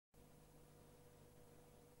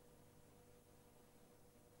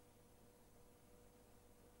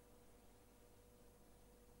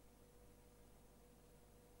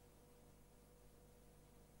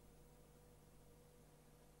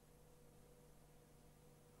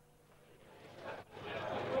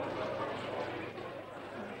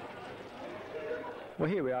Well,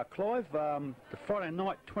 here we are, Clive, the Friday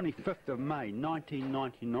night, 25th of May,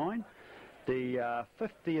 1999, the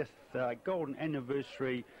 50th golden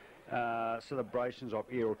anniversary celebrations of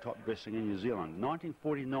aerial top dressing in New Zealand.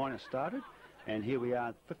 1949 it started, and here we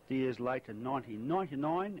are 50 years later,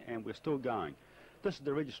 1999, and we're still going. This is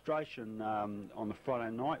the registration on the Friday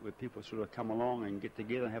night, where people sort of come along and get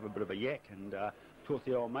together and have a bit of a yak and talk to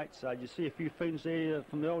the old mates. You see a few fiends there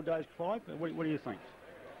from the old days, Clive. What do you think?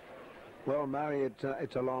 Well, Murray,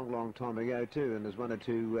 it's a long, long time ago too, and there's one or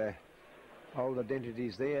two old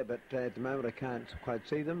identities there, but at the moment I can't quite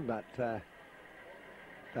see them, but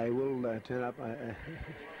they will turn up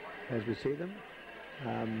as we see them.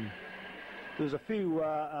 There's a few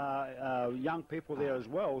young people there as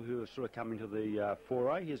well who are sort of coming to the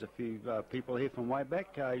foray. Here's a few people here from way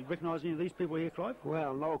back. You recognise any of these people here, Clive?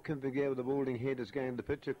 Well, Noel Kimber with the balding head is going to the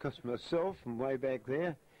picture, because myself from way back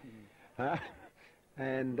there.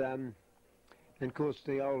 And of course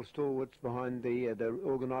the old stalwarts behind the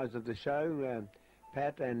organiser of the show,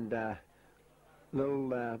 Pat and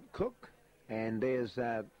Lil Cook, and there's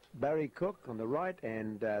Barry Cook on the right,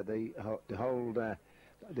 and the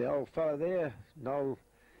old fellow there, Noel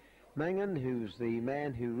Mangan, who's the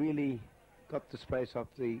man who really got this place off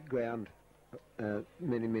the ground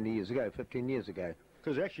many, many years ago, 15 years ago.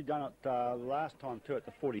 Because he actually done it last time too, at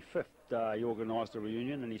the 45th. He organised a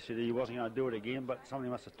reunion, and he said he wasn't going to do it again, but somebody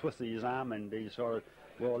must have twisted his arm, and he decided,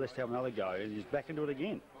 well, let's have another go, and he's back into it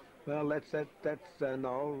again. Well, that's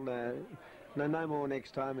Noel. No more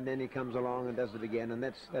next time, and then he comes along and does it again, and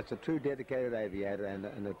that's a true dedicated aviator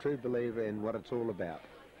and a true believer in what it's all about.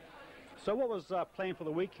 So what was planned for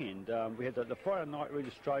the weekend? We had the Friday night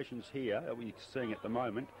registrations here that we're seeing at the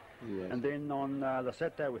moment, yes. And then on the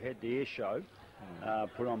Saturday we had the air show.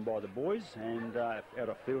 Put on by the boys, and out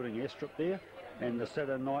of Feilding airstrip there, and the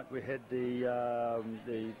Saturday night we had the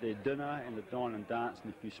dinner and the dine and dance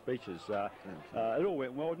and a few speeches. It all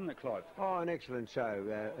went well, didn't it, Clive? Oh, an excellent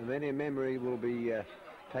show. Many memory will be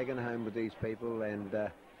taken home with these people, and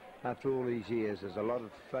after all these years there's a lot of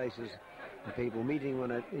faces and people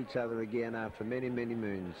meeting each other again after many, many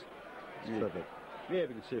moons. It's terrific. Yeah,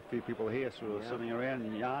 we can see a few people here sort of sitting around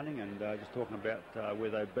and yarning and just talking about where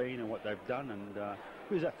they've been and what they've done. And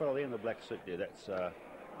who's that fellow there in the black suit there? That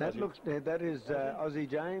is Aussie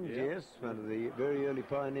James, yes, one of the very early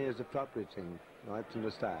pioneers of top dressing, right from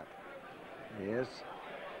the start. Yes.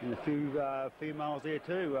 And a few females there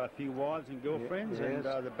too, a few wives and girlfriends, and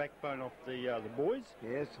the backbone of the boys.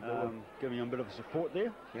 Yes. Giving them a bit of support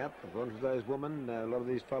there. Yep, as long as those women, a lot of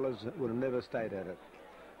these fellas would have never stayed at it.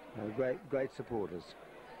 Great supporters.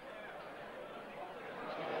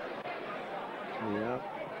 Yeah.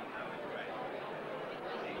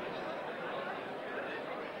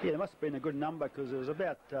 Yeah, there must have been a good number, because there was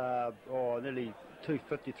about nearly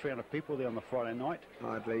 250, 300 people there on the Friday night.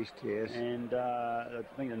 Oh, at least, yes. And I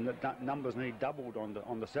think the numbers nearly doubled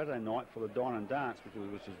on the Saturday night for the dine and dance, which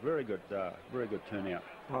was very good turnout.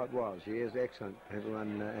 Oh, it was. Yes, excellent.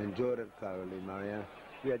 Everyone enjoyed it thoroughly, Mario.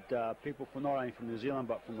 We had people from not only from New Zealand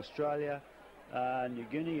but from Australia, New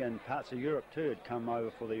Guinea and parts of Europe too had come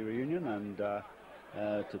over for the reunion and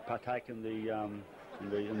to partake in the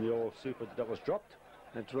oil super that was dropped.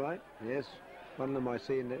 That's right, yes. One of them I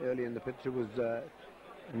see early in the picture was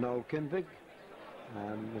Noel Kimber.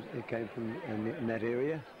 He came from in that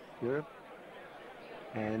area, Europe.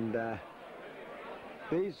 And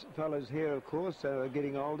these fellows here, of course, are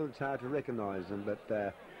getting older. It's hard to recognise them,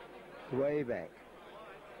 but way back.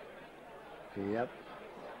 Yep.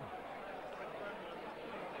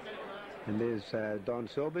 And there's Don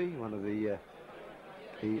Selby, one of the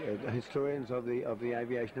historians of the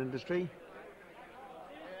aviation industry.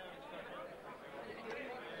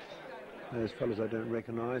 Those fellows I don't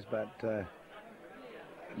recognise, but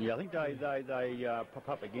yeah, I think they pop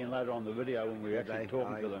up again later on the video when we're actually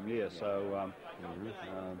talking to them. Yeah, so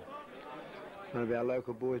one of our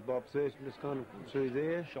local boys, Bob Thurston, has gone through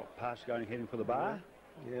there. Shot past, heading for the Bargh.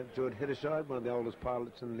 Yeah, George Hetterscheid, one of the oldest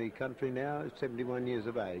pilots in the country now, 71 years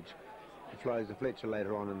of age. He flies the Fletcher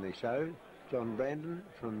later on in the show. John Brandon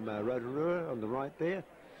from Rotorua on the right there,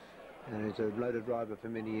 and he's a loader driver for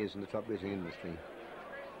many years in the top dressing industry.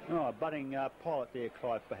 Oh, a budding pilot there,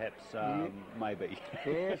 Clive, perhaps, maybe.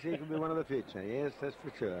 Yes, he could be one of the future, yes, that's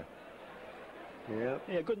for sure. Yeah.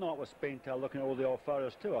 Yeah, a good night was spent looking at all the old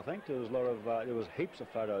photos too, I think. There was a lot of, there was heaps of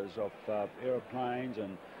photos of aeroplanes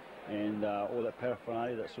and all that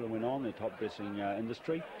paraphernalia that sort of went on in the top dressing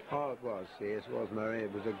industry. Oh, it was, yes, it was, Murray.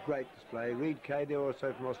 It was a great display. Reed Kay there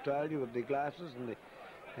also from Australia with the glasses and the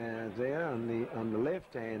there on the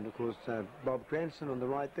left, and of course Bob Cranston on the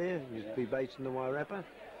right there. He used to be based in the Wairarapa.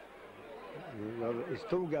 He's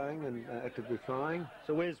still going and actively flying.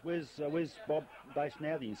 So where's Bob based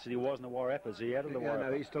now then? You said he was in the Wareham. Is he out of the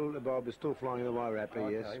Wareham? No, he's still, Bob is still flying the Wareham,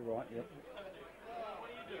 Okay, yes. right, yep.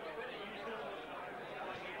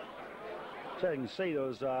 So you can see there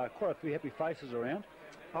was quite a few happy faces around.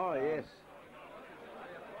 Oh, yes.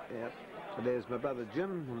 Yep. So there's my brother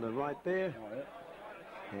Jim on the right there. Oh, yep.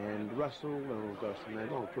 And Russell, oh gosh, man,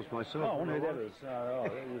 of course myself. Oh, I wonder who that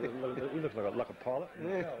is. He looks like a pilot.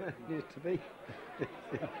 Yeah, used to be.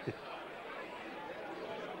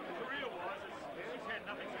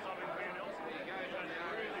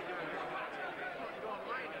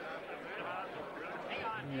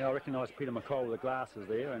 Yeah, I recognise Peter McCall with the glasses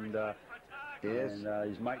there, and yes, and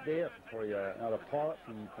his mate there, probably another pilot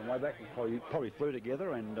from way back. Probably flew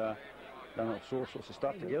together and done all sorts of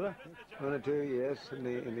stuff together. One or two, yes, in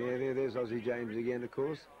the area. There's Aussie James again, of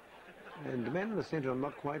course. And the man in the centre, I'm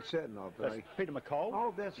not quite certain of. That's Peter McCall.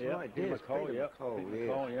 Oh, that's right. Peter yes, McCall. Peter Yep. McCall, Peter yes.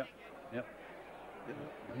 McCall. Yep. Yep.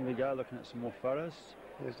 Here we go, looking at some more photos.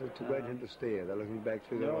 Yes, it's a great hint to stare. They're looking back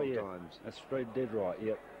through their old times. That's very dead right.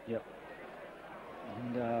 Yep. Yep.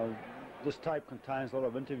 And this tape contains a lot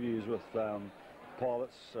of interviews with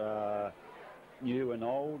pilots, new and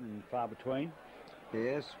old and far between.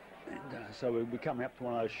 Yes. And so we'll be coming up to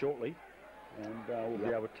one of those shortly, and we'll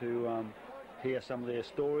be able to hear some of their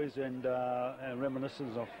stories and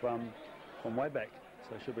reminiscences of from way back.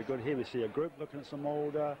 So it should be good. Here we see a group looking at some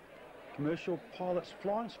old commercial pilots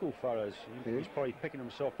flying school photos. He's probably picking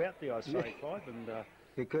himself out there, I'd say, Clive. And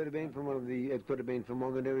it could have been from one of the. It could have been from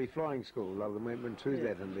Wanganui Flying School. A lot of them went through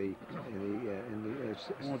that in the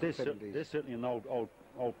well, there's 70s. certainly an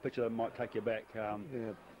old picture that might take you back.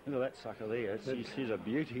 Look at that sucker there. She's a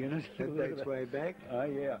beauty, isn't it? That's way back. Oh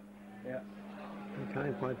yeah, yeah. I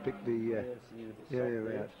can't quite pick the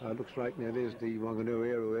area out. Oh, it looks like now there's the Wanganui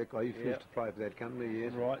Aero. I used to fly for that company,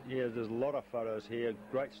 yes. Right, yeah, there's a lot of photos here.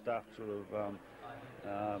 Great stuff, sort of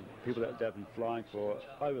people that have been flying for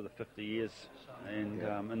over the 50 years and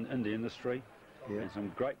in the industry. And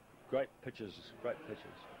some great pictures,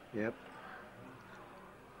 Yep.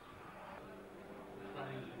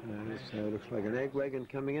 So it looks like an AgWagon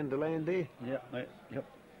coming in to land there. Yep, yep.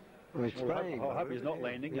 Oh, he's spraying. I hope he's not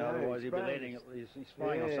landing, otherwise he'll be landing. He's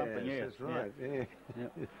flying on something, that's right, yeah.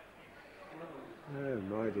 Oh,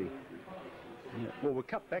 mighty. Yeah. Well, we'll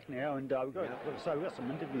cut back now, and we've got some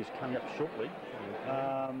interviews coming up shortly,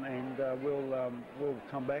 and we'll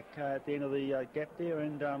come back at the end of the gap there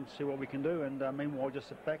and see what we can do, and meanwhile just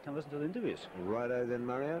sit back and listen to the interviews. Righto then,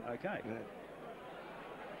 Mario. Okay.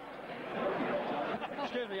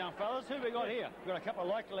 Excuse me, young fellas, who have we got here? We've got a couple of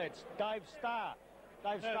likely lads. Dave Starr.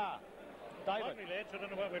 David. Likely lads, I don't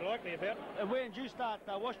know what we're likely about. And when did you start?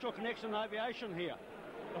 What's your connection to aviation here?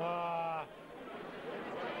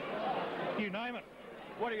 You name it.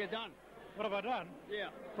 What have you done? What have I done? Yeah.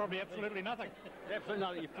 Probably absolutely nothing. Absolutely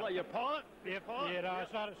nothing. You're a pilot? Yeah, pilot. Yeah, no, I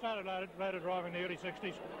started loader driving in the early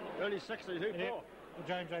 60s. Early 60s, who for? The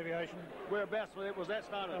James Aviation. Whereabouts was that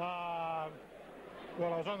started?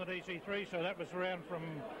 Well, I was on the DC3, so that was around from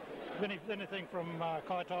anything from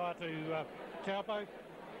Kaitaia to Taupo.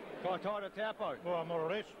 Kaitaia to Taupo? Well, more or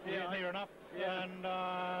less, near enough. Yeah. And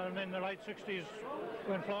then the late 60s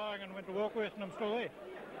went flying and went to Warkworth, and I'm still there.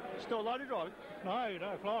 Still loader driving?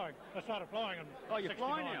 No, flying. I started flying in you're 69.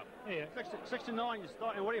 flying now? Yeah. 69 you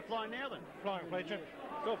started, and what are you flying now then? Flying Fletcher.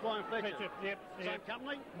 Still flying Fletcher? Yep. Same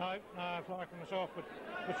company? No, flying for myself, but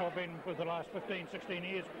which I've been for the last 15, 16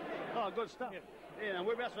 years. Oh, good stuff. Yep. Yeah, and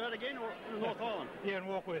whereabouts was that again, or in North Island? Yeah, in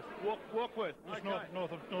Warkworth. Warkworth, just okay.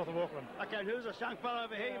 north of Auckland. Okay, and who's this young fellow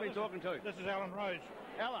over here you've been talking to? This is Alan Rose.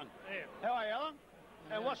 Alan? Yeah. How are you, Alan?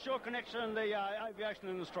 And what's your connection in the aviation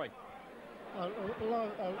industry?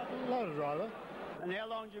 Loader driver. And how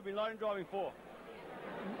long have you been loading driving for?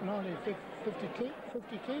 1952.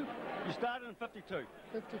 52? You started in 52?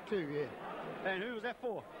 52, yeah. And who was that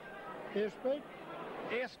for? Airspeed.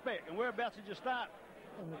 Airspeed. And whereabouts did you start?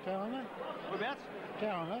 In the Tauranga. Whereabouts?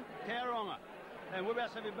 Tauranga. Tauranga. And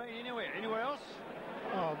whereabouts have you been? Anywhere? Anywhere else?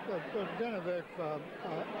 Oh, I've done about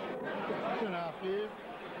 2.5 years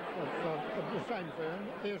of the same firm,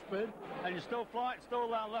 Airspeed. And you're still flying, still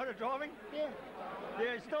loader driving? Yeah.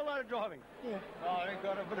 Yeah, you're still loader driving? Yeah. Oh, you've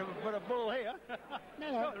got a bit of bull here.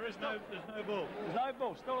 No. There's no bull. There's no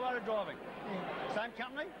bull, still loader driving? Yeah. Same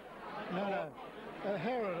company? No.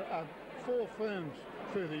 Herod, 4 firms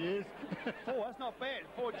through the years. 4, that's not bad.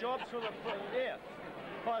 4 jobs for yeah.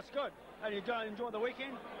 Oh, that's good. And you don't enjoy the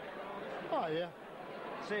weekend? Oh, yeah.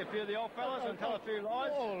 see a few of the old fellas and tell a few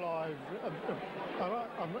lies? All lies.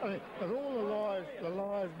 And all the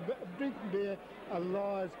lies, drink beer, are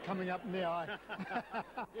lies coming up now.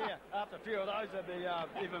 Yeah, after a few of those, it'll be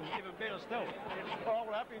even better still. Well,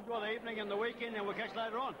 we'll hope you enjoy the evening and the weekend, and we'll catch you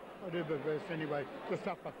later on. I'll do my best anyway. The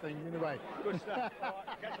supper thing, anyway. Good stuff. All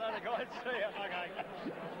right, catch you later, guys. See ya. Okay.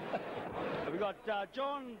 We've got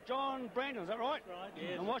John Brandon, is that right? Right,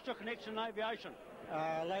 yes. And what's your connection in aviation?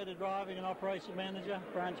 Loader driving and operation manager,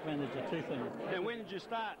 branch manager, two things. And when did you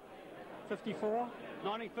start? 54.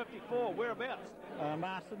 1954. Whereabouts?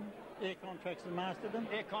 Marston, air contracts in Marston.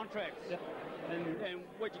 Air contracts. Yep. And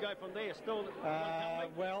where'd you go from there? Still?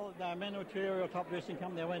 Well, no, managerial top dressing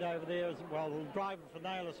company. I went over there as driver for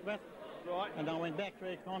Naylor Smith. Right. And I went back to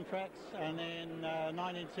air contracts, and then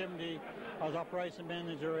 1970 I was operation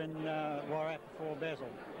manager in Wareham for Basil.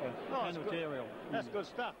 Managerial. That's good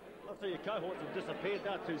stuff. I see your cohorts have disappeared.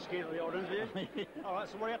 They're too scared of the old interview. All right,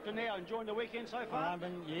 so what are you up to now? Enjoying the weekend so far?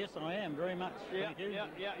 Yes, I am, very much. Yeah, Thank you. Yeah.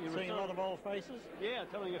 You're seeing a lot of old faces. Yeah,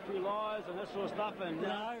 telling a few lies and that sort of stuff. And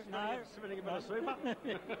spinning a bit of super.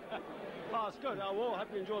 Oh, it's good. Well, I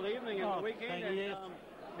hope you enjoy the evening and the weekend. Thank you, yes.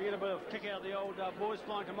 You get a bit of kick out of the old boys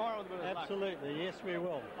flying tomorrow with a bit of luck. Absolutely, yes, we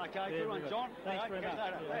will. Okay, good one, John. Thanks very much.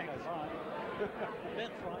 Thanks.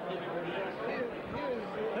 That's right.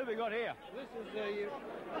 Who have we got here? This is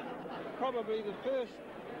probably the first,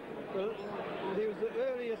 he was the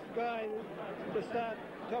earliest guy to start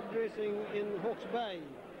top dressing in Hawke's Bay.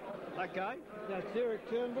 Okay. That's Derek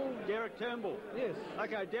Turnbull. Derek Turnbull. Yes.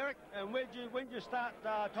 Okay, Derek, and when did you start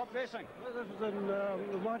top dressing? Well, this was in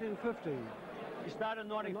 1950. You started in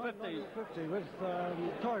 1950? 1950 with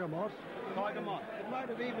Tiger Moth. Tiger Moth. It might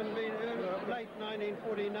have even been late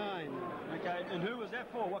 1949. Okay, and who was that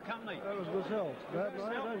for? What company? That was myself. That's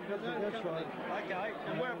right. Okay,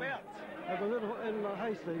 and whereabouts? At a little in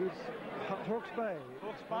Hastings, Hawke's Bay.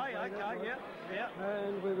 Hawke's Bay, okay, yeah.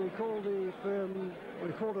 And we called the firm,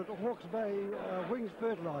 we called it Hawke's Bay Wings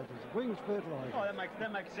Fertilisers. Wings Fertilisers. Oh, that makes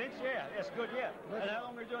sense, yeah. That's good, yeah. And how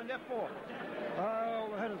long were you doing that for?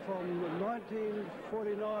 We had it from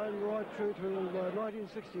 1949 right through to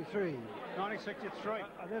 1963. 1963.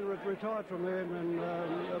 And then retired from there and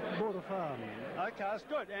bought a farm. Okay, that's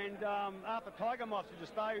good. And after Tiger Moths, did you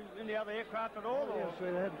stay in the other aircraft at all? Yes,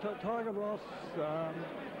 we had Tiger Moths,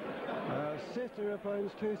 Cessna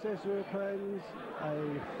airplanes, two Cessna airplanes, a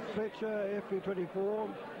Fletcher FE-24,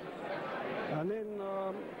 and then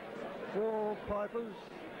 4 Pipers,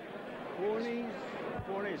 Fuohys.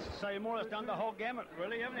 So you more or less done the whole gamut,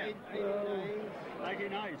 really, haven't you?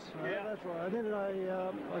 18 A's. Yeah, that's right. And then I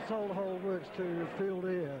sold the whole works to Field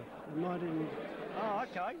Air in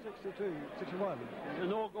 1962, 61.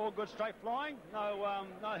 And all good straight flying? No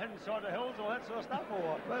hidden side of the hills or that sort of stuff, or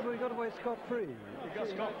what? Well, we got away scot-free. You got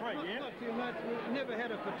scot-free, yeah? Not too much. We never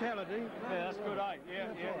had a fatality. Yeah, that's good, eh?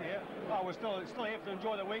 Yeah. Oh, we're still have to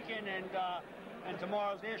enjoy the weekend and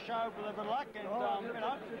tomorrow's air show with a bit of luck, and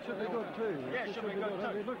it should be good too. Yeah, it should be good too.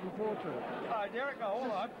 I'll be looking forward to it. Derek,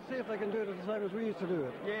 See if they can do it the same as we used to do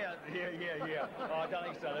it. Yeah. I don't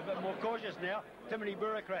think so. They're a bit more cautious now. Too many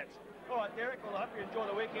bureaucrats. All right, Derek, well, I hope you enjoy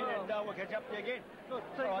the weekend, and we'll catch up to you again. Good.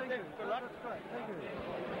 Thank you. Good luck. That's great. Thank you.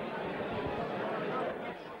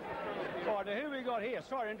 All right, now who we got here?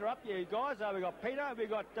 Sorry to interrupt you guys. We got Peter. We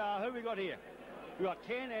got who we got here? We got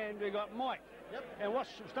Ken, and we got Mike. Yep. And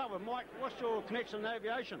start with Mike. What's your connection in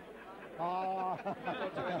aviation? None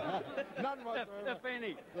whatsoever. If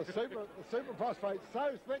any. The super phosphate's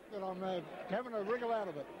so thick that I'm having to wriggle out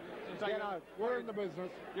of it. So we're in the business.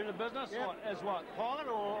 You're in the business? Yep. As what? Pilot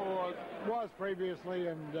or? Was previously,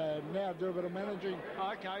 and now do a bit of managing.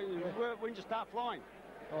 Okay. Yeah. When did you start flying?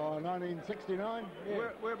 1969.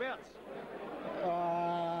 Yeah. Whereabouts?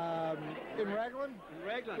 In Raglan. In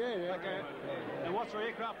Raglan? Yeah. Okay. And what sort of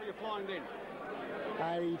aircraft were you flying then?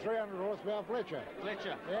 A 300 horsepower Fletcher.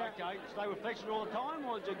 Fletcher? Yeah. Okay. Stay with Fletcher all the time,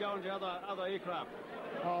 or did you go into other aircraft?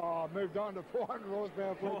 Moved on to 400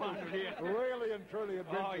 horsepower Fletcher. 400, yeah. Really and truly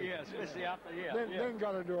adventurous. Oh, yeah, especially after, Then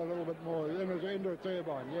got to do a little bit more into a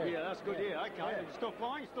turbine, yeah. Yeah, that's good, yeah. Okay. Yeah. You still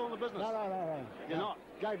flying? Still in the business? No. You're not?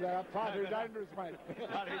 Gave that up. Far too dangerous, mate.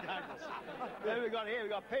 Far too dangerous. Who we got here? We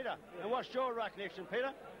got Peter. And what's your connection,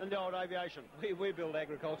 Peter, in the old aviation? We build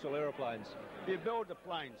agricultural aeroplanes. You build the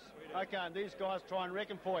planes. Okay, and these guys try and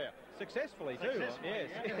reckon for you. Successfully too. Yes.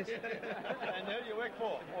 And who do you work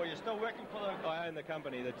for? Or you're still working for the... I own the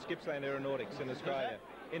company that's Gippsland Aeronautics in Australia.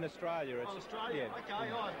 In Australia. Australia? Yeah. Okay,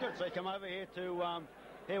 that's good. So you come over here to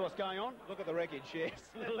hear what's going on? Look at the wreckage, yes.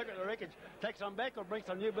 Look at the wreckage. Take some back or bring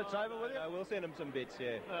some new bits over with you? We'll send them some bits,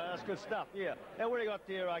 yeah. That's good stuff, yeah. Now, what do you got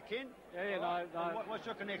there, Ken? Yeah, no. What's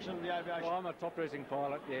your connection to the aviation? Well, I'm a top dressing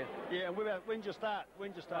pilot, yeah. Yeah, and when did you start?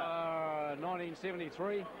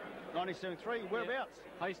 1973. 1973, whereabouts?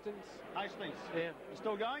 Hastings. Hastings. Yeah. You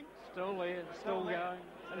still going? Still there, still going.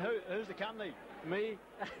 And who's the company? Me.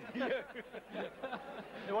 You.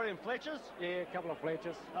 What, in Fletcher's? Yeah, a couple of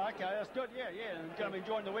Fletchers. Okay, that's good, yeah. And going to be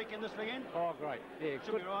enjoying the weekend this weekend? Oh, great. Yeah,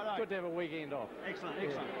 Should be right, good to have a weekend off. Excellent.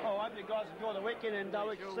 Oh, I hope you guys enjoy the weekend and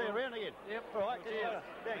we can see you around again. Yep. All right, cheers.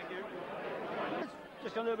 Thank you.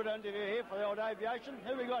 Just a little bit of interview here for the old aviation.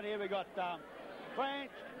 Who we got here? We got Frank,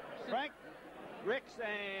 Rex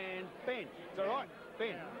and Ben. Is that right?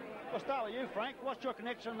 Ben. We'll start with you, Frank. What's your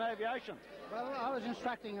connection to aviation? Well, I was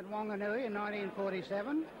instructing at Wanganui in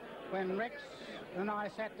 1947 when Rex and I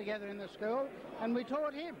sat together in the school, and we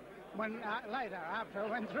taught him when later, after I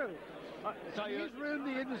went through. So he's ruined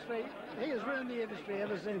the industry. He has ruined the industry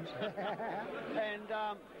ever since. And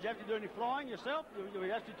did you have to do any flying yourself?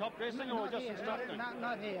 You actually top dressing or just here, instructing?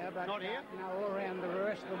 Not here, but not here? No, all around the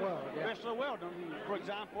rest of the world. The rest of the world. For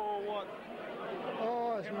example, what?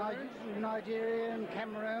 Oh, it's Nigeria and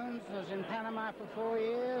Cameroon. I was in Panama for 4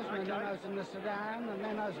 years, and then I was in the Sudan, and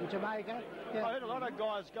then I was in Jamaica. Yeah. I heard a lot of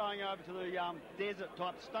guys going over to the desert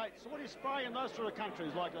type states. So what do you spray in those sort of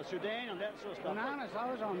countries, like Sudan and that sort of stuff? Bananas.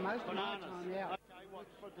 I was on most of my Bananas. time, yeah. Okay, what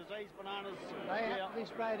for disease, bananas? They have to be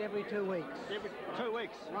sprayed every 2 weeks. Every 2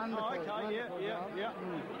 weeks? Wonderful. Oh, okay, wonderful yeah.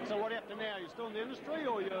 So what after now? You're still in the industry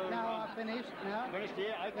or you're... No, I finished now. Finished,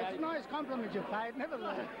 yeah, okay. That's a nice compliment you paid, never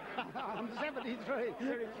mind. I'm 73.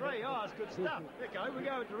 73, oh, that's good stuff. Okay, we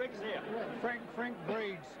go to Rex here. Frank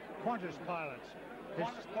breeds Qantas pilots.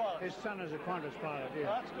 Qantas pilots? His son is a Qantas pilot, yeah.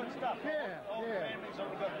 Oh, that's good stuff. All the families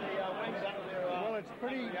have got the wings under their... Well, it's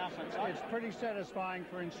pretty satisfying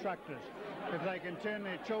for instructors if they can turn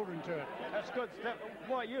their children to it. That's good stuff.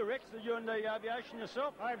 Why, you, Rex, are you in the aviation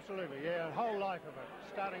yourself? Absolutely, yeah, a whole life of it.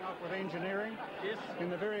 Starting off with engineering. Yes. In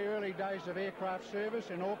the very early days of aircraft service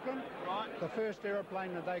in Auckland, right. The first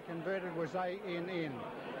aeroplane that they converted was ANN,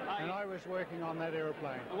 and I was working on that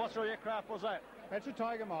aeroplane. And what sort of aircraft was that? That's a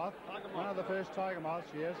Tiger Moth. One of the first Tiger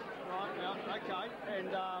Moths, yes. Right, yeah, okay.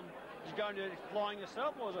 And did you go into flying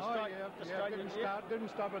yourself, or was it straight? Didn't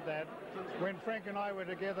stop at that. When Frank and I were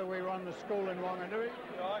together, we were on the school in Wanganui.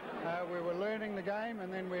 Right. We were learning the game,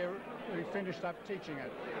 and then we finished up teaching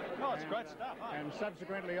it. Oh, it's great stuff, huh? And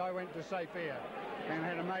subsequently, I went to Safe Air and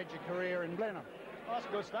had a major career in Blenheim. Oh, that's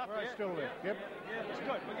good stuff. Where I still live. Yep. Yeah, it's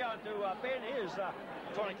good. We're going to Ben. He's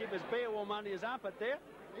trying to keep his beer warm under his armpit there.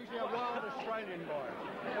 He's our wild Australian boy.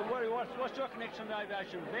 And what's your connection to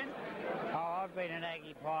aviation, Ben? Oh, I've been an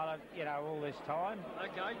Aggie pilot, all this time.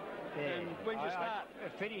 Okay. Yeah. And when did you start? I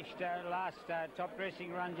finished last top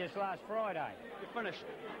dressing run just last Friday. You finished?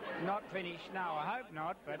 Not finished, no, I hope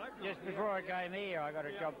not, but just before I came here, I got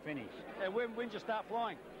a job finished. And when did you start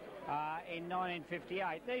flying? In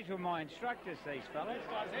 1958. These were my instructors, these fellas. These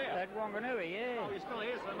guys here? At Wanganui, yeah. Oh, you're still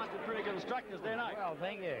here, so they must be pretty good instructors then, eh? Well,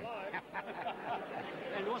 thank you.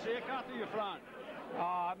 And what's the aircraft that you've flown?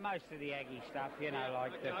 Most of the Aggie stuff,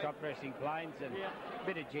 like the top dressing planes and a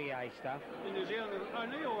bit of GA stuff. In New Zealand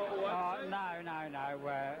only, or no.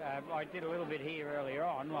 I did a little bit here earlier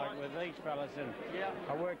on, like with these fellas, and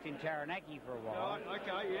I worked in Taranaki for a while. Right,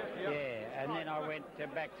 okay, yeah. And then I went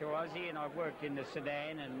back to Aussie, and I've worked in the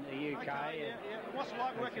Sudan and the UK. Okay, What's it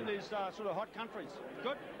like working in these sort of hot countries?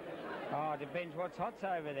 Good? Oh, depends what's hot's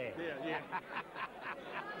over there. Yeah.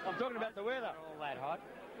 I'm talking about the weather. All that hot.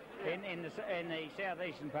 In the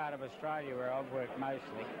southeastern part of Australia, where I've worked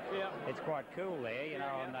mostly, it's quite cool there,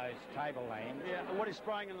 on those tablelands. Yeah, and what is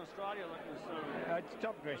spraying in Australia? It's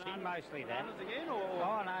top dressing, mostly that. Bananas again, or?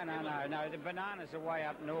 Oh, no, the bananas are way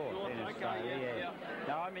up north in Australia,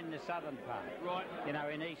 No, I'm in the southern part. Right. In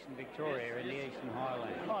eastern Victoria, in the eastern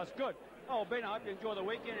highlands. Oh, it's good. Oh, Ben, I hope you enjoy the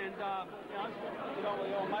weekend and, get on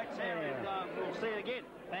with your mates there and we'll see you again.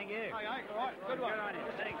 Thank you. Okay, all right, good one. Good on you,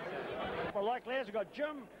 thanks. Well, like lads, we've got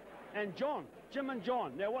Jim and John. Jim and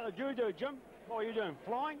John. Now, what did you do, Jim? What were you doing?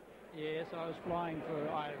 Flying? Yes, I was flying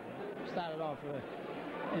I started off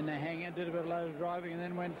in the hangar, did a bit of loader driving, and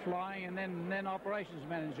then went flying, and then operations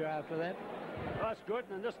manager after that. That's good.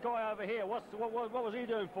 And this guy over here, what was he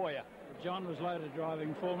doing for you? John was loader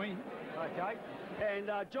driving for me. Okay. And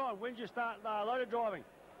John, when did you start loader driving?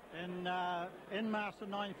 In Master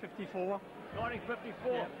 1954.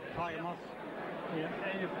 1954? Yeah, Tiger Moth. Yeah.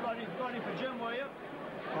 And you're floating for Jim, were you?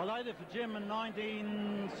 I loaded for Jim in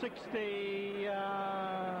 1960,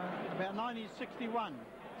 about 1961.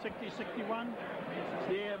 60, 61.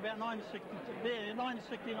 Yeah, about 1960, yeah,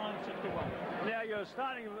 1960, 1961. Now, you were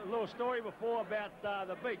starting a little story before about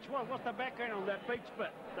the beach. What's the background on that beach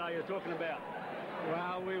bit you're talking about?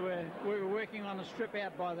 Well, we were working on a strip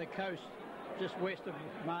out by the coast, just west of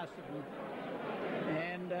Masterton.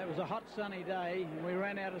 And it was a hot sunny day, and we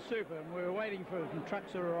ran out of super, and we were waiting for some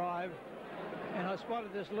trucks to arrive. And I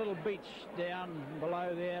spotted this little beach down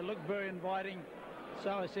below there, looked very inviting. So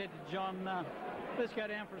I said to John, let's go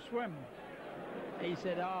down for a swim. He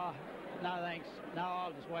said, oh, no thanks, no,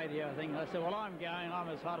 I'll just wait here, I think. I said, well, I'm going, I'm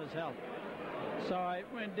as hot as hell. So I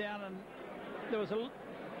went down, and there was a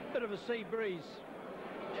bit of a sea breeze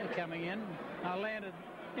coming in. I landed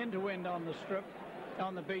into wind on the strip,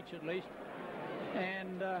 on the beach at least.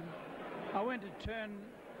 And I went to turn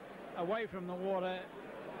away from the water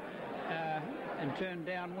and turn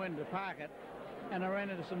downwind to park it, and I ran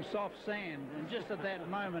into some soft sand, and just at that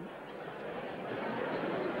moment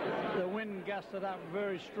the wind gusted up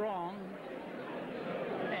very strong,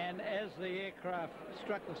 and as the aircraft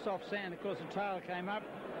struck the soft sand, of course the tail came up,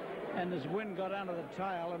 and this wind got under the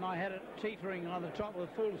tail, and I had it teetering on the top with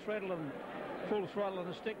full throttle and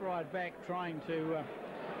a stick ride back, trying to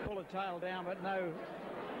pull the tail down, but no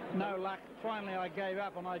luck. Finally I gave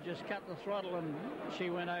up, and I just cut the throttle, and she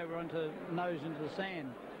went over nose into the sand.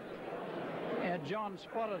 And John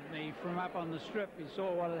spotted me from up on the strip. He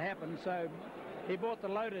saw what had happened, so he brought the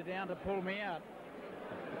loader down to pull me out.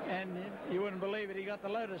 And you wouldn't believe it, he got the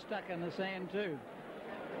loader stuck in the sand too.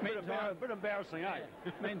 Bit embarrassing, eh?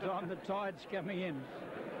 Meantime, the tide's coming in.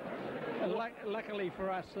 Luckily for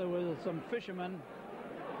us, there were some fishermen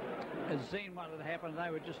had seen what had happened. They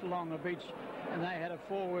were just along the beach, and they had a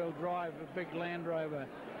four-wheel drive, a big Land Rover.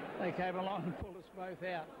 They came along and pulled us both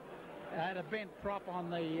out. I had a bent prop on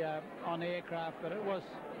the aircraft, but it was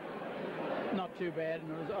not too bad.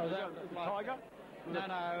 And I was able to fly. Tiger? No,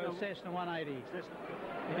 it was Cessna 180. Cessna.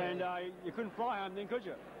 And you couldn't fly home then, could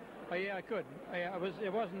you? Oh, yeah, I could. Yeah,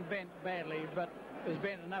 it wasn't bent badly, but it was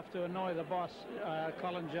bent enough to annoy the boss,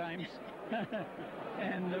 Colin James,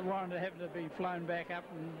 and wanted to have to be flown back up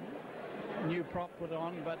and new prop put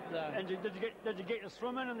on. But and did you get your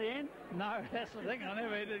swim in the end? No, that's the thing. I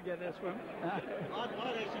never did get that swim.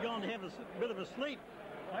 I'd actually gone to have a bit of a sleep.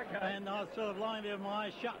 Okay. And I was sort of lying there with my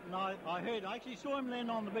eyes shut, and I actually saw him land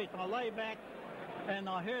on the beach. I lay back, and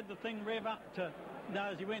I heard the thing rev up to,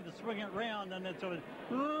 as he went to swing it round, and it sort of,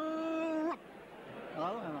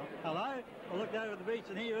 hello. I looked over the beach,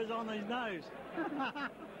 and he was on his nose.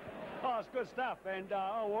 Oh, it's good stuff, and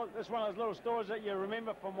well, it's one of those little stories that you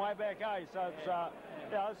remember from way back, eh? So it's,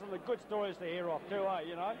 those are the good stories to hear off too, eh?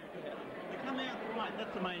 You know. Yeah. They come out right.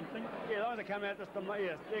 That's the main thing. Yeah, those that come out. That's the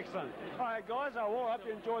yes, excellent. All right, guys. I hope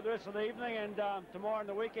you enjoy the rest of the evening, and tomorrow and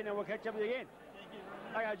the weekend, and we'll catch up with you again. Thank you.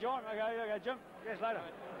 Okay, John. Okay, Jim. Yes, later.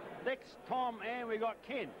 Lex, Tom, and we got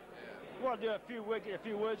Ken. We want to do a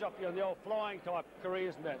few words off you on the old flying type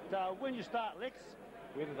careers and that. When you start, Lex?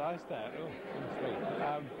 Where did I start? Oh,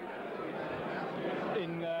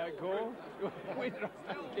 in Gore. Where did I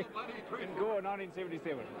start? In Gore,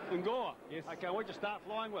 1977. In Gore? Yes. Okay, what did you start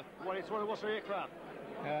flying with? What's the aircraft?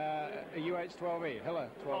 A UH-12E, Hiller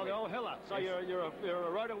 12E. Oh, the old Hiller. So yes. you're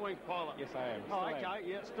a rotor wing pilot? Yes, I am. Oh, okay,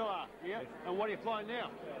 yeah, still are. Yeah. Yes. And what are you flying now?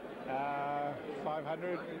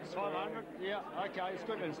 500. 500, yeah, okay, it's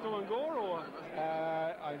good. And still in Gore, or?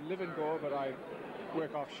 I live in Gore, but I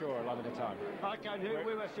work offshore a lot of the time. Okay, and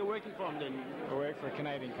where are you still working from then? I work for a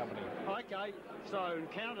Canadian company. Okay, so in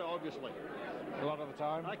Canada, obviously. A lot of the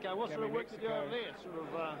time. Okay, what sort of work do you do over there? Sort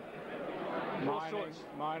of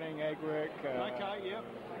mining, ag work. Okay, yeah.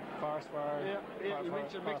 Forest fire. Yeah, you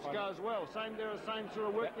mentioned Mexico as well. Same sort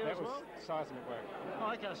of work there as well? That was seismic work.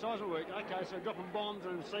 Oh, okay, seismic work. Okay, so dropping bombs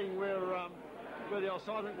and seeing where the old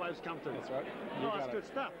seismic waves come to. That's right. Oh, that's good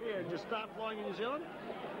stuff. Yeah, did you start flying in New Zealand?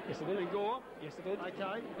 Yes, I did. In Gore? Yes, I did.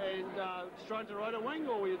 Okay, and straight to rotor wing,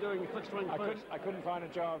 or were you doing fixed wing first? I couldn't find a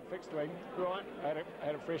job fixed wing. Right. I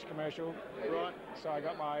had a fresh commercial. Right. So I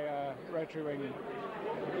got my rotary wing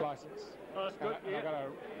licence. Oh, that's good, and I got a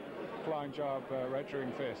flying job rotary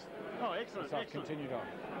wing first. Oh, excellent, so excellent. I've continued on.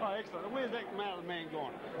 Oh, excellent. And where's that man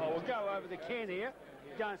gone? Oh, we'll go over to Ken here.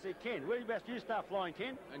 Go and see Ken. Where did you start flying,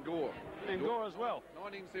 Ken? In Gore. In Gore as well?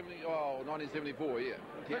 1974, yeah.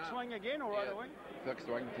 Fixed wing again, or rotor wing? Fixed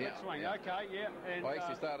wing, Fixed wing, yeah. okay, yeah. And, I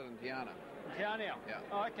actually started in Tiana. Tiana? Yeah.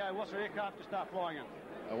 Oh, okay, what's the aircraft you start flying in?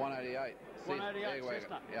 A 188. 188 AgWagon.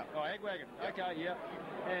 Cessna? Yeah. Oh, AgWagon, yeah. Okay, yeah.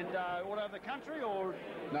 And all over the country, or?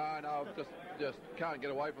 No, just can't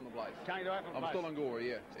get away from the place. Can't get away from the place? I'm still in Gore,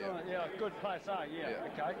 yeah. Yeah, good place, yeah.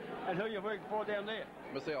 Okay. And who are you working for down there?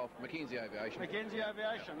 Myself, Mackenzie Aviation. Mackenzie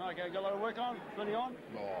Aviation, okay. Got a lot of work on? Plenty on?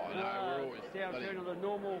 Oh, no, we're always... now Bloody- turn to the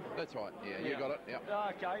normal. That's right. Yeah, you got it.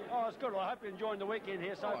 Yeah. Okay. Oh, it's good. Well, I hope you're enjoying the weekend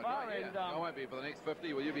here so far. Great, And I won't be for the next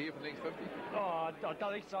 50. Will you be here for the next 50? oh, I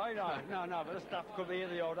don't think so. No. But this stuff could be in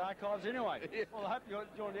the old archives anyway. Well, I hope you're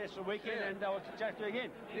enjoying the rest of the weekend, and we'll chat to you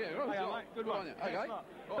again. Yeah, right. Okay, Sure. mate. Good Good one. on you. Thanks Okay. a lot.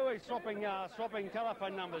 We're swapping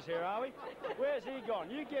telephone numbers here, are we? Where's he gone?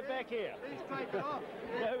 You get back here. He's taken off.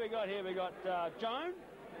 Who we got here? We got Joan.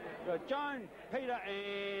 Joan, Peter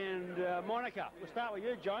and Monica. We'll start with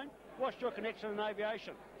you, Joan. What's your connection in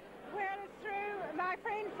aviation? Well, it's through my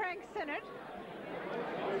friend Frank Sinnott.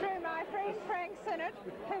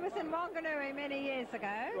 Who was in Wanganui many years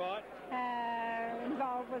ago. Right.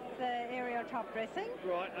 Involved with aerial top dressing.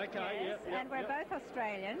 Right, okay, yes, yeah. And we're both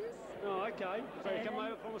Australians. Oh, okay. So you come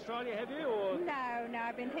over from Australia, have you? Or? No,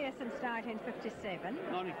 I've been here since 1957.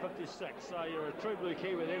 1956, so you're a true blue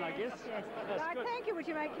Kiwi then, I guess. Yes. That's Right, good. thank you. Would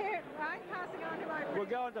you make care? Right, passing on to my friend. We'll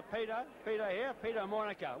go on to Peter. Peter here, Peter and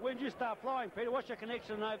Monica. When did you start flying, Peter? What's your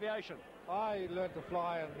connection in aviation? I learned to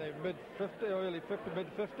fly in the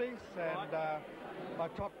mid-50s, and I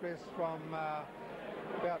top dressed from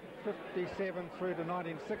about 57 through to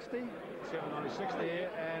 1960. 1960.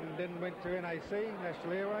 Yeah, and then went to NAC,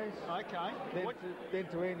 National Airways. Okay. Then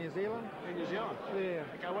to Air New Zealand. In New Zealand? Yeah.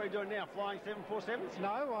 Okay, what are you doing now? Flying 747s?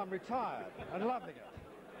 No, I'm retired and loving it.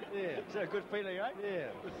 Yeah. Is that a good feeling, eh?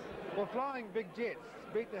 Yeah. Well, flying big jets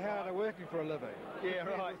beat the hell out of working for a living. Yeah,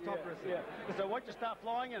 right. Top dressing. Yeah. So what did you start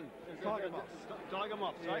flying in? Tiger Moths. Tiger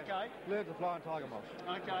Moths, Yeah. okay. Learned to fly in Tiger Moths.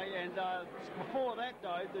 Okay, and before that,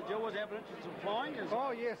 though, did you always have an interest in flying?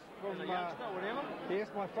 Oh, yes. As a youngster or whatever? Yes,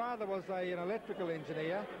 my father was an electrical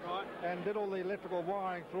engineer. Right. And did all the electrical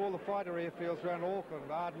wiring for all the fighter airfields around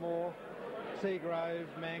Auckland, Ardmore, Seagrove,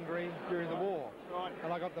 Mangere, during the war. Right.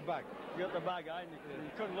 And I got the bug. You got the bug, eh? And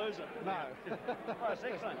you couldn't lose it. No. Oh, that's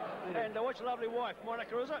excellent. And what's your lovely wife,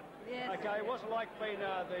 Monica, is it? Yes. Okay, what's it like being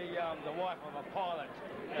the wife of a pilot?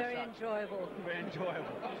 Very enjoyable. Very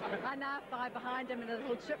enjoyable. I now fly behind him in a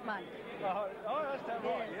little chipmunk. Oh, that's that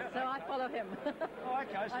right, Yes, yeah. so I follow him. Oh,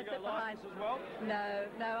 okay, so I you got sit a behind. license as well?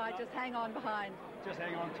 No, I just hang on behind. Just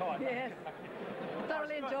hang on tight. Yes.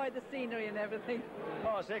 Thoroughly enjoyed the scenery and everything.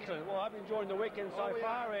 Oh, it's excellent. Well, I've enjoyed the weekend so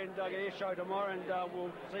far, and I get a show tomorrow, and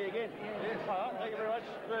we'll see you again. Yes. All right, thank you very much.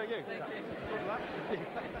 Very good. Thank you. Good luck.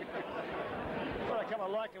 Got a couple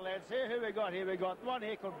of local lads here. Who we got here? We got one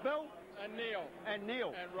here called Bill. And Neil. And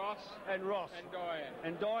Neil. And Ross. And Ross. And Diane.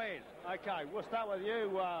 And Diane. Okay, we'll start with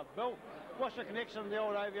you, Bill. What's your connection to the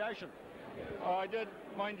old aviation? I did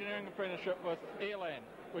my engineering apprenticeship with Airland,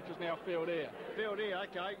 which is now Field Air. Field Air,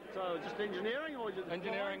 okay. So just engineering or just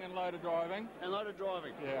engineering and loader driving? And loader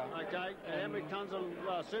driving. Yeah. Okay. And how many tons of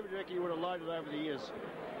super do you reckon you would have loaded over the years?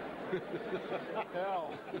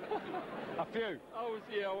 Hell. A few.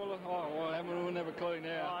 We'll never a clue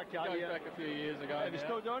now. Oh, okay, Going back a few years ago. Have you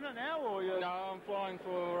still doing it now, or you? No, I'm flying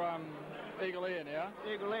for Eagle Air now.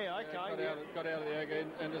 Eagle Air, okay. Got out of the ag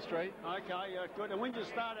industry. Okay, good. And when did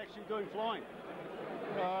you start actually doing flying?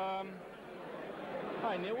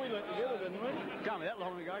 Hey Neil, we went together, didn't we? Can't be that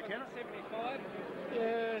long ago, can it? 75.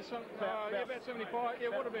 Yeah, about 75. Yeah,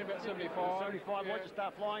 it would have been about 75. 75. Yeah. What did you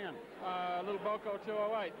start flying in? A little Balco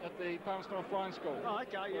 208 at the Palmerston North Flying School. Oh,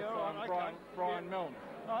 okay, yeah, with, right, okay. Brian Milne.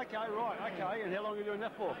 Okay, right, okay. And how long are you doing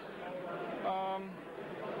that for?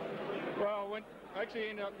 Well, actually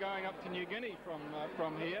ended up going up to New Guinea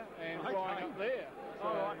from here and flying up there.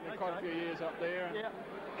 So quite a few years up there, and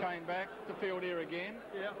came back to Field Air again.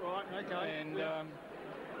 Yeah, right, okay. And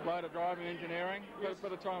loader driving engineering,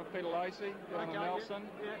 bit of time with Peter Lacey down in Nelson.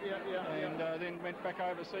 And then went back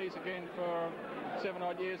overseas again for 7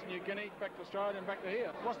 odd years in New Guinea, back to Australia and back to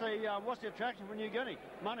here. What's the attraction for New Guinea?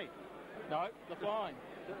 Money? No, the flying.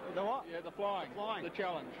 The what? Yeah, the flying. The flying. The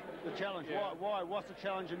challenge. The challenge. Yeah. Why? What's the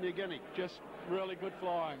challenge in New Guinea? Just really good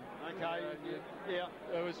flying. Okay. Yeah.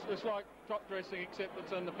 It's like top dressing, except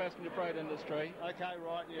it's in the passenger freight industry. Okay,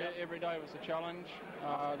 right. Yeah. Every day was a challenge.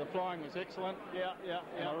 The flying was excellent. Yeah.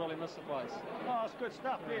 And I really miss the place. Oh, it's good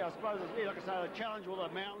stuff. Yeah, I suppose it's, like I say, the challenge with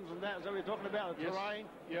the mountains and that. Is that what you're talking about? The terrain,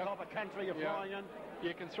 the type of country you're flying in.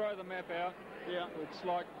 You can throw the map out. Yeah. It's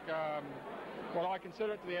like. Well, I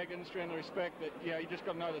consider it to the ag industry in the respect that, you just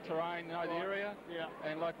got to know the terrain, know the area,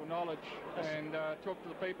 and local knowledge, and talk to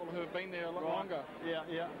the people who have been there a lot longer. Yeah.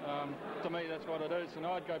 To me, that's what it is, and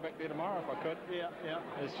I'd go back there tomorrow if I could. Yeah.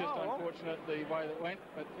 It's just unfortunate the way that went,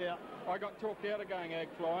 but I got talked out of going ag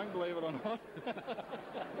flying, believe it or not.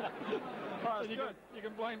 You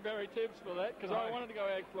can blame Barry Tibbs for that, because I wanted to go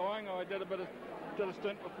ag flying. I did a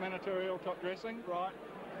stint with Manitourial top dressing. Right.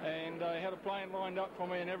 And I had a plane lined up for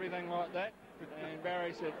me and everything like that. And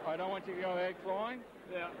Barry said, I don't want you to go ag flying.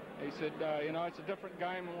 Yeah. He said, it's a different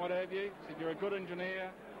game and what have you. He said, you're a good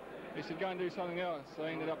engineer. he said, go and do something else. So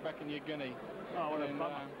I ended up back in New Guinea. Oh, what a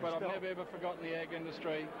bummer. But I've Still. never ever forgotten the ag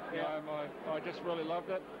industry. Yeah. You know, I just really loved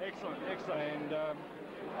it. Excellent, excellent. And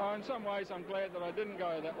in some ways I'm glad that I didn't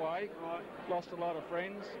go that way. Right. Lost a lot of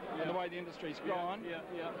friends, and the way the industry's gone. Yeah.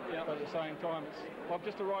 But at the same time, I've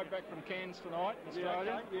just arrived back from Cairns tonight,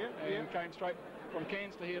 Australia, and came straight from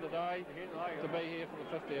Cairns to here today to be here for the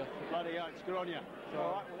 50th. Bloody hell, it's good on you. So,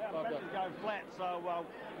 all right, well, that going flat, so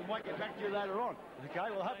we might get back to you later on. Okay,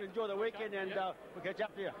 well, hope you enjoy the weekend, and we'll catch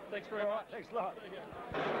up to you. Thanks very much. Thanks a lot.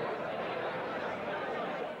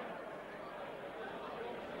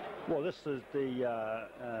 Well, this is the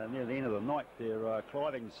near the end of the night there,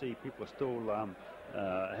 Clyde. You can see people are still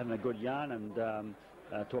having a good yarn and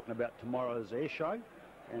talking about tomorrow's air show,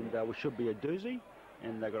 and we should be a doozy.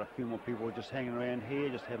 And they've got a few more people just hanging around here,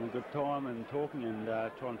 just having a good time and talking and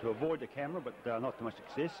trying to avoid the camera, but not too much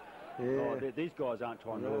success. Yeah. These guys aren't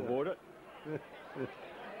trying to avoid it.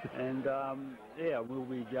 And yeah, we'll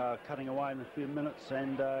be cutting away in a few minutes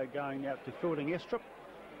and going out to Feilding Aerodrome,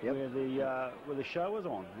 where the show is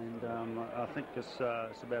on. And I think it's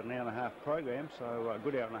about an hour-and-a-half program, so a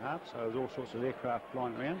good hour-and-a-half. So there's all sorts of aircraft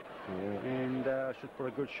flying around, and should put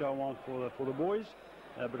a good show on for the boys.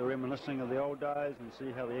 A bit of reminiscing of the old days and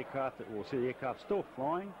see how the aircraft, or see the aircraft still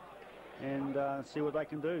flying, and see what they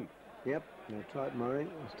can do. Yep, that's right, Murray.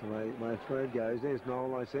 That's the way my thread goes. There's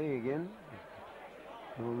Noel I see again.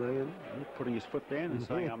 Putting his foot down and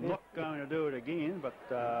saying, I'm not going to do it again, but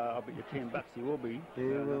I'll bet you $10 he will be. He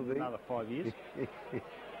will be. Another 5 years.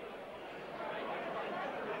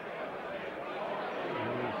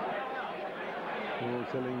 All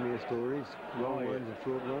telling their stories, long ones and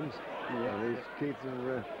short ones. There's Keith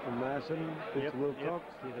from Marston, Peter Wilcox,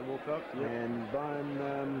 and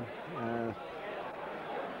Brian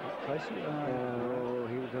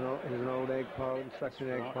he was an old ag pilot, instruction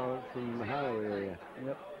ag pilot from the Hallett area.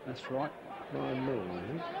 Yep, that's right. Brian Mill,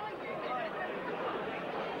 isn't it?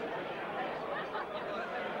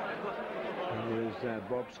 And there's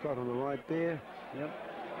Bob Scott on the right there. Yep.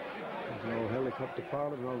 There's an old helicopter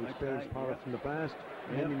pilot, an old experienced pilot from the past.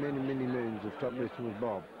 Many moons of top dressing with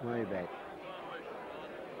Bob, way back.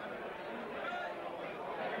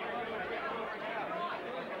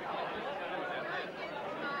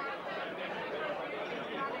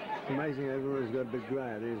 Amazing everyone's got a big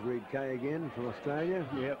grey. There's Reed Kay again from Australia.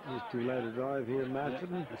 Yep. He's too low to drive here in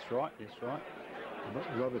Marston. Yep. That's right, that's right.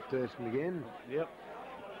 Robert Thurston again. Yep.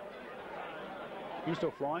 He's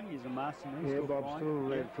still flying, he's a Marston. Bob's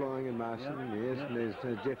still flying in Marston, yes. Yep. And there's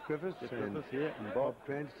Jeff Griffiths. And Bob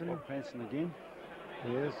Cranston. Bob Cranston again.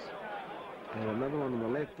 Yes. And another one on the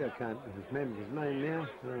left, I can't remember his name now.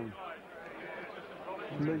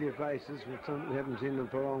 Familiar faces, we haven't seen them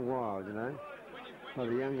for a long while, you know. By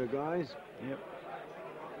the younger guys. Yep.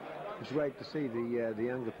 It's great to see the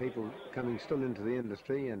younger people coming still into the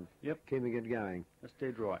industry and keeping it going. That's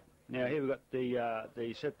dead right. Now here we've got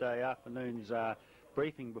the Saturday afternoon's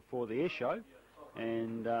briefing before the air show,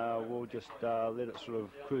 and we'll just let it sort of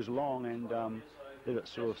cruise along and let it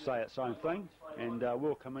sort of say its own thing, and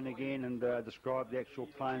we'll come in again and describe the actual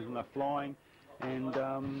planes when they're flying, and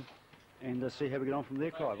see how we get on from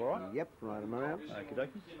there, Clive, all right? Yep, right, I'm around. Okie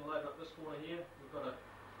dokie. Load up this corner here, we've got a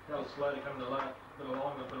Hallett loader coming to load up a bit of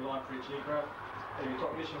line, we've got a line for each aircraft. And your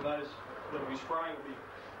top mission of those that'll be spraying will be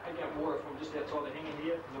taking up water from just outside the hangar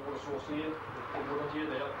here, there's a water source here, the water here,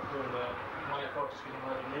 they're up doing the line up just getting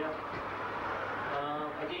loaded now.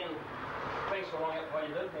 Again, thanks for lining up the way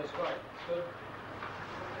you did, that's great, it's good.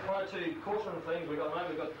 One or two caution things we've got at the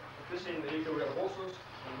moment, we've got this end of the airfield, we've got horses,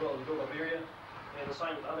 and we've got the built-up area, and the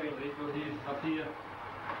same at the other end of the airfield here, up here,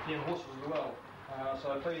 horses as well.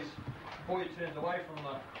 So please, before you turn away from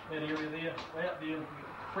that area there, out there,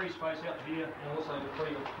 free space out here, and also the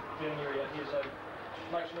free down area out here. So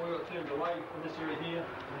make sure we've got turns away from this area here,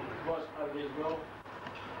 and right over there as well.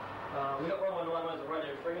 We've got 119 as a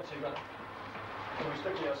radio frequency, but when we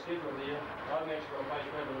stick to our schedule there, I haven't actually got a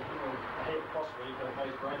base radio, I have possibly got a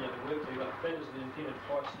base radio to work to, but that is the intended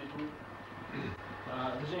flight schedule.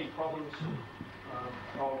 If there's any problems,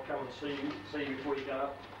 I'll come and see you before you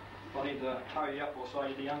go up. I need to hurry you up or slow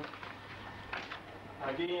you down.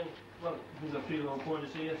 Again, well, there's a few little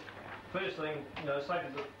pointers here. First thing, safety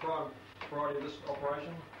is the prime priority of this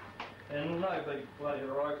operation. And no big bloody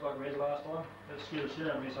heroics like we had last time. That scared the shit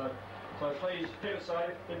out of me. So please keep it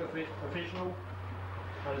safe, keep it professional.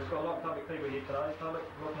 There's got a lot of public people here today, public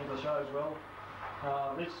looking at the show as well.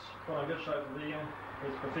 Let's put on a good show for them.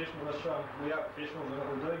 It's professional, this show. We are professionals in what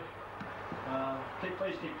we do.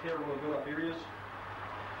 Please keep care of all the built-up areas.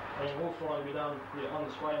 And all flying will be done on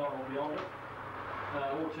the sway line or beyond it.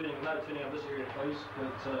 All turning, no turning up this area, please.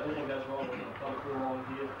 But anything goes wrong, we've got another crew on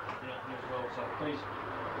here, down here as well. So please,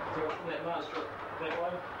 from that mask strip that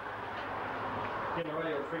way. Get the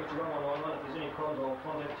radio frequency 1111. If there's any problems, I'll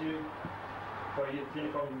contact you. Or if there's any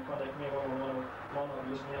problem, you can contact me 1111. I'll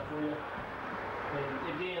be listening out for you.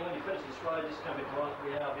 And again, when you finish the display, just come back to us.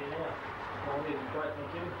 We are there now. Oh, that'd be great,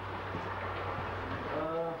 thank you.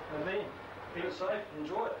 And then, keep it safe,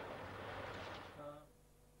 enjoy it.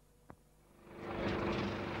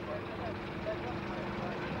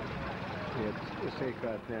 Yeah, this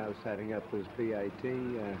aircraft now is starting up as BAT.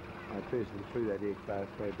 I personally flew that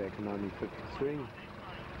aircraft way back in 1953.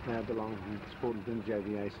 Now belongs to Sport and Vintage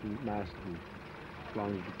Aviation Masterton,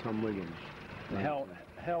 belongs to Tom Williams. How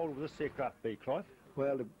old will this aircraft be, Clive?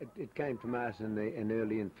 Well, it came from us in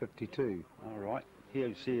early in 52. All right. Here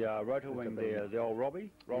you see rotor wing there, the old Robbie,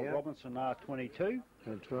 Robinson R22.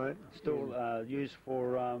 That's right. Still used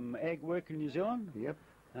for ag work in New Zealand. Yep.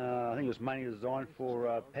 I think it was mainly designed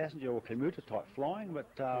for passenger or commuter type flying, but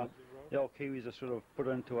the old Kiwis are sort of put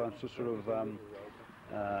into a sort of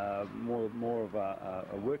more of a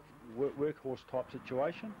workhorse type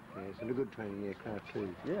situation. Yes, and a good training aircraft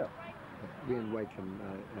too. Yeah. Ian Wakelam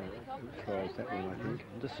tries that one, I think.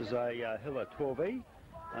 This is a Hiller 12E,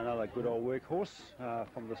 another good old workhorse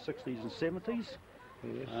from the 60s and 70s.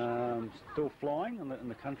 Yes. Still flying in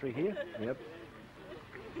the country here. Yep.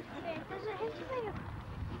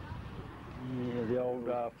 Yeah, the old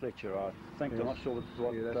Fletcher, I think. Yes. I'm not sure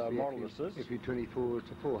what model this is. FU24,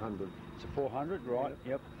 it's a 400. It's a 400, right?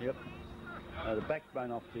 Yep. The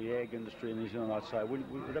backbone of the ag industry in New Zealand, I'd say. Would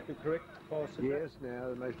that be correct? Yes,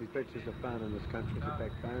 now mostly Fletchers are found in this country as a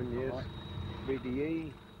backbone, yes. Right.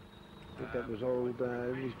 BDE, that was old,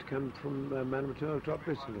 used to come from Manamatua top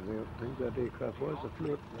dressing, I think that aircraft was. I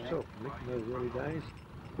flew it myself, I think, in those early days.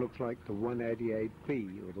 Looks like the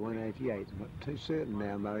 188B or the 188. I'm not too certain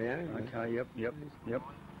now, Mario. Okay, yep. But,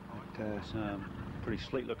 it's pretty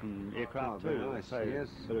sleek looking aircraft too. Nice, say yes.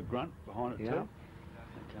 Bit of grunt behind it too.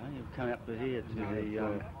 Okay, you've come up to here to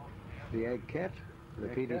the AgCat, the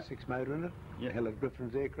PD6 motor in it. Yeah. Hallett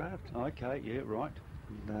Griffin's aircraft. Okay, yeah, right.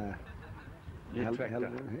 Air tractor.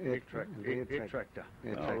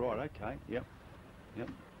 Oh, right, okay, yep.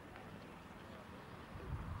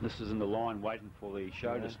 This is in the line waiting for the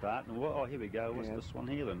show to start. And here we go. What's this one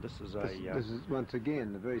here then? This is This is once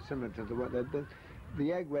again very similar to the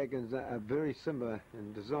AgWagons are very similar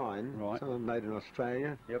in design. Right. Some of them made in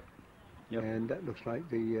Australia. Yep. And that looks like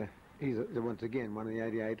the once again one of the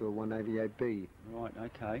 88 or 188B. Right.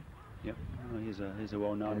 Okay. Yep. Oh, here's a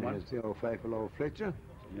well-known one. Here's the old faithful old Fletcher.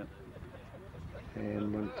 Yep.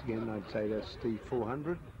 And once again, I'd say that's the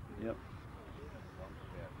 400. Yep.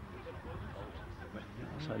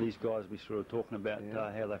 So these guys we sort of talking about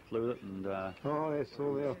how they flew it and. Oh, that's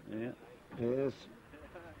all there. Yeah. Yes.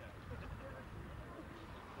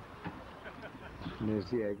 And there's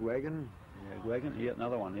the AgWagon. The AgWagon. Yep.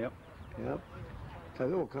 Another one. Yep. Yep. So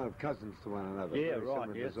they're all kind of cousins to one another. Yeah. Very Right.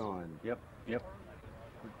 similar Yes. design. Yep.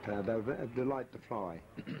 But, they're a delight to fly.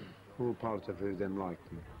 All pilots of who them like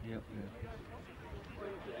them. Yep.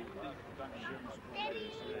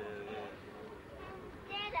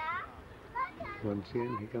 Once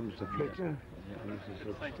again, here comes the Fletcher. This is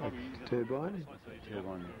a turbine.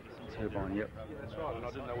 Turbine, yep. That's right, and I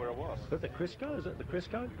didn't know where it was. Is that the Crisco? Is that the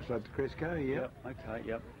Crisco? It's like the Crisco, yep. Okay,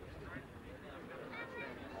 yep.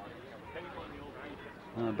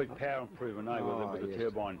 Big power improvement, with the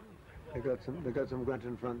turbine. They got some grunt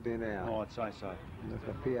in front there now. Oh, I'd say so. And there's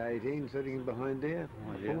a P18 sitting in behind there.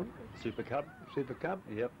 Oh, yeah. Super Cub.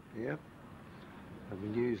 Yep. I've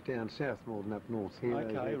been used down south more than up north here.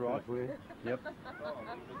 Okay, right. Yep.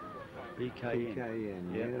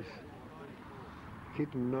 BKN, yes.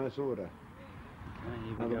 Keep them in nice order. Okay,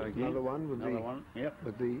 here we go again. Another one with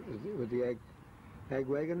the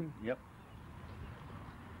AgWagon. Yep.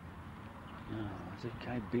 Oh, is it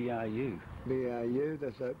BRU? BRU,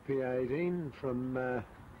 that's a P18 from,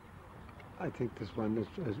 I think this one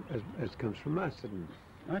comes from Masterton.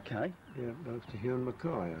 Okay. Yeah, belongs to Hugh and Mackay,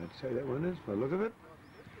 I'd say that one is, by the look of it.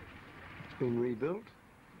 It's been rebuilt.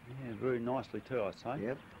 Yeah, very nicely too, I'd say.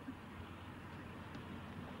 Yep.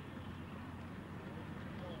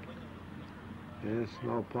 Yes, an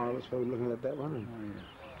old pilot's probably looking at that one.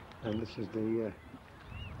 And this is the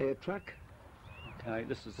air truck. Okay,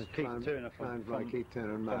 this is Keith Turner from Keith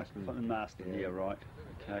Turner and Marston. From Marston, yeah, right.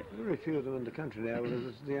 Okay. Very few of them in the country now. This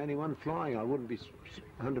is the only one flying. I wouldn't be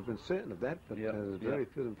 100% certain of that, but there's very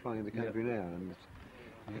few of them flying in the country now.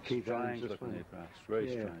 And Keith owns this one. Aircraft.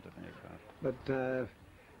 Very strange looking aircraft. But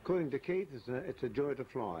according to Keith, it's a joy to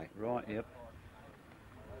fly. Right. Yep.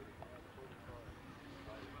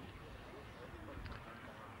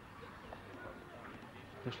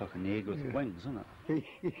 Looks like an egg with wings, isn't it?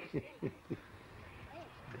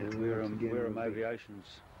 And Wareham Aviation's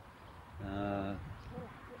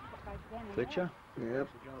Fletcher. Yep.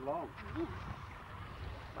 Well,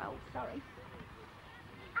 sorry.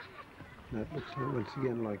 That looks once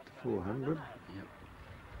again like the 400. Yep.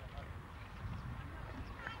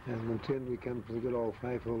 And until we come to the good old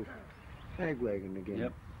faithful AgWagon again.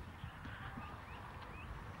 Yep.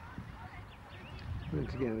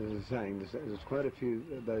 Once again, as I was saying, there's quite a few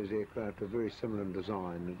of those aircraft are very similar in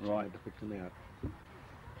design. It's hard to pick them out.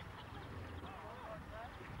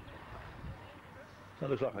 So it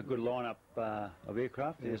looks like a good lineup of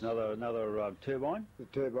aircraft. There's another turbine. The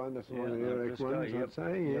turbine, that's the one of the Arends Briscoe, ones, I'd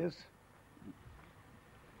say, yes.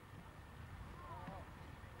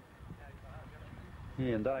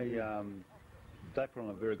 Yeah, and they put on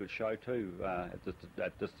a very good show too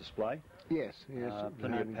at this display. Yes, yes.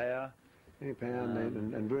 Plenty of power. Plenty of power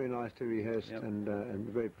and very nice to rehearsed and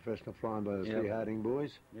very professional flying by the three Harding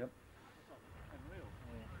boys. Yep.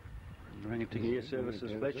 Bring it to gear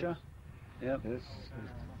services, Fletcher. Yep. Yes.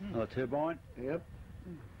 Another turbine. Yep.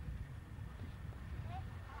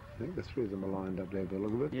 I think the three of them are lined up there by the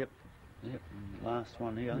look of it. Yep. Yep. And last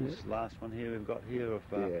one here. This is the last one here we've got here of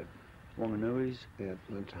Wanganui's. Yeah,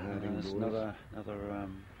 that's Harding boys. Another.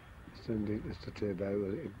 It's the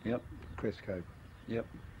turbo. Yep. Cresco. Yep.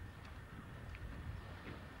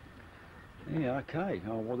 Yeah, okay.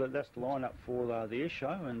 Oh, well, that's the lineup for the air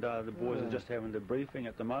show, and the boys are just having the briefing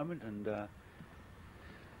at the moment, and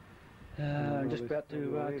just about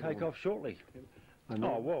to take off shortly.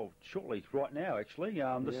 Oh well, shortly, right now actually.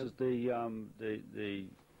 This is the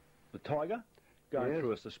Tiger going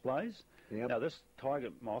through its displays. Now this Tiger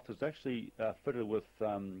Moth is actually fitted with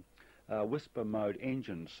whisper mode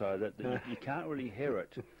engine, so that you can't really hear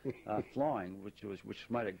it flying, which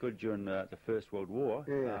made it good during the First World War.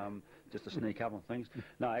 Just to sneak up on things.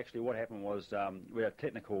 No, actually, what happened was we had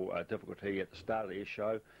technical difficulty at the start of the air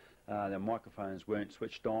show. The microphones weren't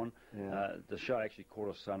switched on. The show actually caught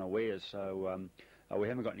us unawares, so we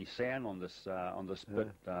haven't got any sound on this bit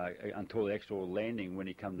until the actual landing when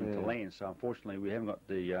he comes into land. So unfortunately, we haven't got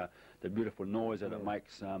the beautiful noise that it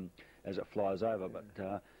makes as it flies over. But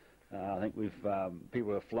I think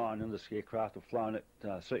people who have flown in this aircraft have flown it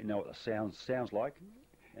certainly know what the sounds like.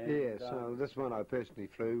 And, so this one I personally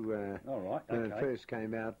flew when it first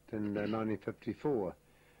came out in 1954.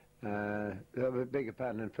 I beg your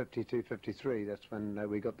pardon, in 52, 53, that's when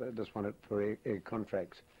we got this one for air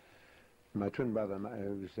contracts. My twin brother,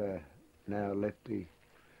 who's now left the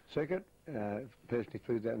circuit, personally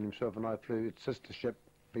flew that himself, and I flew its sister ship,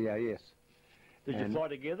 BAS. Did you fly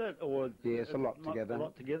together, or...? Yes, a lot together. A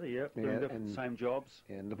lot together, doing the same jobs.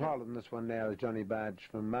 And the pilot in this one now is Johnny Bargh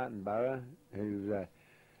from Martinborough, who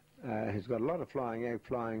has got a lot of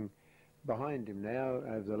flying behind him now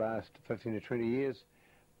over the last 15 or 20 years,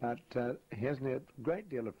 but he hasn't had a great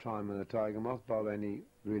deal of time in the Tiger Moth. Bob only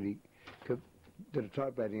really did a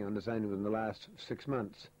type rating on this only within the last 6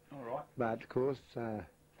 months. All right. But of course,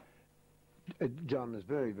 John is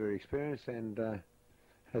very, very experienced and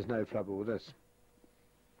has no trouble with this.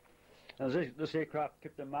 Now, is this aircraft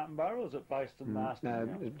kept in Martinborough, or is it based in Marston? No,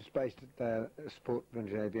 it's based at the Sport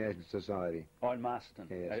British Aviation Society. Oh, in Marston,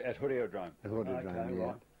 yes. At Hood Aerodrome. At Hood Aerodrome, yeah.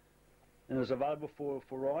 Right. And it's available for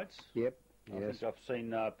rides? Yep. I think I've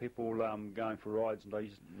seen people going for rides in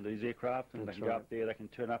these aircraft, and they can go up there, they can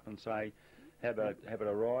turn up and say, have a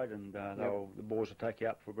ride, and the boys will take you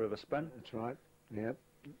out for a bit of a spin. That's right, yep.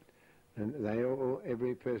 And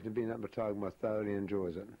every person who's been up to Tiger Moth thoroughly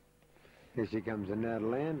enjoys it. Here she comes in now to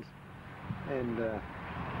land, and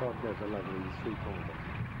Bob does a lovely three-pointer.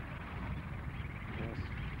 Yes.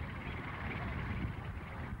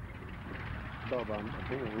 Bob, I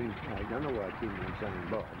don't know why I keep on saying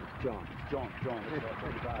Bob. It's John. John. That's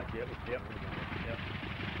pretty bad. Yep.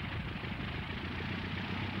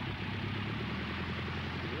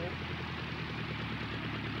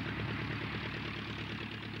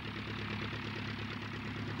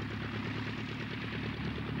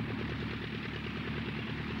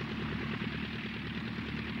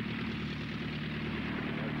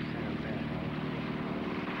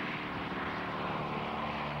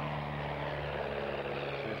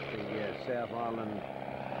 South Island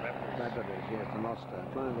Rapids, yes, and Auster,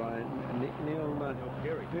 flown by Neil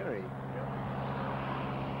Perry. Yep.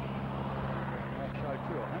 Nice show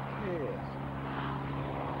too, I think. Yes.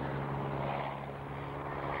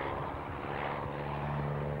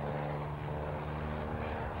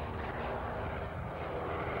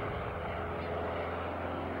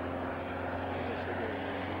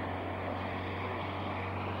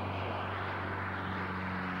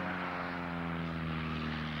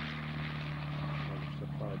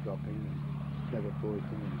 dropping and lever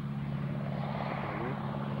hoisting and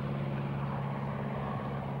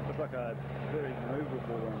looks like a very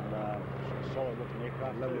movable and solid looking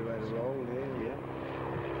aircraft. lovely way to roll there. Yeah.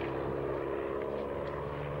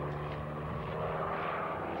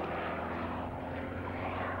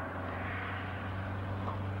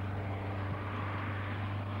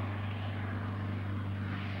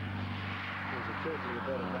 Certainly a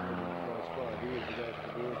better day than it was 5 years ago for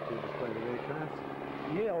the boys to display the aircraft.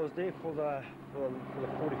 Yeah, I was there for the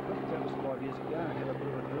 45th. That was 5 years ago. I had a bit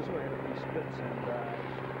of a drizzle, I had a few splits, and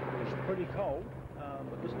it was pretty cold.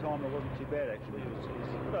 But this time it wasn't too bad actually. It was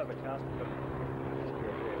a bit overcast, but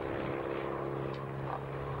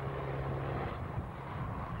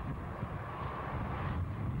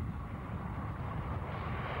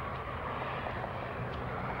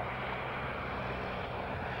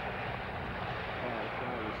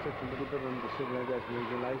a little bit under civil aviation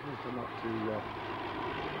regulations to not to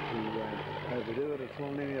overdo it at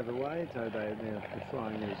all any other way, so the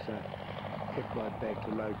flying is kept right back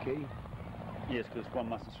to low key. yes, because one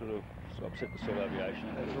mustn't sort of upset the civil aviation.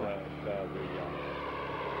 That's right. The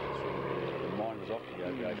mind is off the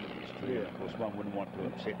aviation industry. Yeah. Of course, one wouldn't want to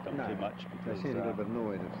upset them too much because they seem a little bit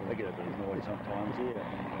annoyed. They get a bit annoyed sometimes. Yeah.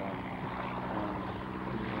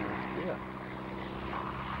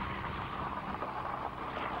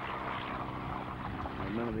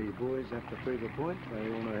 None of these boys have to prove a point.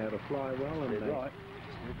 They all know how to fly well, and They're right.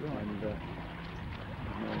 And no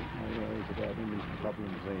worries about any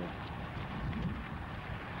problems there.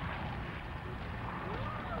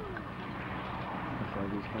 So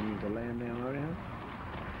he's coming to land now, Mario.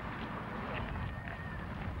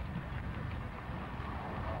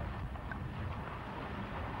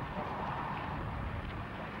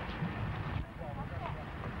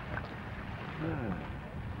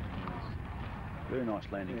 Very nice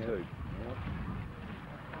landing too.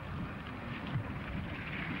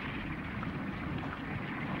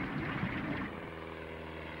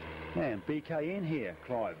 And BKN here,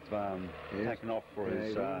 Clive, taken off for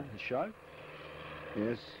his show.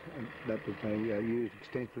 Yes, that was used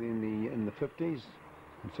extensively in the 50s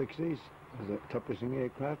and 60s as a top-dressing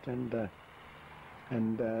aircraft, and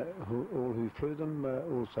all who flew them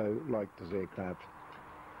also liked this aircraft.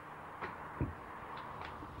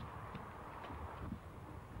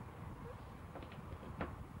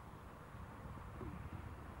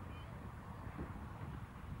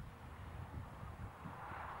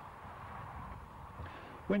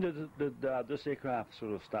 When did this aircraft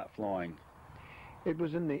sort of start flying? It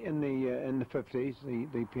was in the 50s.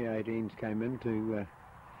 The P-18s came into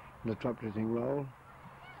the top dressing role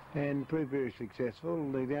and proved very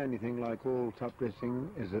successful. The only thing, like all top dressing,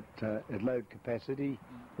 is that load capacity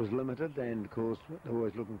was limited, and of course they're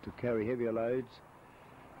always looking to carry heavier loads.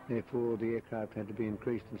 Therefore, the aircraft had to be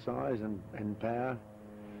increased in size and power,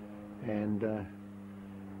 and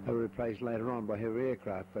they were replaced later on by heavy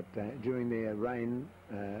aircraft. But during their reign,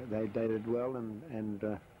 they did well and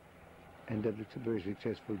did a very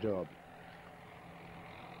successful job.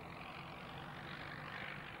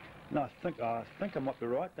 No, I think I might be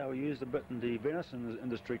right. They were used a bit in the venison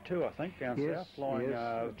industry too, I think, down south, flying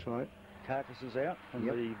that's right. carcasses out from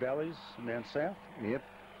the valleys and down south. Yep.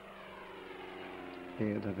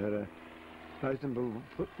 Yeah, they've had most of them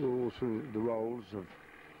put all through the roles of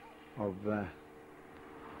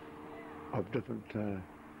different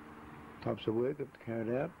types of work that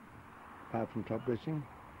carried out, apart from top dressing.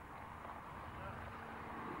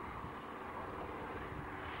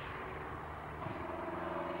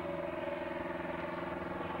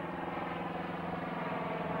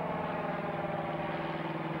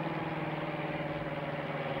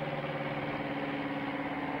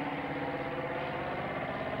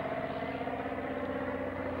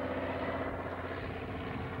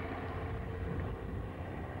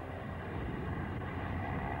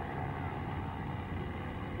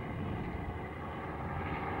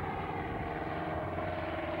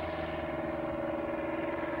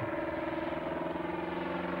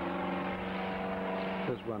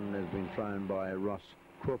 This one has been flown by Ross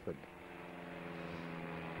Crawford.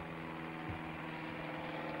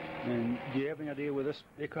 And do you have any idea where this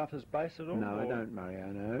aircraft is based at all? No, I don't, Mario,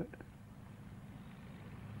 no.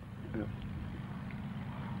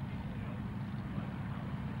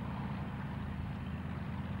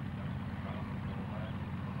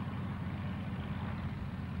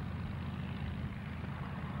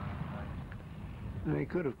 He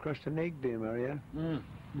could have crushed an egg there, Mario.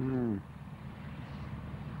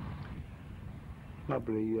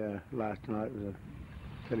 Probably last night was a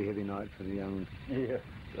fairly heavy night for the young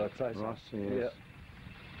I'd say Ross. so. Yes. Yeah.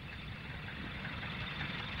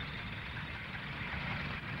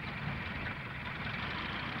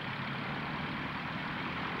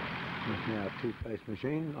 It's now a two-face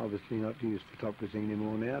machine, obviously not used for top dressing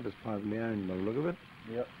anymore now, it's privately owned by the look of it.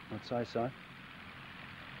 Yep, I'd say so.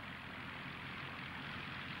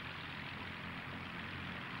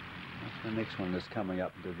 That's the next one that's coming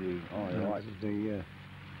up into view. Oh, right. This is the... is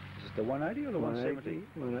this the 180 or the 170?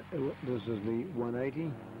 This is the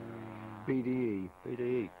 180 BDE.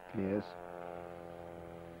 BDE? Yes.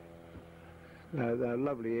 They're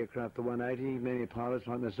lovely aircraft, the 180. Many pilots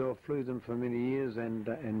like myself flew them for many years and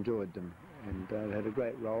enjoyed them. And they had a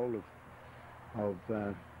great role of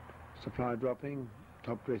supply dropping,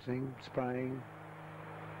 top dressing, spraying,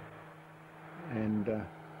 and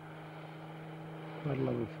quite a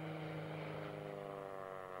lot of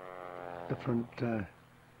different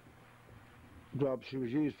jobs she was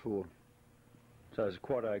used for. So it's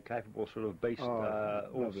quite a capable sort of beast, all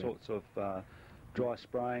lovely. sorts of dry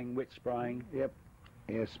spraying, wet spraying. Yep,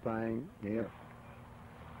 air spraying, yep.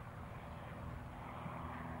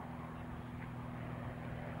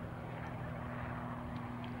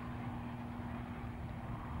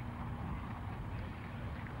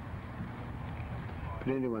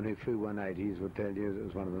 But anyone who flew 180s would tell you it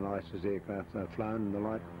was one of the nicest aircraft they've flown in the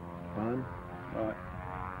lifetime. Right.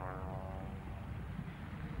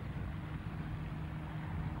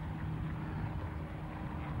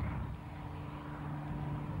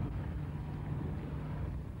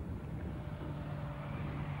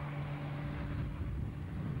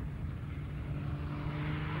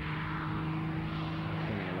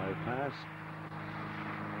 Low pass.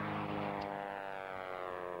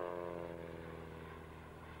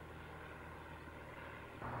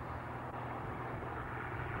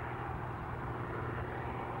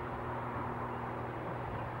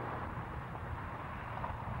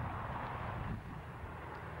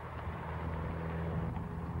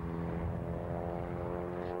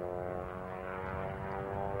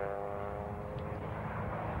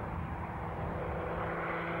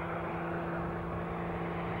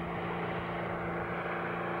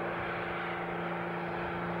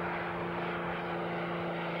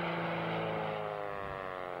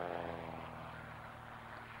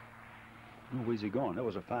 Oh, where's he gone? That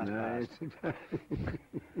was a fast pass.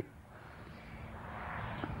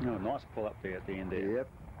 No, nice pull up there at the end there. Yep.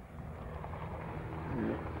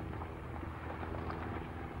 Yep.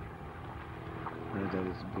 That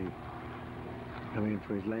is big. Coming in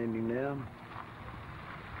for his landing now.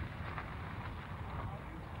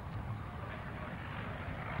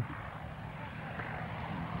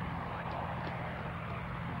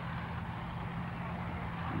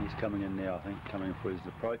 He's coming in now, I think, coming for his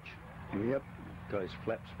approach. Yep. Got his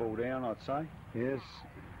flaps fall down, I'd say. Yes.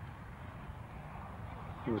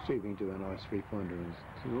 We'll see if we can do a nice three-pointer.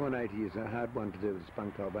 The 180 is a hard one to do with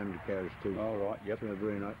spunk type undercarriage too. All right, yep. So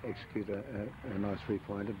very nice, execute a nice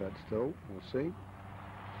three-pointer, but still, we'll see.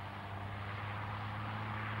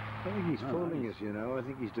 I think he's fooling us, you know. I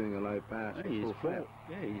think he's doing a low pass. He is flat.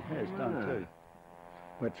 Yeah, he has done too.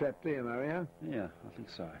 We're trapped there, Mario. Yeah, I think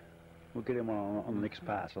so. We'll get him on the next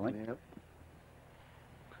pass, I think. Yep.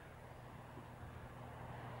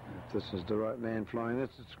 If this is the right man flying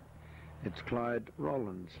this, it's Clyde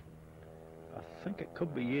Rowlands. I think it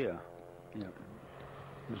could be, yeah. Yeah.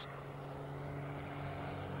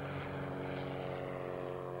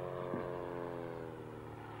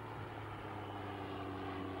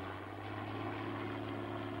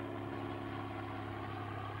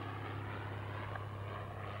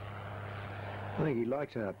 I think he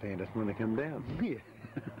likes our pandas when they come down. Yeah.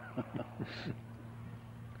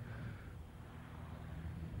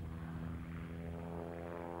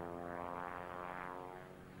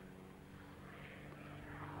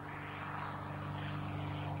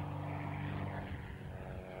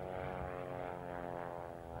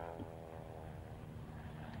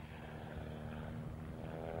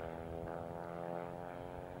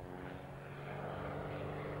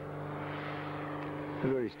 A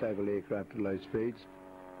very stable aircraft at low speeds.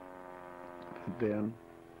 Put down.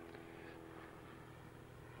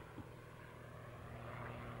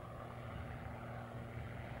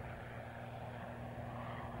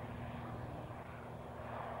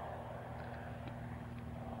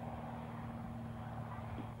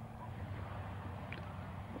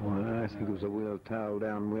 Well, I think it was a wheel tail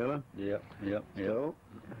down wheeler. Yep, yep, yep. So,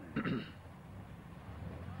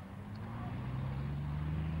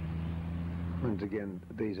 once again,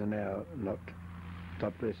 these are now not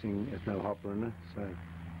top dressing, there's no hopper in her, so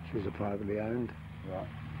she's a privately owned. Right.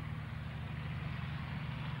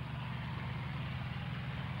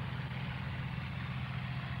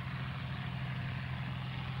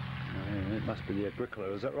 It must be the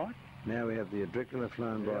Agricola, is that right? Now we have the Agricola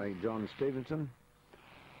flown by John Stephenson.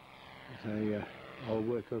 It's a old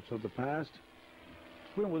workhorse of the past.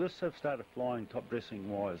 When will this have started flying top dressing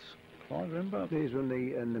wise? Clive, remember? These were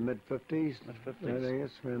in the mid-50s. Mid-50s.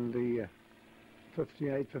 Yes, when the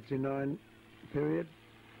 58, 59 period.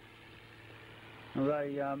 Are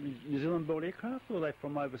they New Zealand built aircraft or are they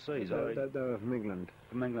from overseas? They were from England.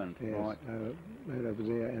 From England, yes, right. Made over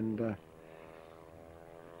there, and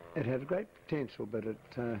it had great potential, but it,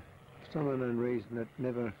 for some unknown reason, it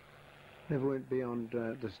never went beyond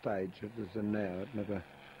the stage it was in now.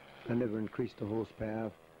 They never increased the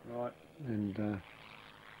horsepower. Right. And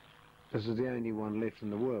this is the only one left in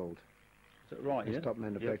the world. Is that right? They Yeah. stopped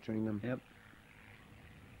manufacturing them. Yep.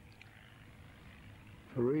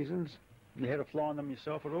 For reasons. You had to fly on them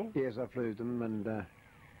yourself at all? Yes, I flew them, and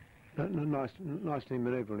nicely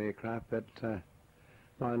manoeuvrable aircraft. But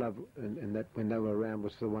my love in that when they were around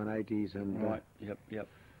was the 180s, and right. Yep.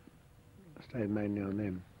 I stayed mainly on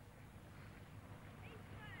them.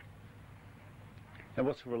 And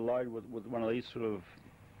what's the load with one of these sort of?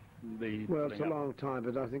 Well, it's a long time,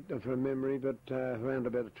 but I think from memory, but around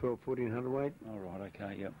about a 1400 weight. Oh, right.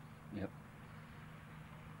 Okay. Yep.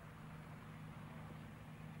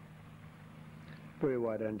 Very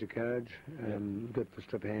wide undercarriage, good for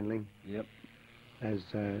strip handling. Yep.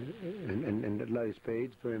 And at low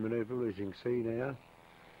speeds, very manoeuvrable, as you can see now.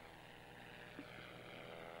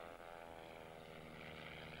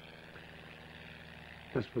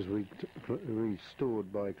 This was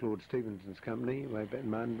restored by Claude Stephenson's company way back in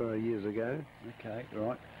Martinborough years ago. Okay,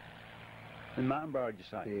 right. In Martinborough, did you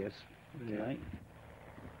say? Yes. Okay.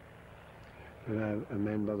 Yeah. A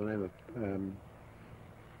man by the name of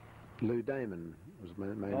Lou Damon was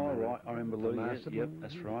made. Oh, right. I remember Lou. Yes, yep,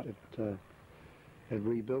 that's right. It had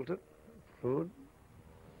rebuilt it, Claude.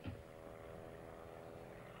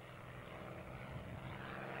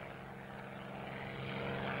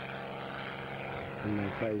 And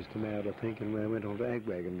they phased him out, I think, and we went on to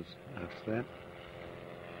AgWagons after that.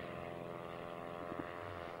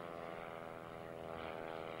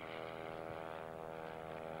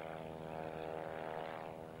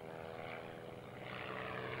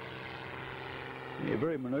 Yeah,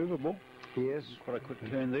 very manoeuvrable. Yes. Quite a quick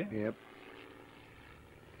turn there. Yep.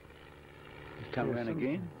 Come around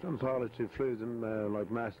again. Some pilots who flew them, like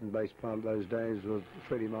Marston-based pilot those days, was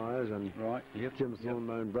Freddie Myers and Jim Thorne,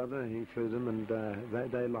 my own brother. He flew them, and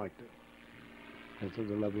they liked it. They thought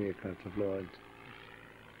they were lovely aircraft to fly.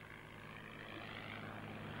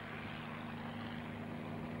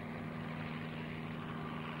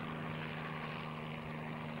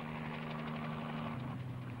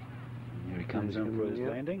 Here he comes in for his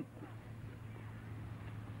landing.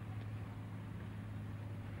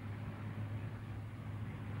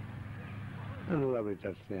 And a lovely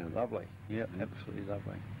touchdown. Lovely. Yep, absolutely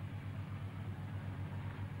lovely.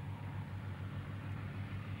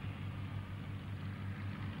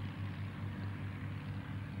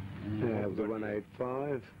 Now the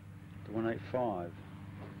 185. The 185.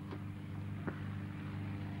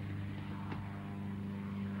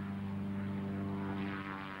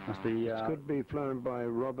 Must be. It could be flown by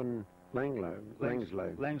Robin Langslow.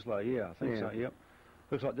 Langslow, yeah, I think so. Yep.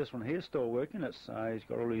 Looks like this one here's still working. It's he's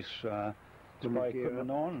got all his spray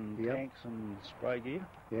equipment on, and tanks and spray gear.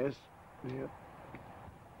 Yes. Yep.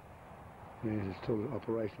 Yes, it's still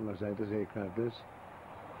operational, I say, this aircraft is.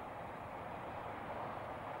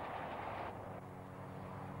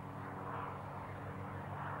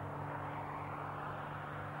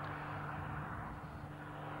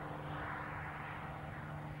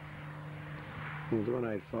 The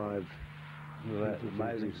 185. That's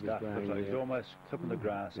amazing stuff. Looks like he's almost clipping the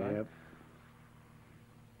grass, eh? Yep.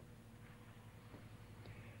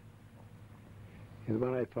 The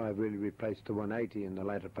 185 really replaced the 180 in the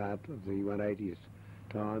latter part of the 180's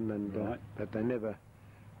time, and but they never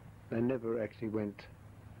actually went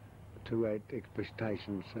to 8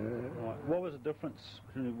 expectations. Right. What was the difference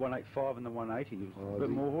between the 185 and the 180? A bit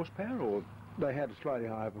more horsepower, or they had a slightly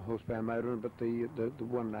higher horsepower motor, but the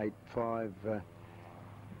 185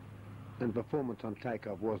 and performance on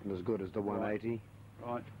takeoff wasn't as good as the 180.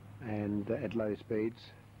 Right. And at low speeds,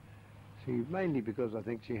 mainly because I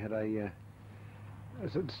think she had a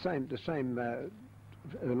the same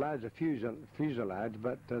larger fuselage,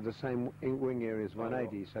 but the same wing area as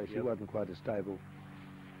 180, so she wasn't quite as stable.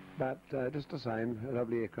 But just the same, a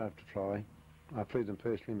lovely aircraft to fly. I flew them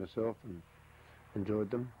personally myself and enjoyed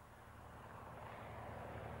them.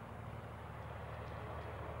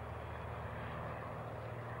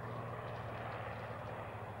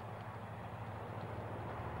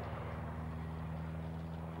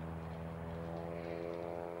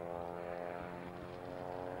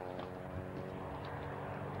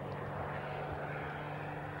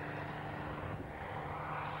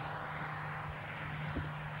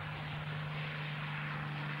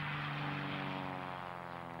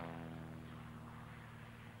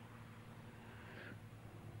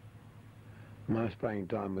 My spraying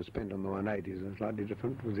time was spent on the 180s and slightly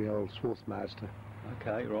different with the old Swarthmaster.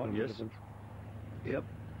 Okay, right, yes. Different. Yep.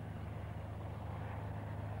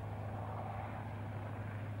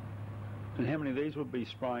 And how many of these would be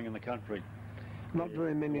spraying in the country? Not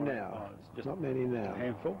very many now. Oh, it's just not many now. A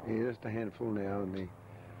handful? Yeah, just a handful now in the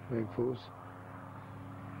workforce.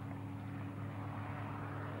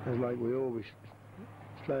 It's like we always,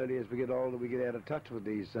 slowly as we get older, we get out of touch with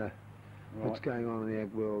these, what's going on in the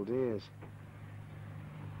ag world, yes.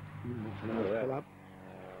 Pull up.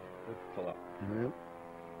 Pull up. Yep.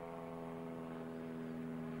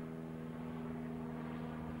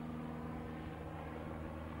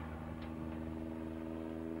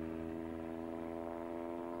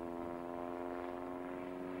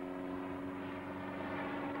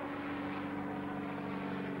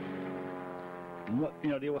 And what, you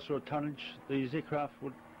know, what sort of tonnage these aircraft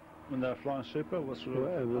would, when they were flying super, what sort of...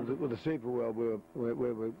 Well, with the super, well, we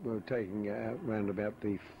were taking around about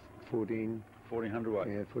the 1400 weight?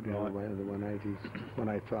 Yeah, 1400 weight of the 180s,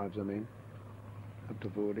 185s I mean, up to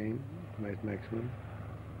 14, most maximum.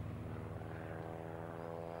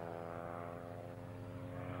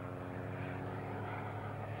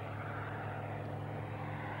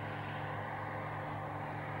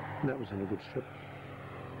 And that was in a good strip.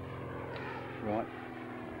 Right.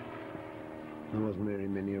 There wasn't very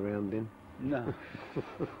many around then. No.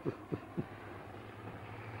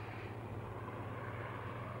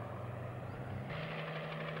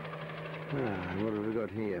 What have we got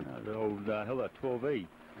here? The old Hiller 12E.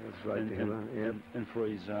 That's right, the Hiller, yep. And for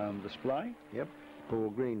his display. Yep.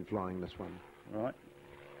 Paul Green flying this one. Right.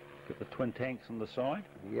 Got the twin tanks on the side.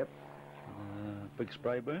 Yep. Big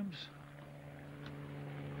spray booms.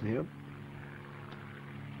 Yep.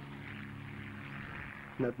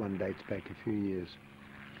 That one dates back a few years.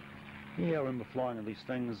 Yeah, I remember flying in these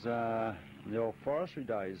things in the old forestry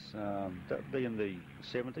days. That would be in the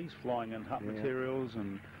 70s, flying in hut materials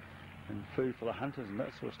and food for the hunters and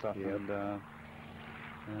that sort of stuff. Yep.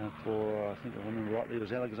 And for, I think I remember rightly, it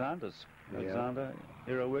was Alexander's. Alexander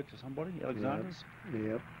Aeroworks or somebody, Alexander's.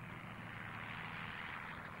 Yep.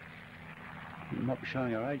 You might be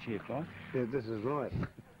showing our age here, Clive. Yeah, this is right.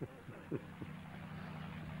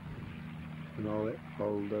 An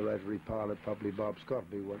old rotary pilot, probably Bob Scott,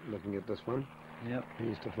 be looking at this one. Yep. He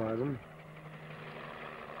used to fly them.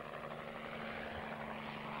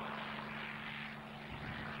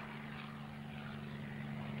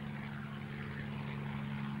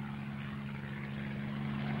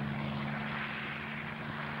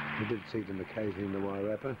 We did see them occasionally in the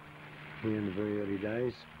Wairarapa, here in the very early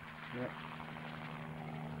days. Yep.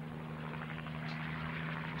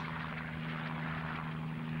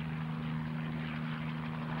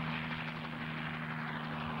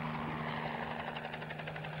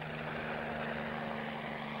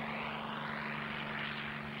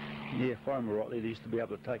 Yeah, if I remember rightly, they used to be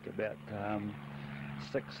able to take about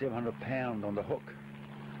 600-700 on the hook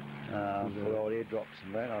for the old airdrops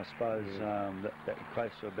and that. I suppose that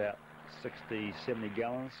equates to about 60-70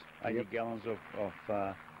 gallons, 80 gallons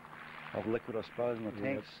of liquid, I suppose, in the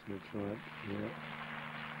tanks. That's right. Yeah.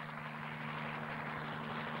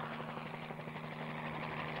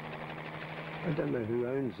 I don't know who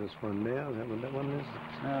owns this one now. Is that what that one is?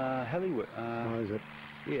 Halliwick. Oh, is it?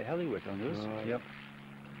 Yeah, Halliwick on this. Right. Yep.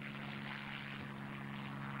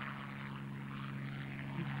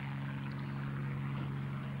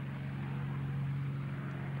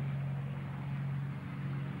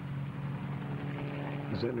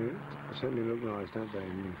 Certainly look nice, don't they?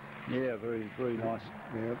 Yeah, very, very nice.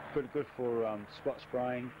 Yep. Pretty good for spot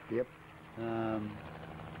spraying. Yep.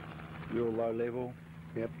 Real low level.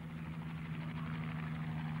 Yep.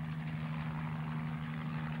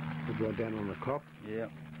 Good right down on the crop. Yeah.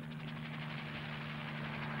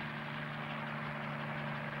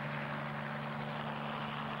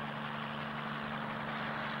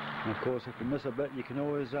 And of course, if you miss a bit, you can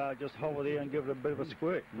always just hover there and give it a bit of a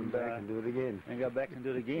squirt. And back and do it again. And go back and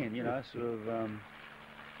do it again, you know, sort of a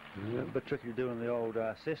bit tricky to do in the old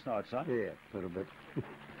Cessna, I'd say. Yeah, a little bit.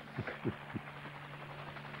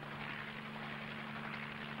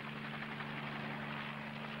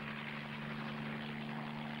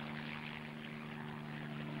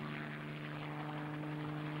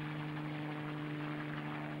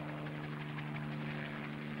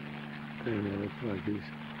 Yeah, that's like this.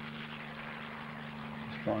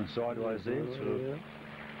 Flying sideways there, sort of a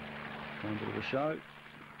bit of a show.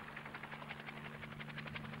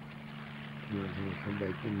 Yeah, he'll come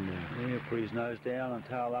back in now. Yeah, put his nose down and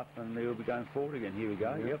tail up and he'll be going forward again. Here we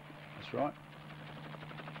go, yep, that's right.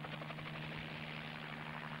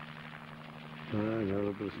 Oh, got a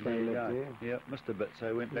little bit of There spray you left go. there. Yep, missed a bit,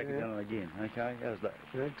 so went back down again. Okay, how's that?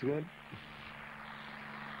 That's good.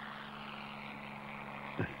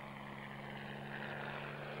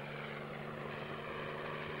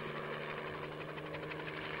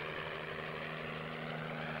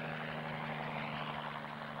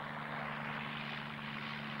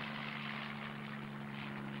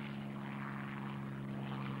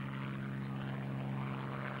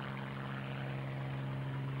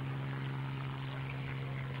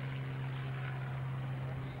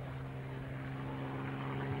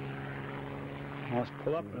 Nice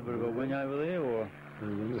pull up and a bit of a wing over there, or?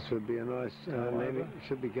 This would be a nice landing.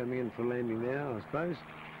 Should be coming in for landing now, I suppose.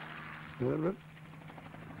 A little bit.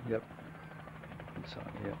 Yep. So,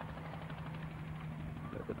 yep.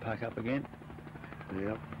 Let the pack up again.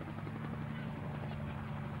 Yep.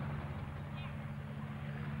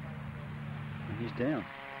 And he's down.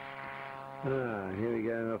 Here we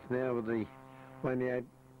go off now with the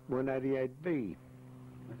 188B.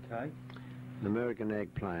 Okay. An American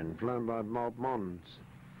egg plane, flown by Bob Monds.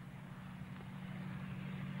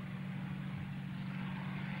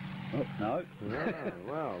 Oh, no.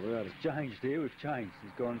 Well, it's changed here. We've changed.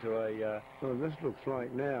 He's gone to a... Well, this looks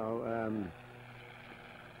like now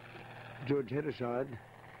George Hetterscheid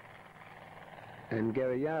and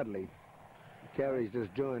Gary Yardley. Gary's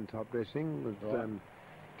just joined top dressing with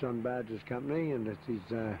John Bargh's company, and he's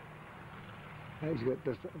got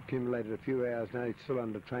just accumulated a few hours now. He's still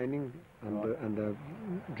under training under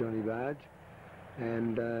Johnny Bargh,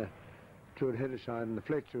 and George Hetterscheid and the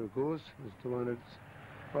Fletcher, of course, is the one that's.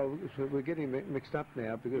 Well, so we're getting mixed up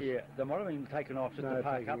now because they might have been taken off just to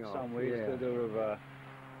park up somewhere instead of.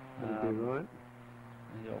 That'd be right.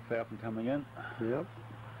 The old Falcon coming in. Yep.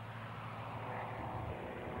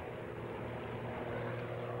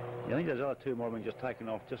 I think those other two might have been just taken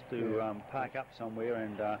off just to park up somewhere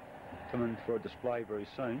and come in for a display very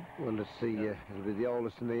soon. Well, let's see. It'll be the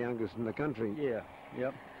oldest and the youngest in the country. Yeah.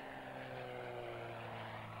 Yep.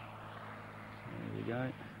 There you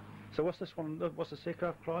go. So what's this one? What's the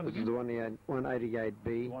aircraft, Clive? This is the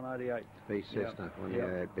 188B. 188. B Cessna.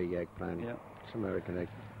 188B egg plane. Yep. It's American egg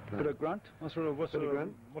plane. Bit of grunt? What sort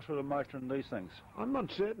of motor in these things? I'm not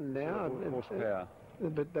certain now. Sort of horsepower.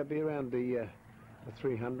 But they'll be around the 300s,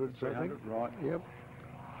 300, I think. Right. Yep.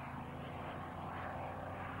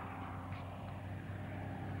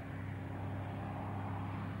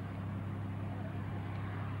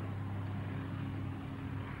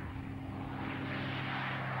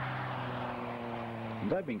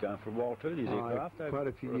 They've been going for a while too, these aircraft. Quite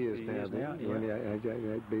a few years now. Yeah.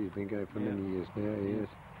 AgWagon's been going for many years now, yes.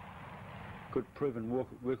 Good proven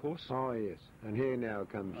workhorse. Oh, yes. And here now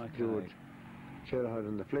comes George Hetterscheid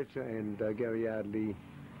and the Fletcher and Gary Yardley.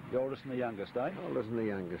 The oldest and the youngest, eh? Oldest and the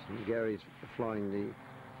youngest. And Gary's flying the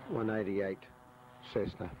 188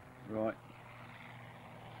 Cessna. Right.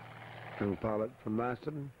 Young pilot from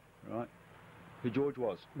Marston. Right. Who George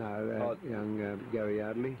was? No, young Gary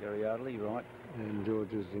Yardley. Gary Yardley, right. And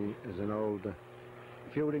George is an old...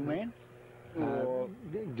 fielding man?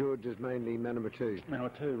 George is mainly man number 2. Man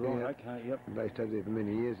number 2, right, okay, yep. Based over there for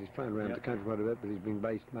many years. He's flown around the country quite a bit, but he's been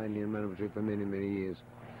based mainly in man number 2 for many, many years.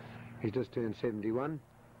 He's just turned 71.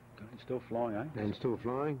 He's still flying, eh? And still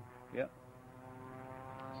flying. Yep.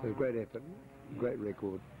 So great effort, great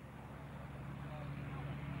record.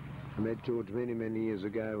 I met George many, many years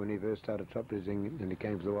ago when he first started top dressing, and he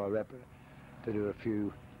came to the Wairarapa to do a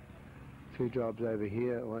few jobs over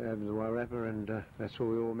here, over the Wairarapa, and that's where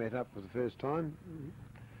we all met up for the first time.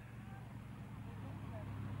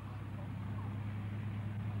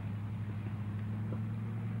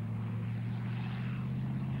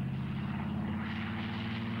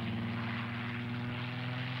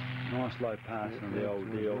 Nice low pass on the old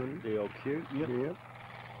DLQ. Yep.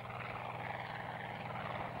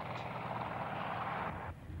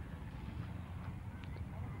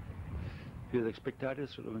 Few of the spectators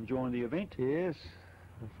sort of enjoying the event? Yes.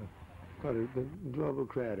 Quite a enjoyable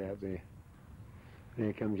crowd out there.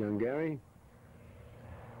 There comes young Gary.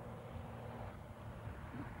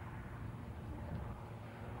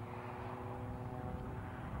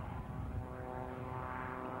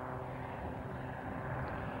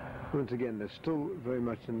 Once again, they're still very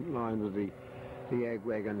much in line with the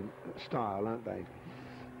AgWagon style, aren't they?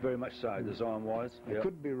 Very much so, design-wise. I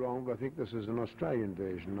could be wrong, but I think this is an Australian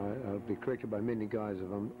version. I'll be corrected by many guys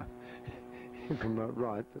if I'm not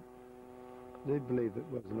right, but they believe it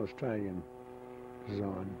was an Australian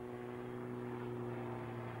design.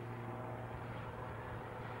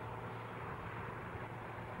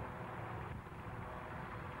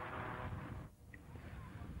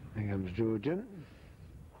 There comes George in.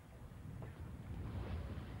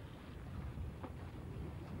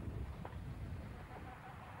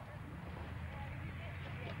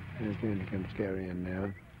 Journey comes carrying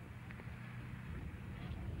now.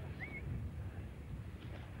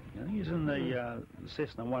 I think he's in the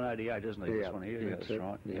Cessna 188, isn't he? This one here, yeah, that's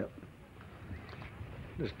right. Yep.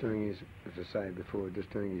 Just doing his, as I say before, just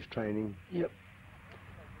doing his training. Yep.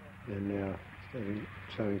 And now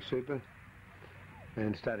sowing super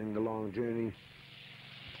and starting the long journey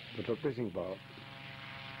for top dressing pilot.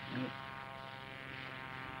 Yep.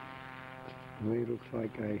 He looks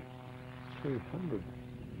like a 300.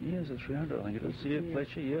 Yes, a 300, I think it is. Yeah,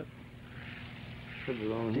 Fletcher, yep. Should be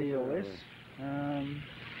long. DLS.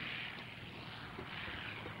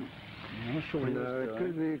 I'm not sure what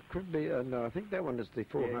it could be. No, I think that one is the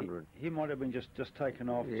 400. Yeah, he might have been just taken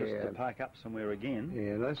off just to park up somewhere again.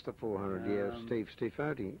 Yeah, that's the 400. Steve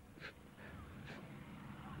Fuohy.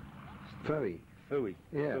 Fuohy. Fuohy.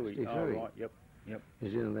 Yeah, Fuohy. Steve Oh, Fuohy. right. Yep. Yep.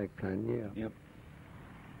 New Zealand airplane. Yeah. Yep.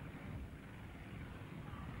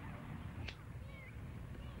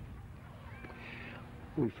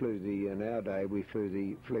 We flew nowadays we flew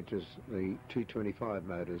the Fletchers, the 225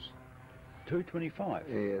 motors. 225?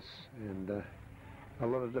 Yes, and a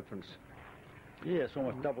lot of difference. Yeah, it's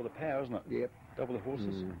almost double the power, isn't it? Yep. Double the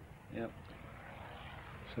horses. Yep.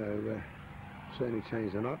 So, certainly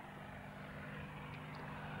changed a lot.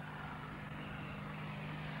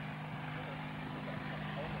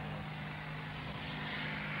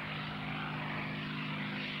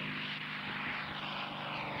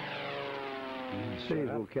 These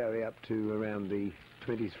will carry up to around the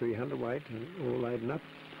 2300 weight, all laden up.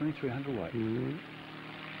 2300 weight? Mm-hmm.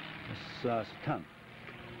 It's a tonne.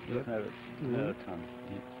 Yep. A tonne.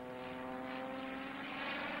 Yep.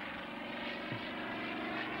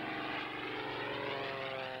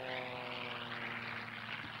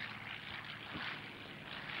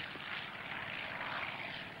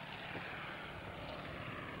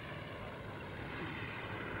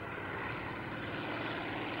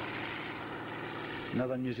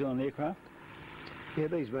 Another New Zealand aircraft? Yeah,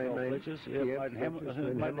 these made Fletchers, made in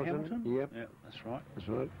Hamilton? Yep. Yeah, that's right. That's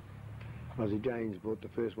right. Aussie James brought the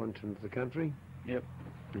first one into the country. Yep.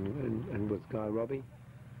 And with Guy Robbie.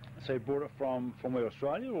 So he brought it from where,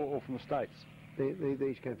 Australia or from the States?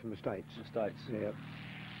 These came from the States. The States. Yeah.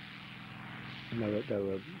 And they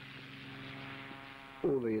were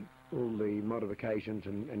all the modifications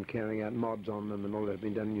and carrying out mods on them and all that have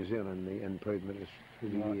been done in New Zealand. The improvement is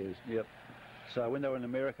through the years. Yep. So when they were in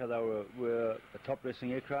America, they were a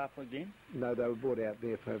top-dressing aircraft again? No, they were brought out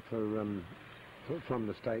there from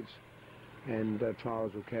the States, and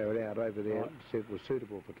trials were carried out over there. Right. It was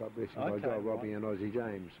suitable for top-dressing by Guy Robbie and Aussie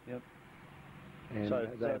James. Yep. And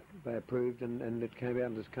they approved, and it came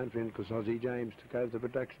out in this country because Aussie James took over the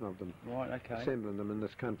production of them. Right, okay. Assembling them in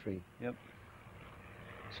this country. Yep.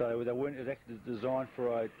 So they weren't exactly designed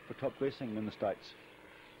for top-dressing in the States?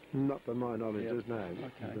 Not by my knowledge, no.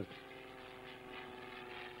 Okay.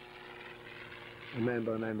 A man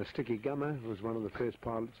by the name of Sticky Gummer was one of the first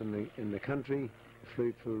pilots in the country.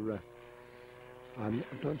 Flew for, I'm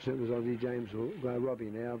not certain it was Aussie James or Guy Robbie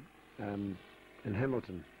now, in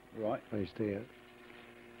Hamilton. Right. Based there.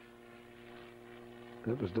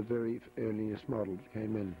 That was the very earliest model that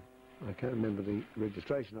came in. I can't remember the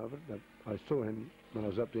registration of it, but I saw him when I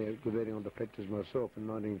was up there converting onto Fletchers myself in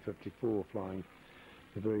 1954, flying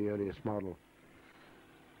the very earliest model.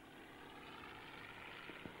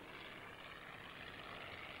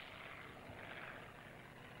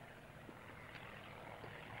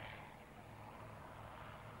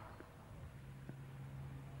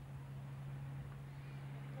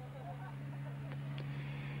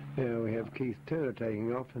 Now we have Keith Turner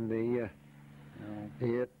taking off in the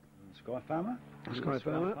Sky Farmer? Sky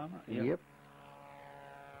Farmer? Yep.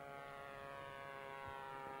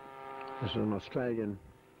 This is an Australian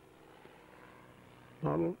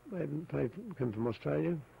model. They came from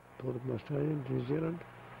Australia, imported from Australia to New Zealand.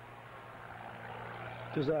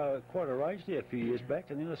 It was quite a range there a few years back,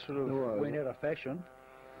 and then it sort of went out of fashion.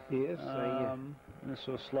 Yes. And it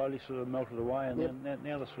sort of slowly sort of melted away, and then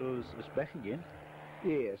now it's back again.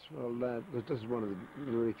 Yes, well, this is one of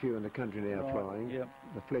the very few in the country now flying. Yep.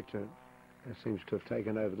 The Fletcher seems to have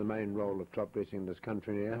taken over the main role of top dressing in this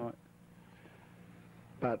country now. Right.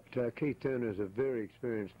 But Keith Turner is a very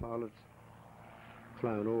experienced pilot,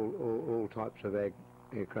 flown all types of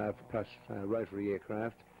aircraft plus rotary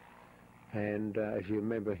aircraft. And if you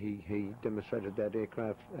remember, he demonstrated that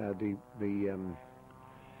aircraft,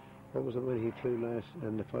 what was it when he flew last,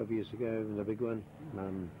 5 years ago, the big one?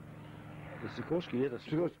 The Sikorsky,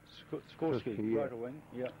 Sikorsky, rotor wing,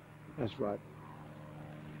 yeah. That's right.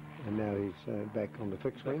 And now he's back on the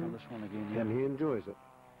fixed wing. On this one again, yeah. And he enjoys it.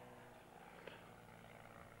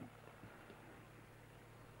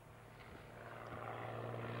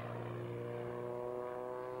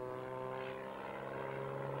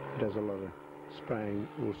 Does a lot of spraying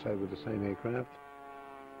also with the same aircraft.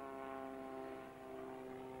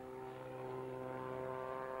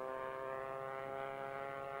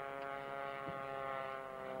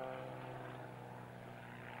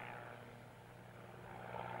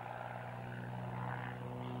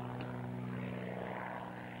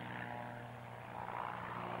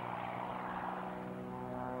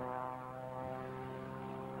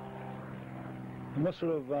 And what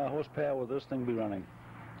sort of horsepower will this thing be running?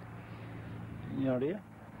 Any idea?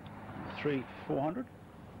 300-400?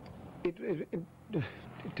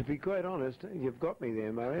 To be quite honest, you've got me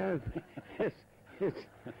there, Mario.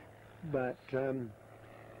 But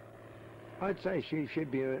I'd say she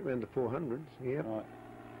should be around the 400s, yeah. Right.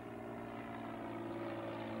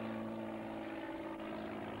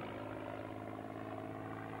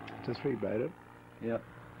 It's a 3-boater. Yep,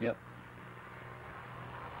 yep.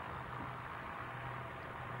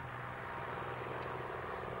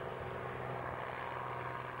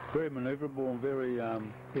 Very manoeuvrable and very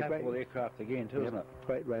capable aircraft again too, isn't it?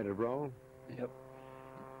 Great rate of roll. Yep.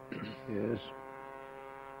 Yes.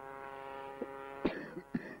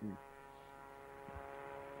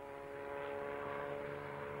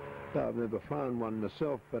 No, I've never flown one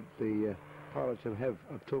myself, but the pilots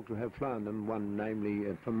I've talked to have flown them. One, namely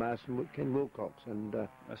from Marston, Ken Wilcox, and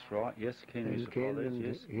that's right. Yes, Ken used to fly these,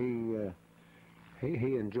 yes.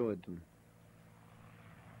 He enjoyed them.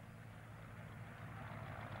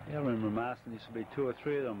 Yeah, I remember Marston used to be 2 or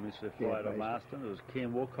 3 of them used to fly out of Marston. There was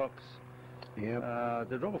Ken Wilcox. Yeah.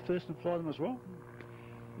 Did Robert Thurston fly them as well?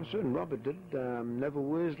 Certain Robert did. Neville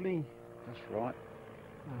Worsley. That's right.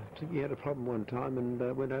 I think he had a problem one time and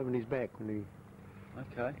went over on his back when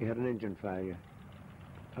he had an engine failure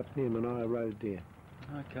up near Mania Road there.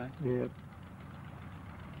 Okay. Yeah.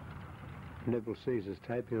 Neville sees his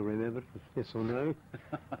tape, he'll remember it, yes or no.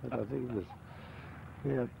 But I think it was,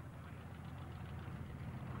 yeah.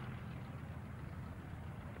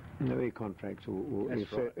 No air contracts or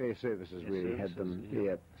air services really had them.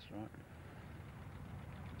 Yeah. That's right.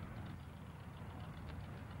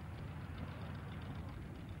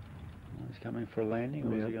 He's coming for a landing,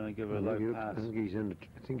 or is he going to give her a low pass? I think he's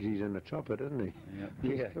in the chopper, doesn't he?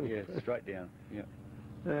 Yep. Yeah, straight down. Yep.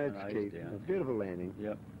 That's cheap. A beautiful landing.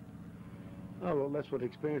 Yep. Oh well, that's what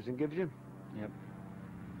experiencing gives you. Yep.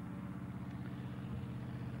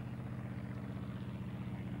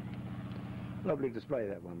 Lovely display,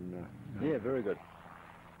 that one. Yeah, very good.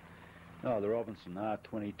 Oh, the Robinson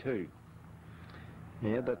R22.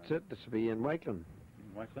 Yeah, that's it. This will be in Wakeland.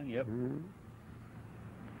 In Wakeland, yep.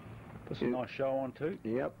 Put some nice show on too.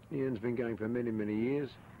 Yep, Ian's been going for many, many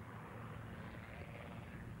years.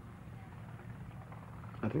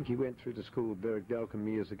 I think he went through the school of Berwick Dalcombe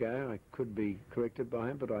years ago. I could be corrected by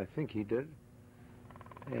him, but I think he did.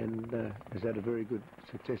 And has had a very good,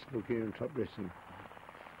 successful career in top dressing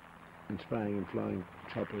and spraying and flying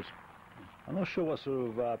choppers. I'm not sure what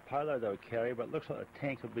sort of payload they would carry, but it looks like the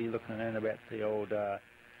tank would be looking around about the old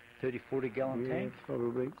 30-40 gallon tank.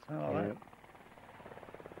 Probably. Oh,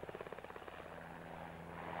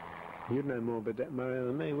 You'd know more about that, Mario,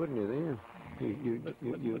 than me, wouldn't you? You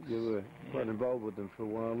were quite involved with them for a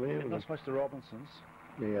while there. Yeah, not so much the Robinsons.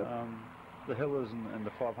 Yeah. The Hillers and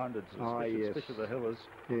the 500s, especially the Hillers.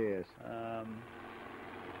 Yes.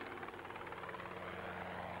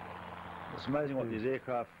 It's amazing what these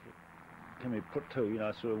aircraft can be put to. You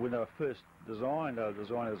know, sort of when they were first designed, they were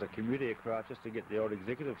designed as a commuter aircraft just to get the old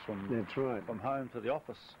executives from from home to the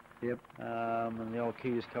office. Yep. And the old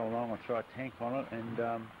Kiwis come along and throw a tank on it and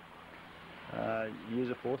use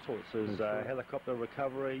it for all sorts. There's helicopter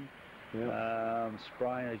recovery,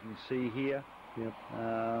 spraying, as you can see here. Yep.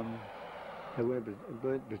 They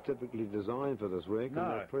weren't specifically designed for this work, and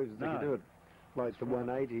they proved that they could do it, like the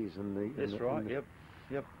 180s and the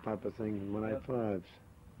Yep. type of thing, 185s,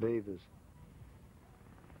 Beavers.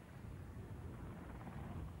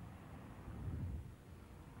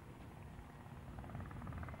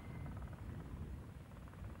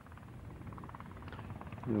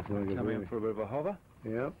 Come in for a bit of a hover.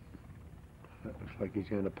 Yep. That looks like he's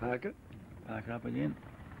going to park it. Park it up again.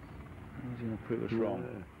 He's going to prove us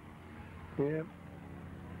wrong. Yep.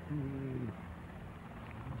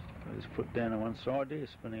 Got his foot down on one side there,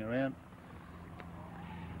 spinning around.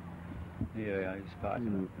 Yeah, he's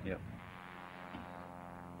parking it. Yep.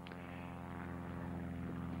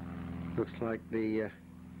 Looks like the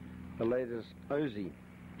latest Aussie,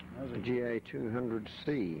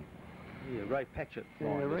 GA200C. Yeah, Ray Patchett.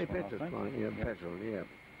 Ray Patchett flying. Yeah, Patchett. Yeah.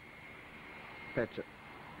 Patchett.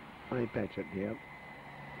 Ray Patchett. Yep.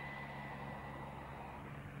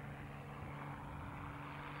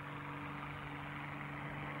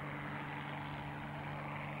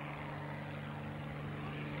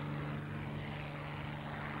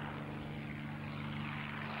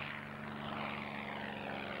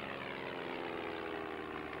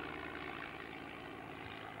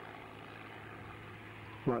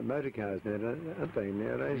 Like motor cars now, aren't they,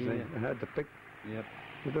 nowadays? Yeah. They're hard to pick. Yep.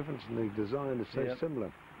 The difference in the design is so Yep.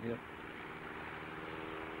 similar. Yep.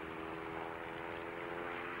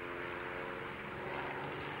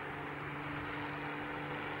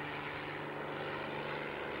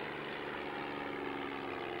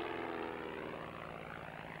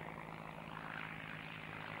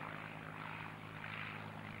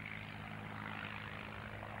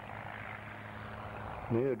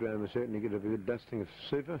 The aerodrome will certainly get a good dusting of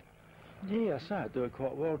super. Yeah, I say it do it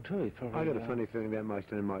quite well too. Probably, I got a funny feeling that much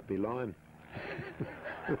there might be lime.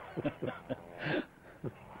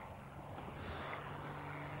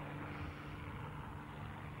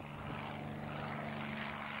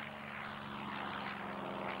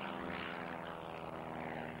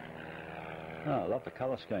 Oh, I love the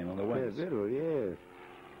colour scheme on the wings. Yeah, better, yeah.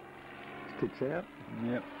 Sticks out.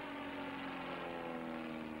 Yep.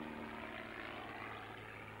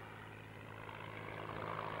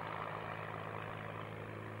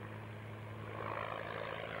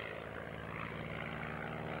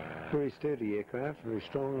 Very sturdy aircraft, very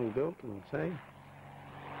strongly built, I would say.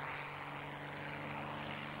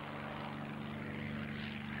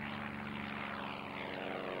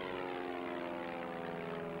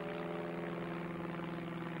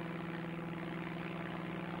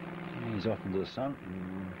 He's off into the sun.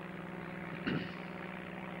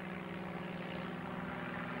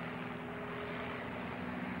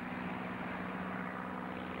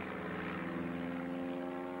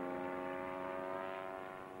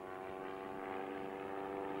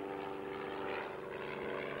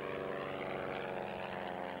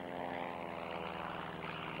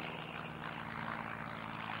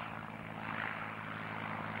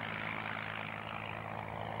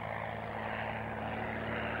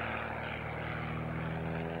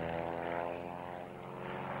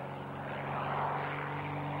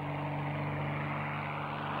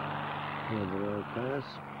 Here's the road pass.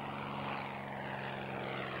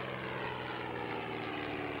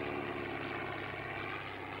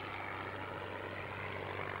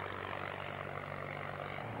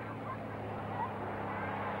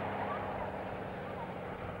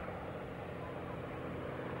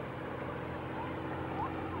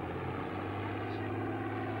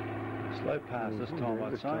 Slow pass this time,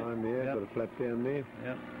 I'd This say. time, yeah, Yep. got a flap down there.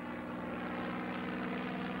 Yep.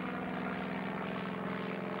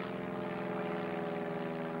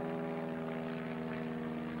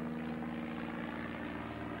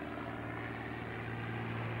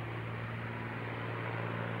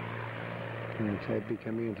 And they'd be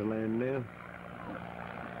coming into land now.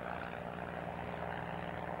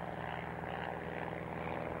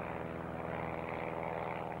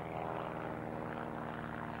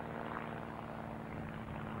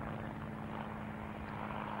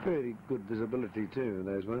 Very good visibility too,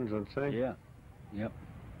 those ones, I'd say. Yeah. Yep.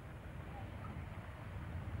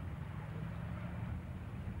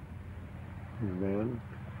 Round.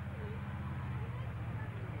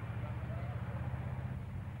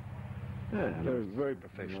 Yeah, Very, very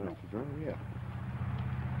professional. Nice as well, yeah.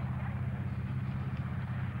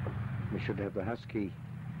 We should have the Husky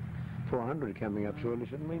 400 coming up shortly,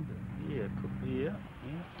 shouldn't we? Yeah, could be, yeah.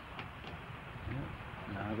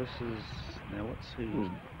 No, this is, now what's he?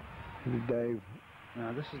 Dave.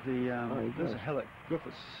 No, this is the, this is Hallett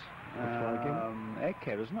Griffiths. Looks like it.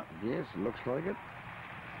 AgCat, isn't it? Yes, it looks like it.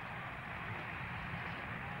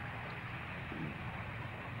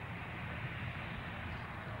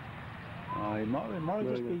 Oh, he might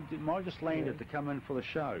have just landed to come in for the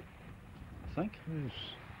show, I think. Yes.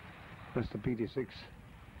 That's the PT6.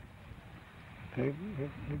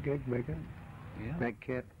 AgWagon. Yeah.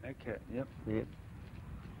 AgCat. AgCat, yep. Yep.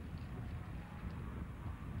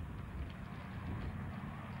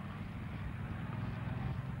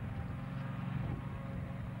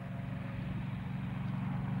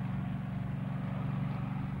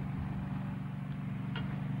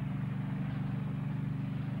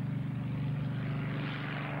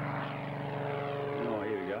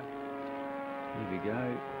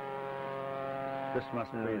 This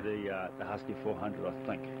must be the Husky 400, I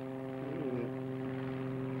think.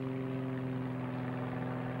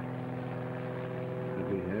 Could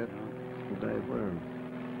be hit. Dave Wareham.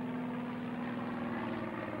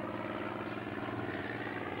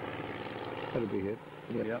 That'll be hit.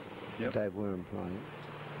 Yep. Dave Wareham flying.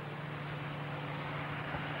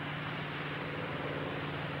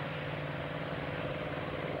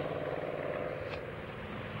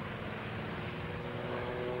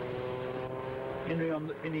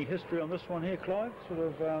 Any history on this one here, Clive? Sort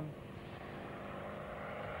of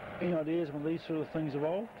any ideas when these sort of things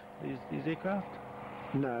evolved? These aircraft?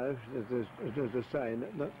 No, as I say,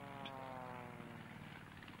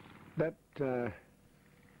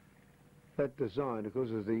 that design, of course,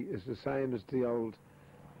 is the same as the old.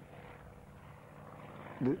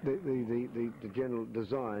 The general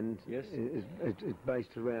design is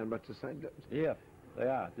based around much the same. Yeah, they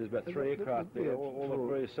are. There's about 3 aircraft there, all look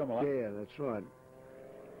very similar. Yeah, that's right.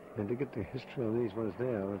 And to get the history on these ones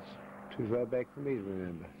now, it's too far back for me to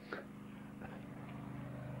remember.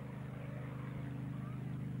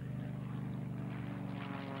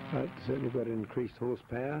 Right, certainly got increased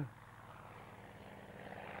horsepower.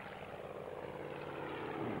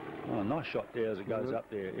 Oh, nice shot there as it goes up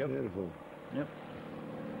there. Yep. Beautiful. Yep.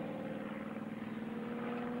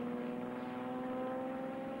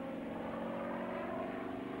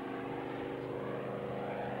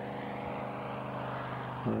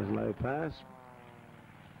 Nice low pass.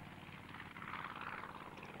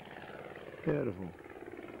 Beautiful.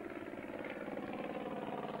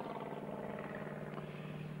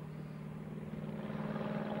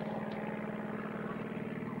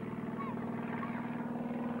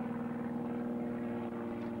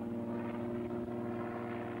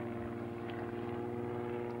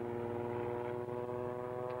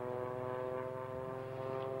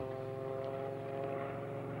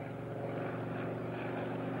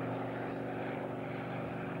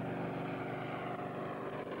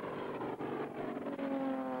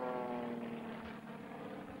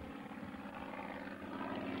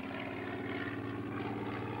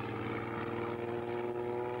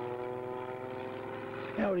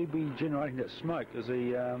 How would he be generating that smoke? Is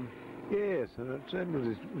he? Yes, that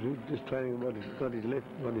was just training what he's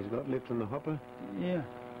got left in the hopper. Yeah.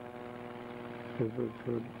 For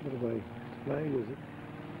what have I played, is it?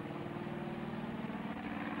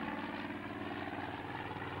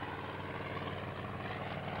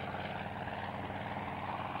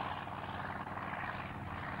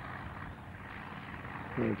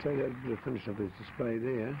 I'll take that to finish up his display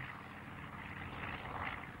there.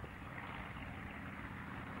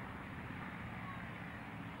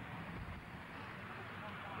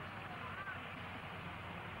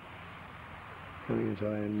 Coming into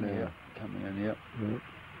iron now. Yeah, coming in, yep. Right.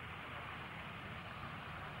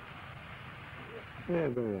 Yeah,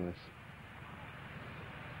 very nice.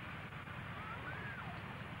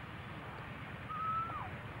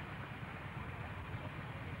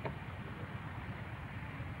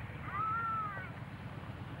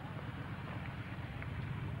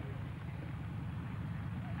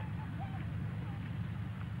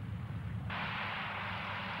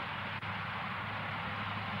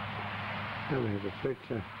 Now we have a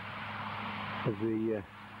Fletcher of the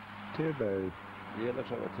turbo. Yeah,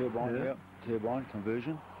 looks like a turbine, Yeah. yep. Turbine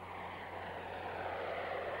conversion.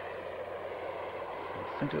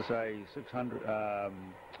 I think it's a 600, a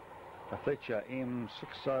Fletcher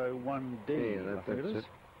M601D, Yeah, I think it is. it.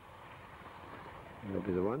 That'll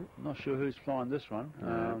be the one. Not sure who's flying this one.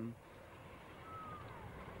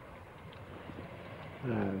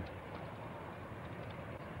 No.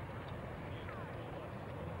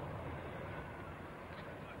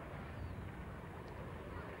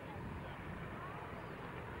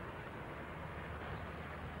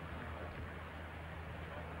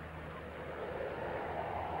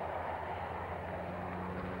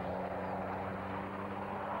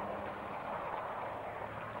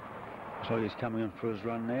 So he's coming in for his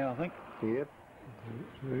run now, I think. Yep.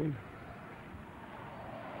 Sorry.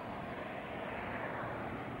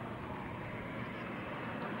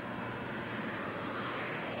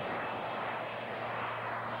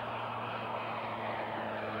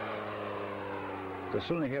 They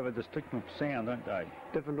certainly have a distinctive sound, don't they?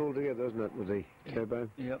 Different altogether, isn't it, with the turbo?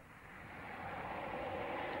 Yep.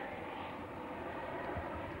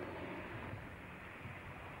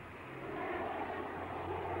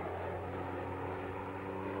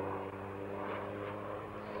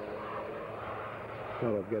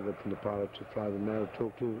 Well, I've gathered from the pilots who fly them now,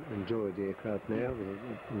 talk to, enjoy the aircraft now with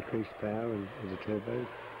increased power and with the turbo.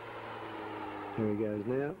 Here he goes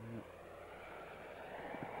now.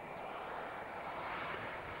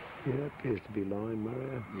 Yeah, appears to be line,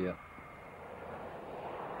 Mario. Yeah.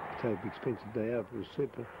 So expensive day out, it was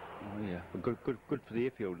super. Oh yeah, but good for the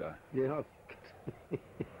airfield though. Yeah,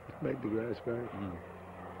 make the grass grow. Mm.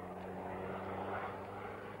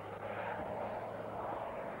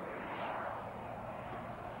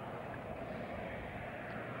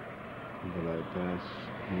 Below pass,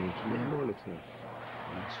 and more let's go.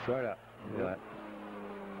 Straight up. Yeah. Right.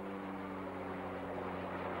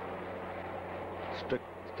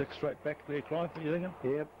 Stick straight back there, Clive, what are you thinking?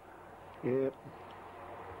 Yep. Yep.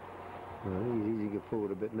 Well, he's easy to get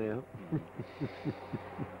forward a bit now.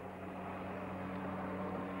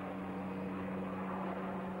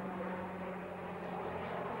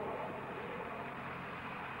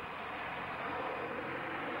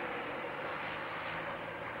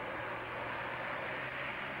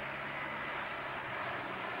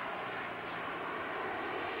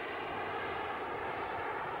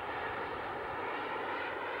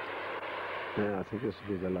 No, I think this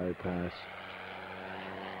will be the low pass.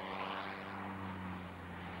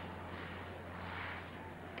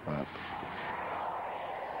 Up.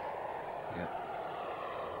 Yep.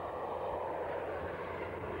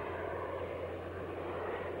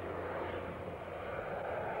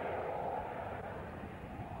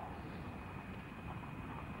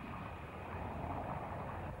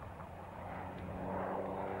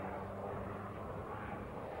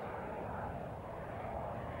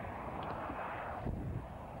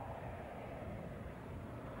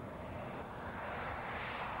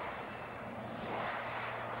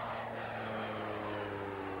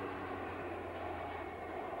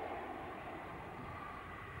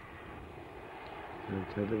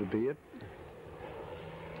 So that'll be it.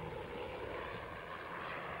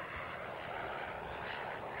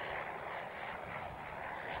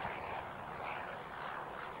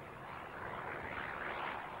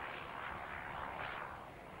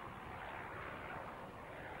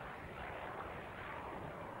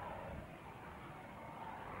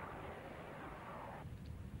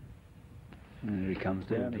 And he comes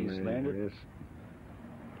down, he's landed. Yes.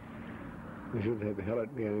 We should have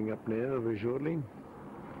Hallett going up now very shortly.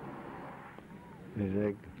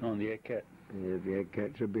 There's on the AgCat. Yeah, the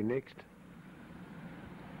AgCat should be next.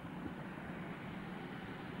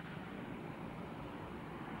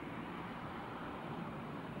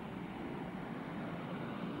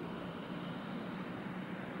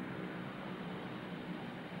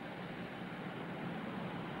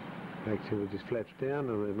 Actually, with his flaps down,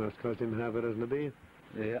 and it must cost him half a dozen a beer.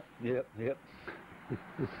 Yeah, yep.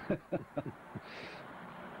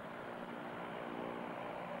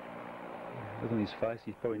 Look on his face,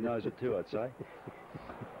 he probably knows it too, I'd say.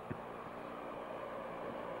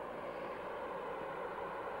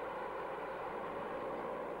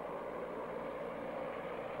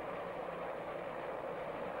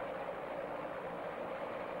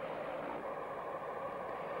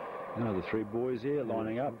 Now the three boys here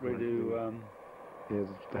lining up, ready to yes,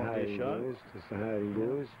 it's the Harding boys. It's the Harding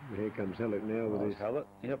boys. Here comes Hallett now with his Hallett.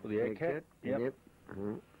 Yep, with the AgCat. Yep.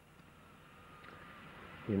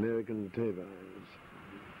 The American turbines.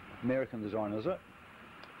 American design, is it?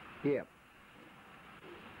 Yeah.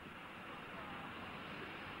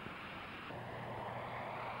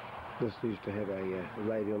 This used to have a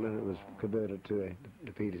radial and it was converted to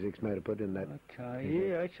the P6 motor put in that. Okay,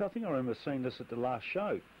 yeah, actually I think I remember seeing this at the last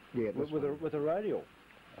show. Yeah, with a radial,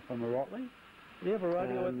 if I'm rightly. Did you have a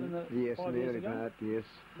radial in the yes, 5 in the years early ago? part, yes.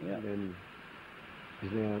 Yeah. And then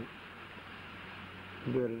is now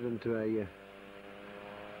converted into a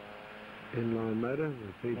inline motor,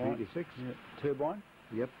 a P36. Right. Yeah. Turbine?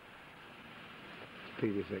 Yep. It's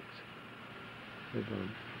P36.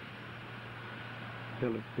 Turbine.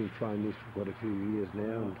 Hallett's been flying this for quite a few years now.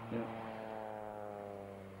 And yeah.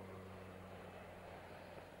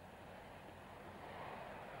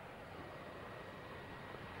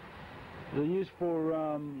 Is it used for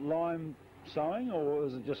lime sewing, or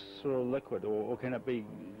is it just sort of liquid, or can it be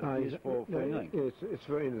used for anything? Yes, it's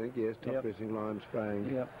for anything, yes. Top dressing, lime spraying.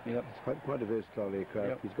 Yep. It's quite a versatile aircraft.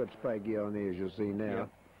 Yep. He's got spray gear on there, as you'll see now.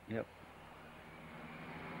 Yep.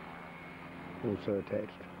 Also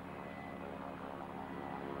attached.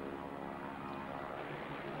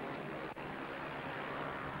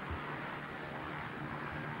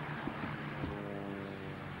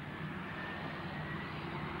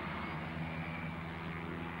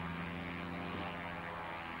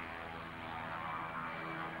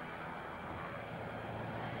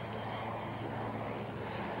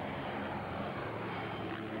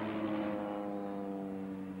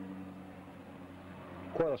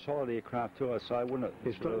 Quite a solid aircraft too, I'd say, wouldn't it?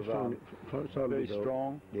 It's strong, very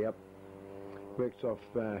strong. Yep. Works off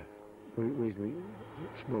reasonably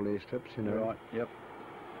small airstrips, you know. Right. Yep.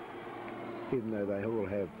 Even though they all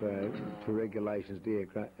have, for regulations, the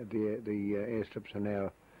airstrips are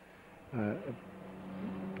now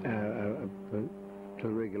to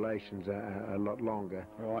regulations are a lot longer.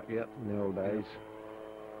 Right. Yep. In the old days.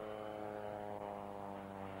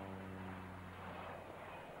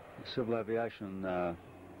 Civil aviation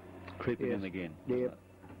creeping in again. Yep.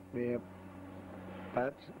 Yep.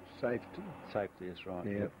 But safety. Safety, that's right.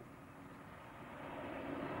 Yep.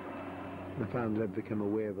 The farms have become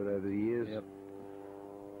aware of it over the years. Yep.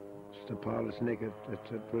 It's the pilot's neck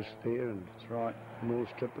that's at risk there, and that's right. More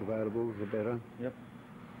strip available, the better. Yep.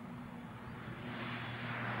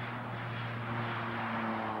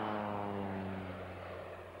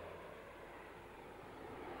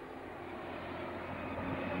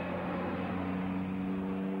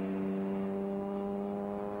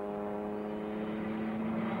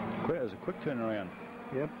 It was a quick turnaround.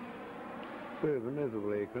 Yep. Very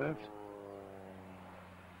maneuverable aircraft.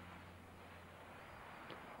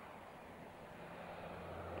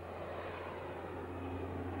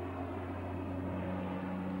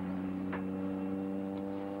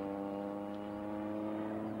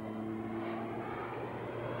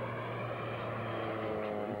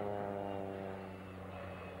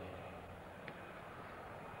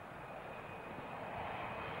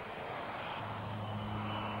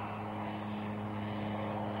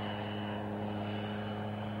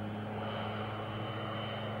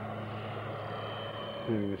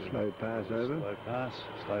 Doing a slow pass over.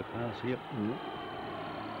 Slow pass, yep.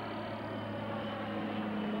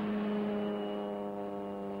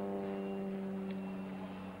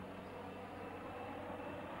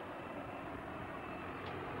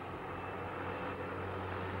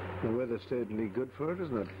 The weather's certainly good for it,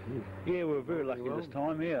 isn't it? Yeah, we're very lucky this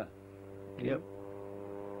time, yeah. Yep.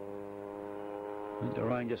 I think the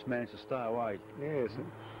rain just managed to stay away. Yes,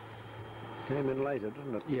 it came in later,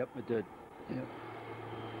 didn't it? Yep, it did. Yep.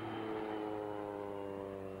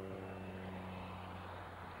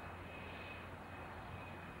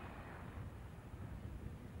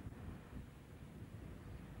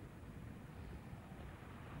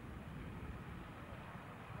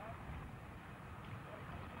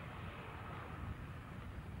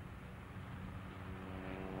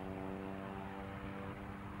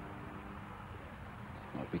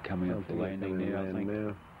 Might be coming up for landing now, I think.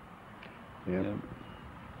 Now. Yep.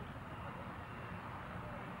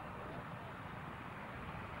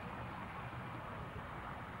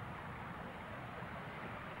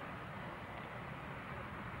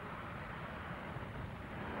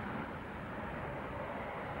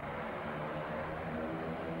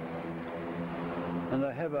 And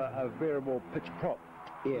they have a variable pitch prop.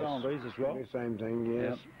 Yes. On these as well. The same thing,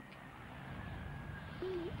 yes. Yep.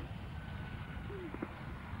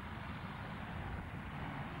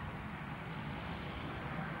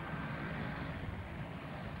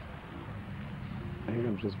 Here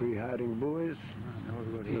comes the three Harding boys. No,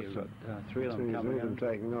 we've got here. We've got three of them coming in.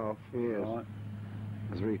 Taking off, yes. Right.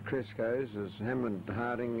 The three Crescos, there's Hammond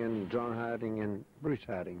Harding and John Harding and Bruce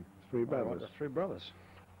Harding. Three brothers. Right, the three brothers.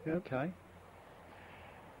 Yep. Okay.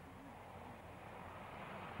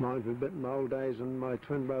 Mine's a bit in my old days, and my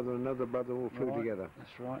twin brother and another brother all flew together.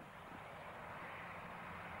 That's right.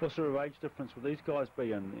 What sort of age difference would these guys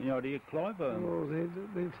be in? Any idea, Clive? Oh,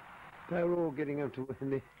 they were all getting up to when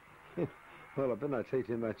they... Well, I don't know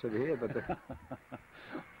too much over here, but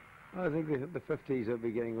I think the 50s will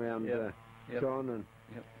be getting round John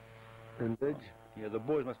and Bidge. Yeah, the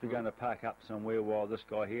boys must be going to park up somewhere while this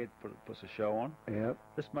guy here puts a show on. Yep.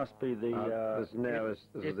 This must be the...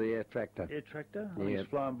 this is the air tractor. Air tractor? Yep. He's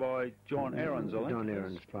flown by John Arends, I think. John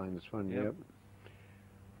Arends flying this one, yep.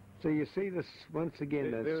 So you see this, once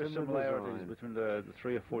again, there's very similarities between the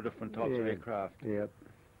 3 or 4 different types of aircraft. Yep.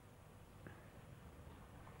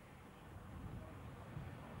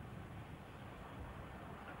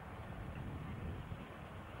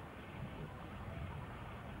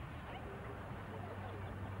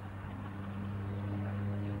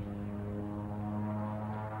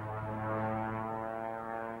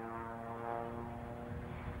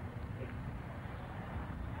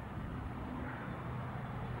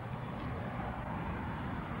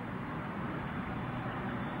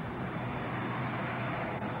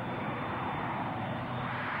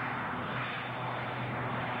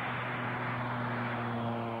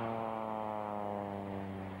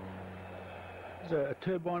 A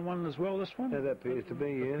turbine one as well, this one? Yeah, that appears to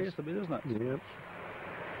be, yes. Appears to be, doesn't it? Yep.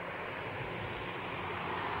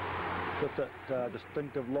 Got that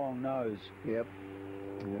distinctive long nose. Yep.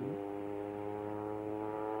 Yep.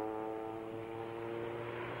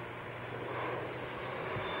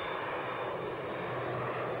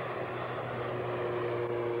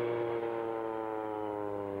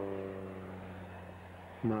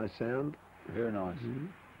 Nice sound. Very nice. Mm-hmm.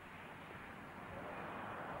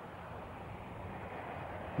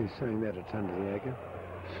 He's saying that a ton to the acre.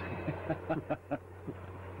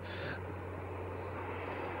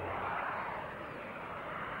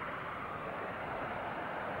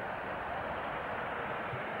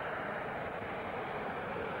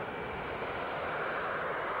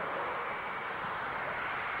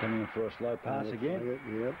 Coming in for a slow pass again.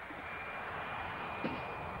 Yep.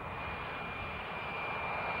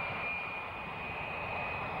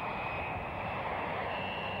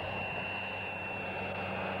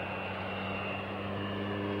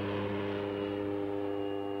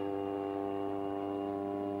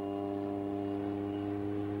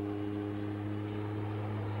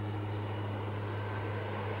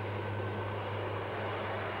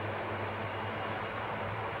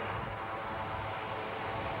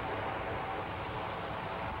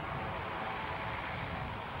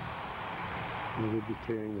 We'll be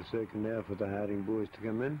clearing the circuit now for the Harding boys to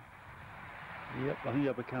come in. Yep, I think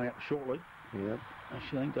they'll be coming up shortly. Yep.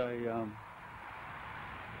 Actually, I think they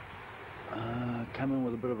come in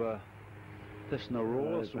with a bit of a Cessna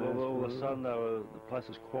roar. So all of a sudden, the place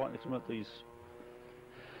is quiet. Next minute, these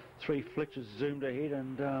 3 Fletchers zoomed ahead,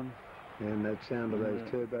 and that sound of those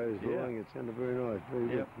turbos blowing, it sounded very nice. Very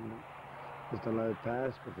good. Just a low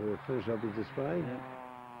pass before we finish up the display. Yep.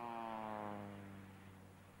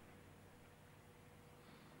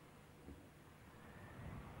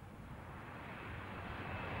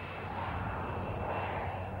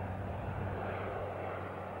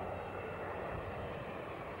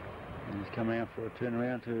 He's coming out for a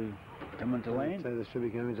turnaround to come into land. So they should be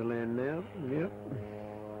coming to land now. Yep.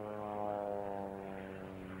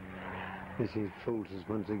 Yes, he fools us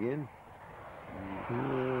once again. It's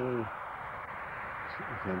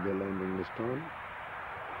going to be a landing this time.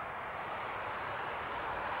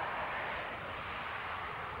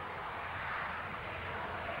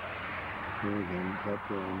 There we go, top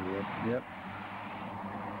ground, yep. Yep.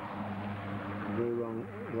 Very wrong.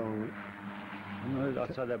 No,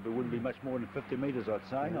 I'd say that wouldn't be much more than 50 metres, I'd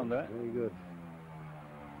say, on that. Very good.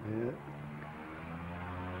 Yeah.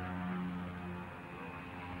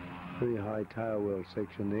 Pretty high tail wheel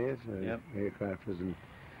section there, so aircraft isn't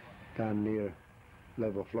down near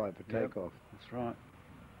level flight for takeoff. That's right.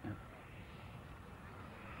 Yep.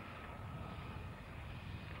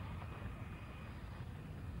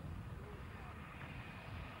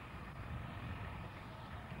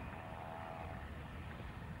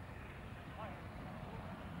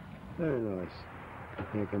 Very nice.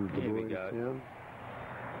 Here comes the boys down.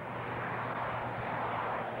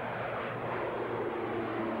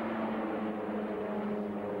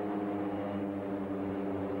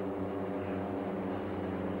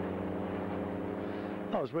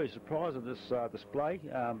 I was very surprised at this display.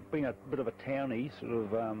 Being a bit of a townie, sort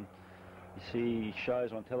of, you see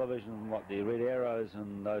shows on television like the Red Arrows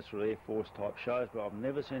and those sort of Air Force type shows, but I've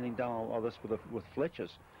never seen anything done like this with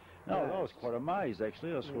Fletchers. No, I was quite amazed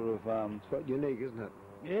actually. I was sort of... it's quite unique, isn't it?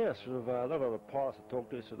 Yeah, sort of, a lot of the pilots I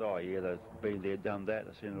talked to said, oh yeah, they've been there, done that,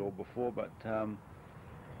 they've seen it all before, but I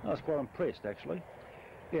was quite impressed actually.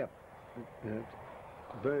 Yeah,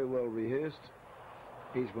 very well rehearsed.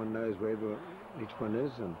 Each one knows wherever each one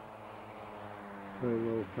is, and very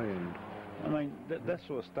well planned. I mean, that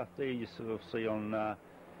sort of stuff there you sort of see on the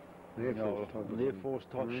Air Force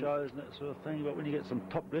type shows and that sort of thing, but when you get some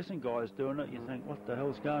top dressing guys doing it, you think, what the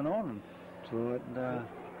hell's going on? That's right. And,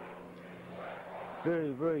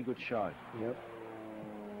 very, very good show. Yep.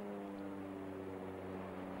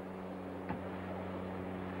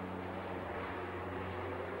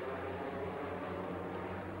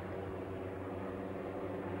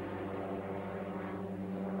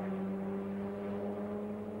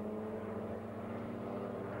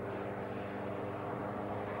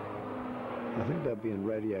 I think they'll be in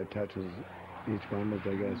radio touches, each one as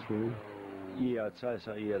they go through. Yeah, I'd say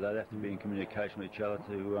so. Yeah, they'd have to be in communication with each other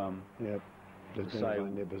to to say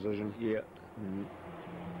in their position. Yeah.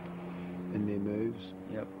 In their moves.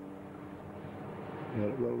 Yep.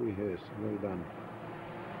 Yeah, well rehearsed, well done.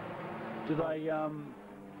 Do they,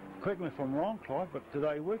 correct me if I'm wrong, Clive, but do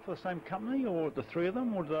they work for the same company, or the three of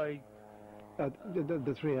them, or do they?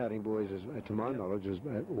 The three Harding boys, to my knowledge,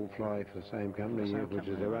 all fly for the same company, which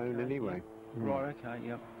is their own anyway. Yeah. Right, okay,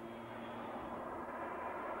 yep.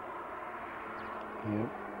 Yep.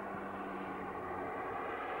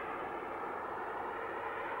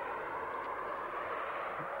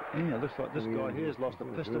 Yeah, looks like this guy here's lost a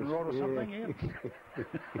piston rod or something, yeah.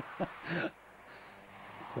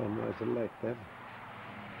 Quite nice to like that.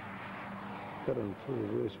 Got on full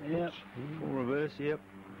reverse pitch. Yep, full reverse, yep.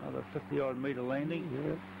 Another 50-odd metre landing.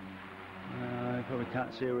 Yep. You probably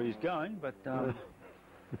can't see where he's going, but I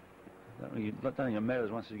don't think it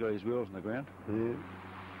matters once he's got his wheels on the ground. Yeah.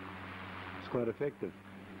 It's quite effective.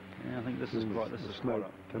 Yeah, I think this is quite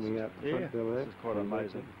coming out the front there. This is quite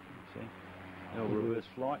amazing. See, the reverse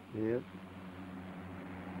flight. Yep.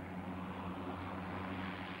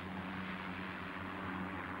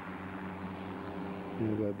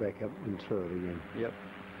 We'll go back up and throw it again. Yep.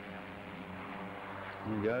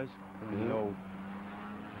 There he goes. The old.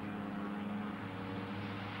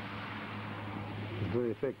 It's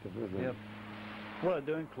very effective, isn't it? Yep. What are they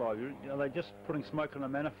doing, Clive? Are they just putting smoke on a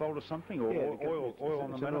manifold or something, or oil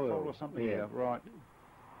on the manifold or something? Yeah, right.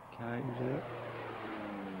 Okay.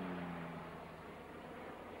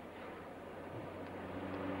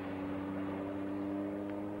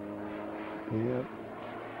 Yep.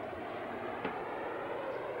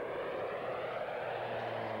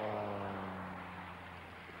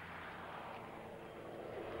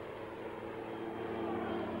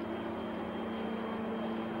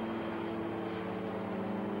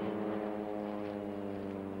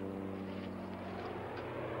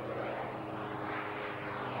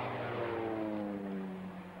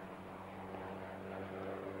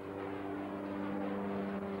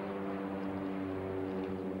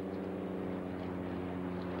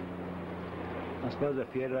 I suppose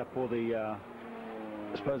if you add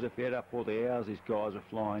up all the hours these guys are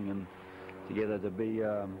flying and together to be,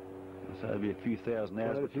 so it'd be a few thousand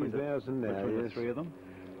hours between the three of them.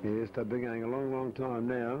 Yes, they've been going a long, long time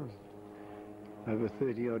now, over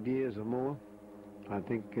 30 odd years or more. I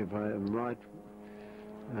think if I am right,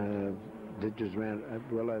 Ditches around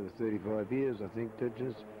well over 35 years, I think,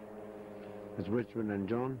 Ditches. It's Richmond and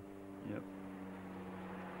John. Yep.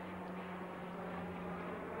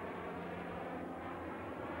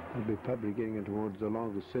 They'll be probably getting in towards the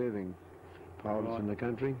longest serving pilots in the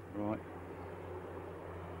country. Right.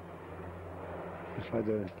 Looks like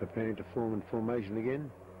they're preparing to form in formation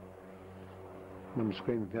again. One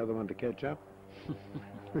screaming for the other one to catch up.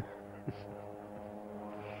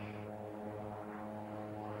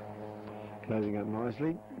 Closing up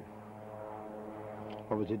nicely.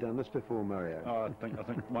 Obviously done this before, Mario. Oh, I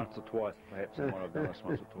think once or twice, perhaps. I might have done this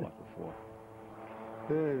once or twice before.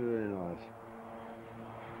 Very, very nice.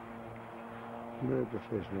 Very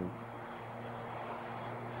professional.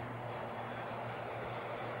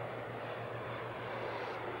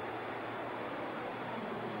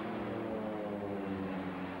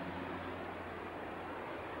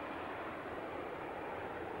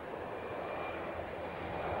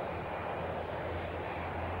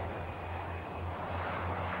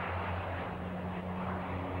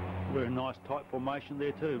 Very nice tight formation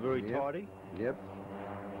there too, very tidy. Yep.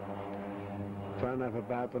 Far enough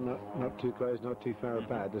apart, but not too close, not too far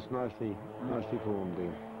apart. Just nicely formed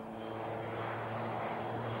there.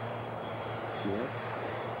 Yep.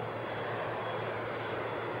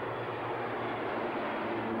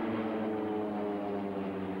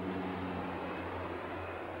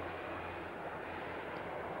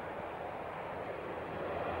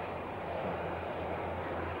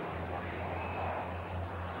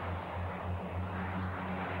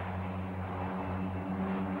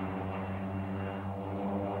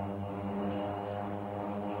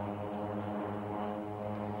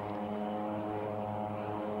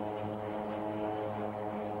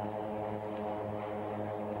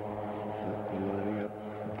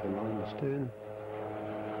 Turn.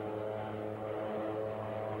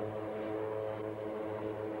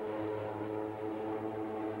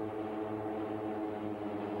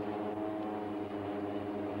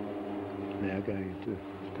 Now going to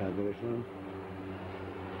start the restaurant.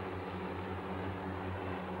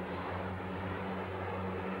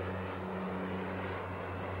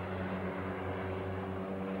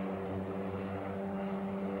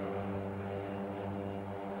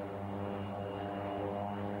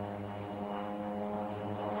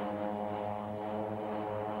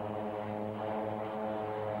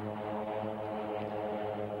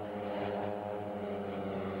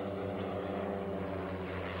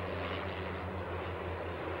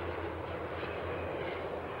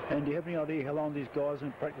 And do you have any idea how long these guys have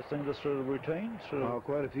been practicing this sort of routine? Oh,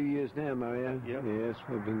 quite a few years now, Mario. Yep. Yes,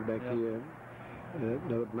 we've been back here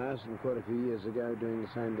at Marston quite a few years ago doing the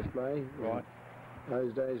same display. Right.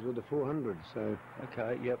 Those days were the 400s, so...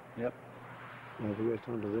 Okay, yep. They've progressed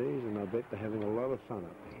onto these, and I bet they're having a lot of fun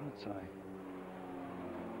up there. I'd say.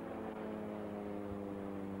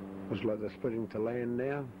 Looks like they're splitting to land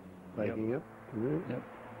now, breaking up. Yep.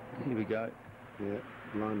 Here we go. Yeah,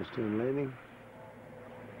 line is still landing.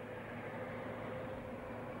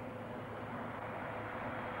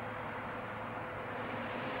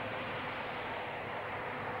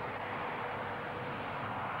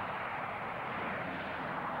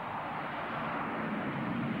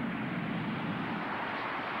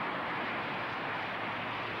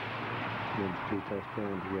 Two toes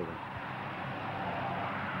down together.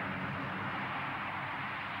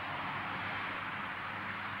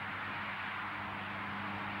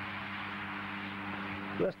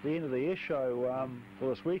 That's the end of the air show for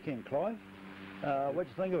this weekend, Clive. What do you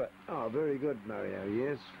think of it? Oh, very good, Mario.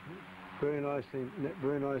 Yes, very nicely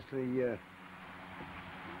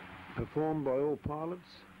performed by all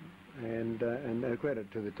pilots, and a credit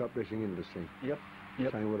to the top dressing industry. Yep.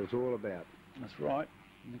 Saying what it's all about. That's right.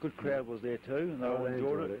 And a good crowd was there too, and they all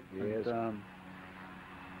enjoyed it. Yes.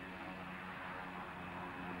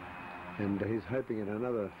 And he's hoping in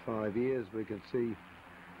another 5 years we can see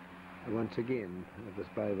once again a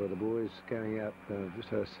display by the boys carrying out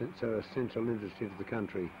so essential industry to the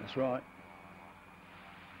country. That's right.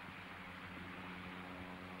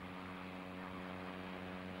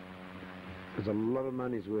 There's a lot of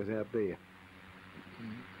money's worth out there.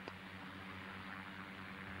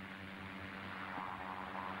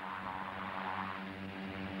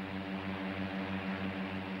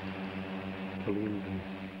 Pulling into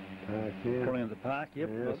the park, yeah. Pulling into the park, yep.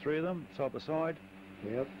 The three of them, side by side.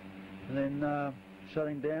 Yep. And then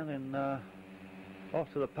shutting down and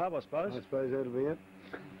off to the pub, I suppose. I suppose that'll be it.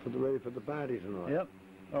 Ready for the party tonight. Yep.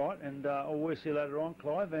 All right, and we'll see you later on,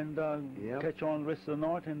 Clive, and catch on the rest of the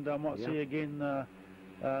night, and might see you again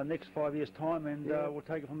next 5 years' time, and we'll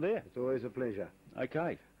take it from there. It's always a pleasure.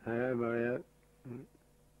 Okay. Hello, Mario.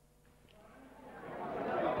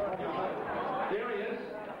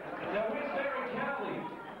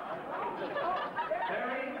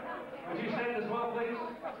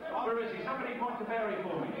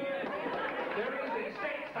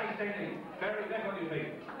 Stay standing. Barry, back on your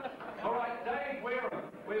feet. All right, Dave Wareham.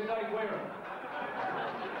 Where's Dave Wareham?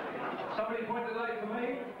 Somebody point to Dave for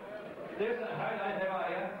me. There's hi Dave, how are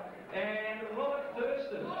you? And Robert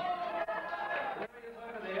Thurston. There he is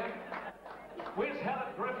over there. Where's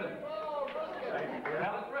Hallett Griffin?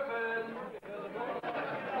 Hallett Griffin.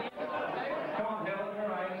 Come on, Hallett, all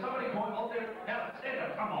right. Somebody point up there. Hallett, stand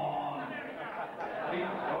up, come on.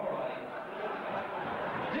 Yeah, all right.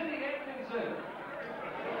 Denny Atkinson.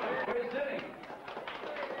 Where's Denny?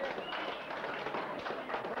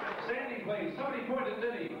 Standing, please. Somebody point at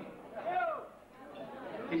Denny.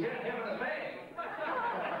 He's out having a bag.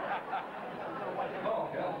 Oh,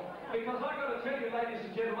 hell. Because I've got to tell you, ladies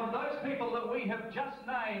and gentlemen, those people that we have just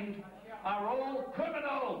named are all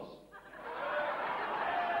criminals.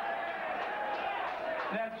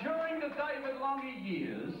 Now, during the David Longy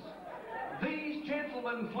years, these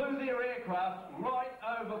gentlemen flew their aircraft right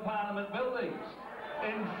over Parliament buildings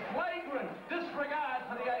in flagrant disregard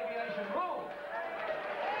for the aviation rules.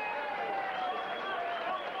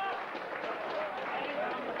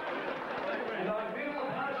 And I feel the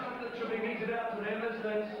punishment that should be meted out to them is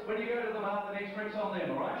that when you go to the bar, the next drink's on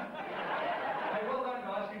them, all right? Hey, well done,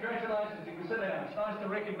 guys. Congratulations. You can sit down. It's nice to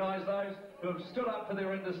recognise those who have stood up for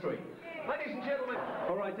their industry. Ladies and gentlemen,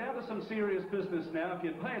 all right, down to some serious business now. If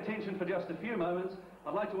you'd pay attention for just a few moments,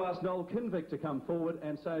 I'd like to ask Noel Kinvick to come forward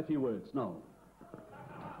and say a few words. Noel.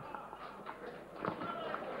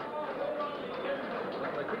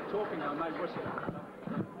 They keep talking, I may whistle.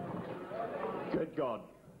 Good God.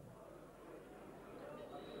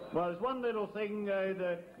 Well, there's one little thing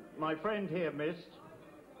that my friend here missed.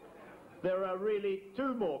 There are really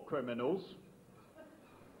two more criminals.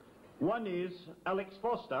 One is Alex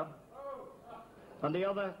Foster, and the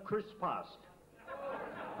other Chris Past.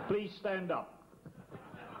 Please stand up.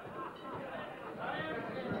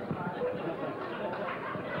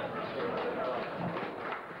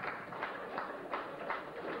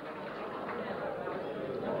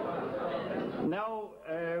 Now,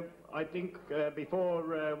 I think before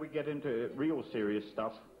we get into real serious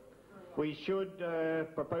stuff, we should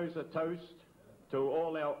propose a toast to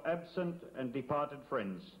all our absent and departed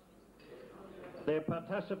friends. Their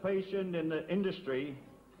participation in the industry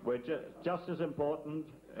were just as important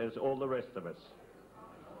as all the rest of us.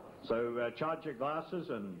 So charge your glasses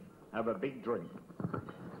and have a big drink.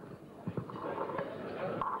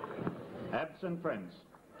 Absent friends.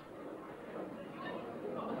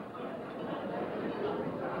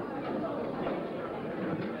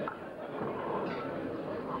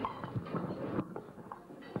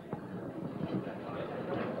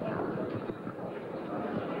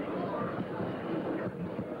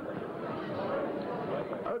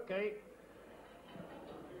 Okay.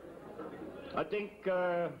 I think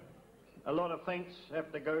a lot of thanks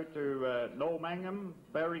have to go to Noel Mangum,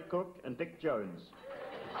 Barry Cook and Dick Jones.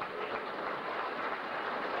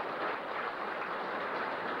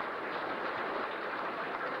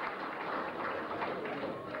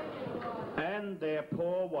 And their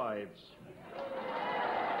poor wives.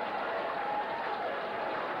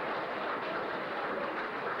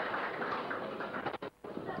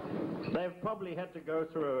 They've probably had to go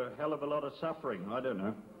through a hell of a lot of suffering. I don't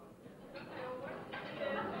know.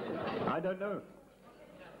 I don't know.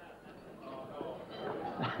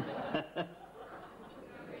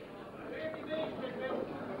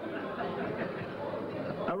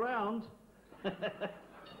 Around?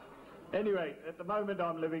 Anyway, at the moment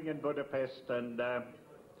I'm living in Budapest, and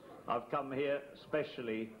I've come here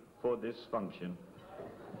specially for this function.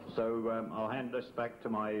 So I'll hand this back to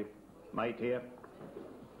my mate here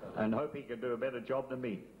and hope he can do a better job than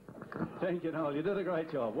me. Thank you, Noel. You did a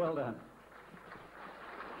great job. Well done.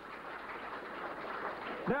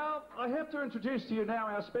 Now, I have to introduce to you now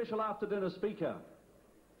our special after-dinner speaker.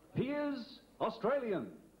 He is Australian.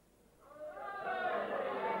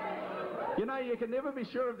 You know, you can never be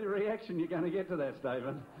sure of the reaction you're going to get to that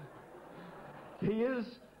statement. He is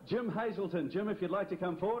Jim Hazelton. Jim, if you'd like to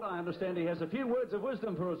come forward, I understand he has a few words of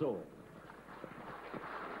wisdom for us all.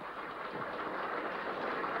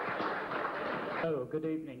 Oh, good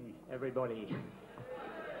evening, everybody.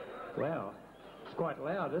 Well, it's quite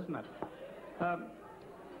loud, isn't it?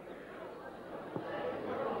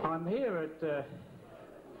 I'm here at,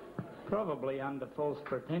 probably under false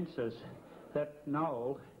pretenses, that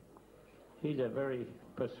Noel, he's a very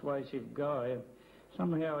persuasive guy.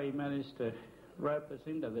 Somehow he managed to rope us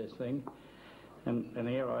into this thing, and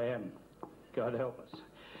here I am. God help us.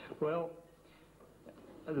 Well,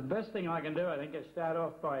 the best thing I can do, I think, is start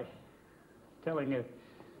off by telling you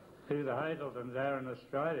who the Hazeltons are in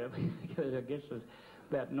Australia, because I guess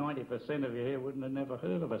about 90% of you here wouldn't have never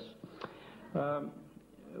heard of us.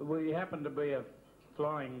 we happen to be a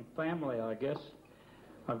flying family, I guess.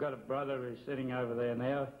 I've got a brother who's sitting over there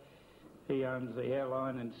now. He owns the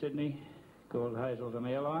airline in Sydney called Hazelden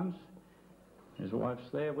Airlines. His wife's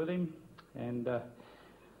there with him, and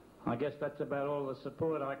I guess that's about all the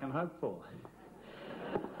support I can hope for.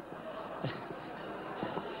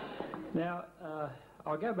 Now,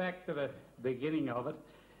 I'll go back to the beginning of it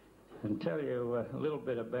and tell you a little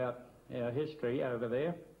bit about our history over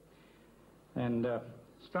there. And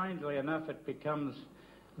strangely enough, it becomes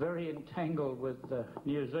very entangled with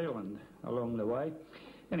New Zealand along the way.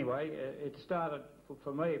 Anyway, it started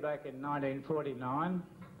for me back in 1949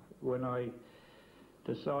 when I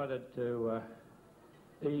decided to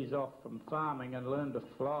ease off from farming and learn to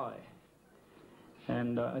fly.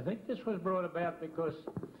 And I think this was brought about because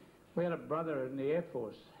we had a brother in the Air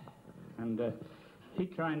Force, and he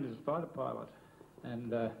trained as a fighter pilot,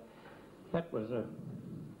 and that was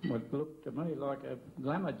what looked to me like a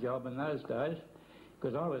glamour job in those days,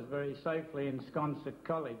 because I was very safely ensconced at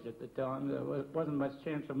college at the time. There wasn't much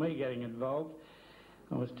chance of me getting involved.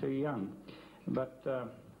 I was too young. But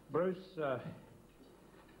Bruce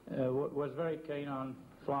was very keen on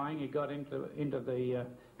flying. He got into the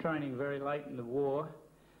training very late in the war,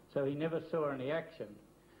 so he never saw any action.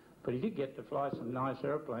 But he did get to fly some nice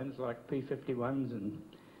airplanes like P-51s and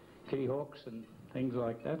Keyhawks and things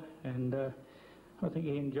like that, and I think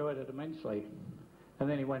he enjoyed it immensely. And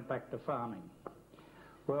then he went back to farming.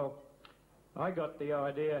 Well, I got the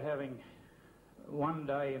idea having one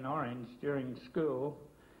day in Arends during school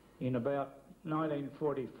in about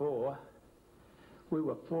 1944. We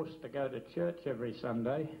were forced to go to church every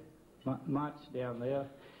Sunday, march down there,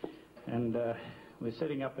 and we're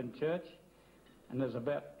sitting up in church, and there's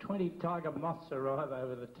about 20 tiger moths arrive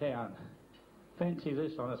over the town. Fancy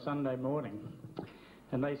this on a Sunday morning.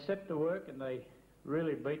 And they set to work and they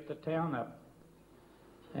really beat the town up.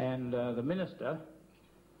 And the minister,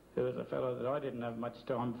 who was a fellow that I didn't have much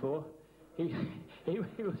time for, he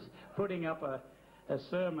was putting up a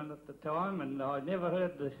sermon at the time, and I never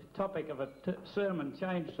heard the topic of a sermon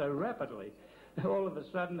change so rapidly. All of a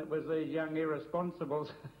sudden it was these young irresponsibles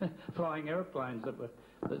flying airplanes that were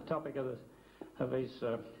the topic of his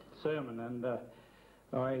sermon, and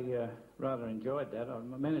I rather enjoyed that. I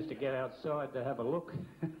managed to get outside to have a look,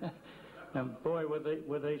 and boy,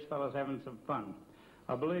 were these fellows having some fun.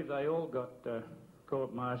 I believe they all got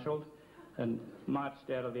court-martialed and marched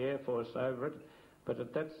out of the Air Force over it, but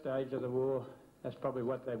at that stage of the war, that's probably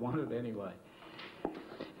what they wanted anyway.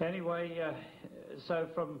 Anyway, so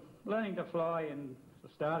from learning to fly and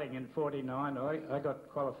starting in 49, I got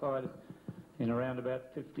qualified in around about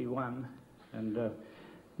 51 and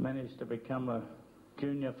managed to become a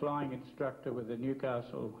junior flying instructor with the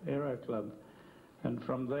Newcastle Aero Club. And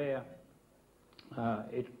from there,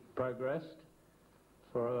 it progressed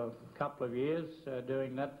for a couple of years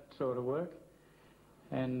doing that sort of work.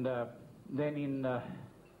 And then in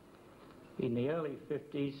the early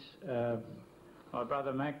 50s, my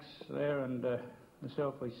brother Max there and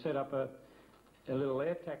myself, we set up a little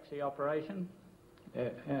air taxi operation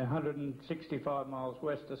 165 miles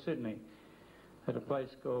west of Sydney at a place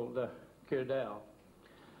called Kildale.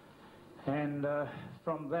 And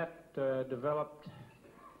from that developed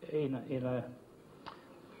in a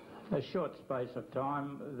short space of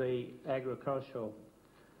time the agricultural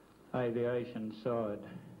aviation side.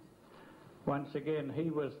 Once again, he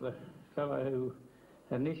was the fellow who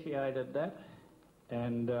initiated that,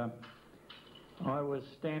 and I was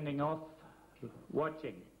standing off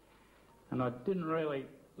watching, and I didn't really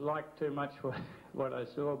like too much what I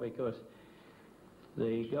saw, because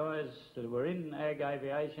the guys that were in ag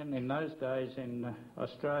aviation in those days in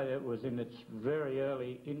Australia was in its very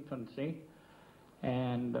early infancy,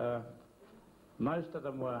 and most of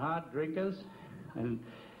them were hard drinkers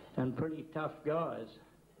and pretty tough guys.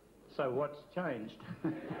 So what's changed?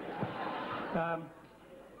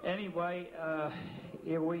 Anyway,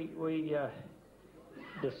 yeah, we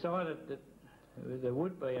decided that there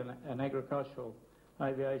would be an agricultural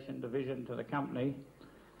aviation division to the company,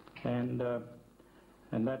 and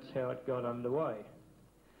that's how it got underway.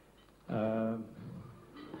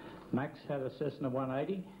 Max had a Cessna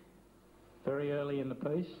 180 very early in the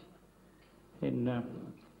piece, in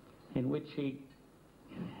which he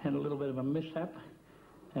had a little bit of a mishap,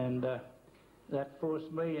 and that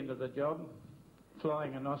forced me into the job,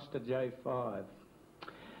 flying an Auster J5.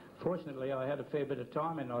 Fortunately, I had a fair bit of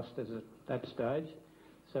time in Austers at that stage,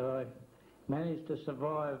 so I managed to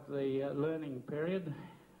survive the learning period.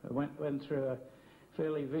 I went through a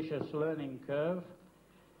fairly vicious learning curve,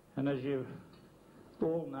 and as you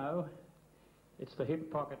all know, it's the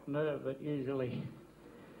hip pocket nerve that usually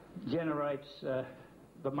generates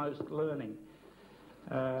the most learning.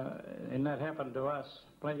 And that happened to us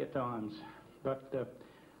plenty of times. But,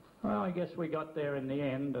 well, I guess we got there in the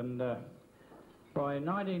end, and by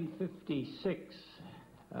 1956,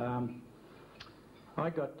 I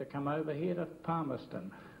got to come over here to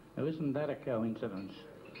Palmerston. Now, isn't that a coincidence?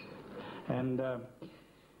 And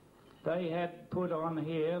they had put on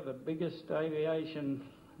here the biggest aviation,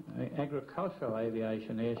 agricultural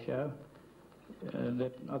aviation air show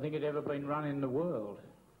that I think had ever been run in the world.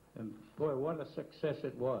 And boy, what a success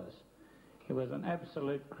it was. It was an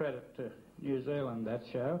absolute credit to New Zealand, that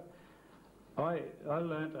show. I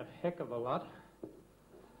learnt a heck of a lot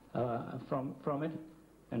from it,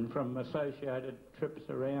 and from associated trips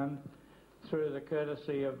around through the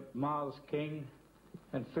courtesy of Miles King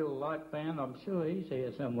and Phil Lightband. I'm sure he's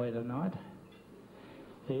here somewhere tonight.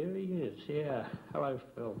 Here he is, yeah. Hello,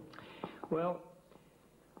 Phil. Well,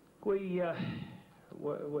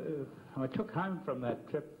 I took home from that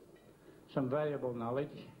trip some valuable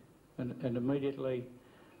knowledge, and immediately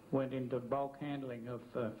went into bulk handling of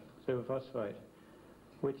superphosphate,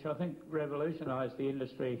 which I think revolutionised the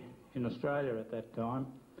industry in Australia at that time.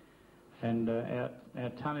 And our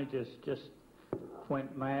tonnages just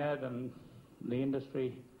went mad, and the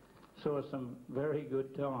industry saw some very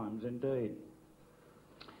good times indeed.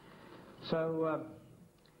 So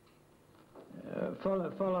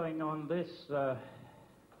following on this, a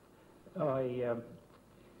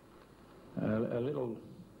little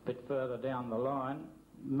bit further down the line,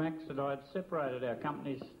 Max and I had separated our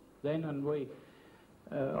companies then, and we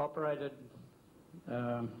operated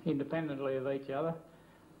independently of each other,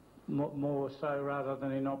 more so rather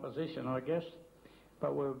than in opposition, I guess.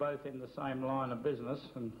 But we were both in the same line of business,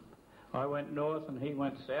 and I went north and he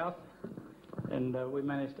went south, and we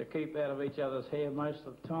managed to keep out of each other's hair most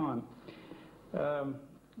of the time.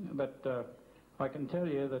 But I can tell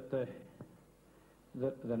you that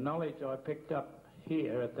the knowledge I picked up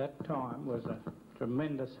here at that time was a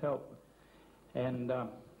tremendous help, and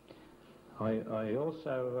I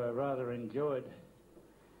also rather enjoyed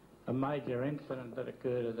a major incident that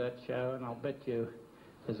occurred at that show, and I'll bet you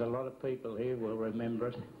there's a lot of people here will remember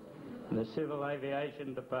it. The Civil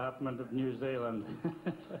Aviation Department of New Zealand.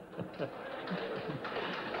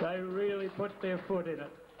 They really put their foot in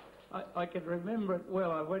it. I can remember it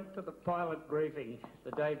well. I went to the pilot briefing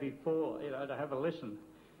the day before, to have a listen.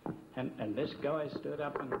 And this guy stood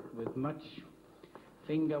up, and with much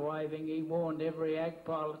finger waving, he warned every ag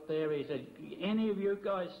pilot there. He said, any of you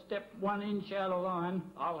guys step 1 inch out of line,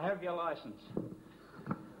 I'll have your license.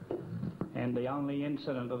 And the only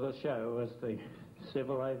incident of the show was the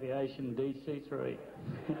Civil Aviation DC-3.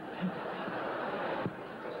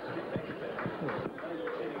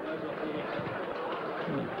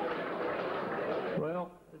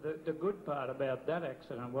 Well, the good part about that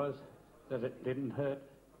accident was that it didn't hurt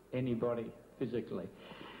anybody physically.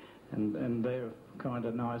 And they're kind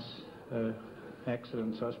of nice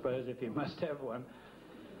accidents, I suppose, if you must have one.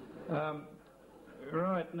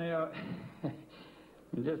 Right, now,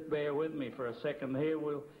 just bear with me for a second here.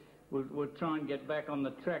 We'll try and get back on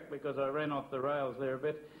the track because I ran off the rails there a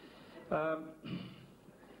bit.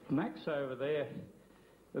 Max over there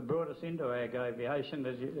brought us into ag aviation,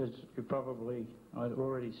 as you probably I'd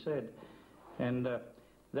already said. And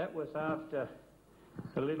that was after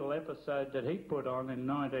a little episode that he put on in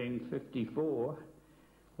 1954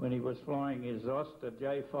 when he was flying his Auster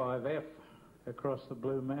J5F across the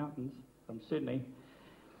Blue Mountains from Sydney.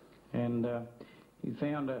 And he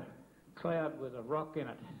found a cloud with a rock in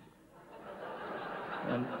it.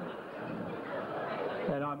 And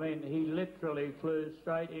I mean, he literally flew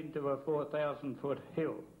straight into a 4,000-foot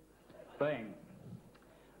hill. Bang.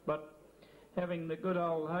 But having the good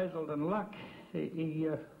old Hazelden luck, he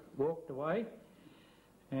walked away.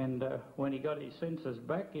 And when he got his senses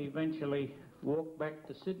back, he eventually walked back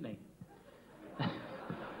to Sydney.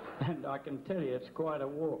 And I can tell you, it's quite a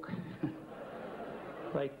walk.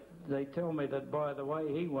 They tell me that by the way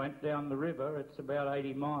he went down the river, it's about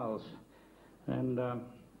 80 miles. And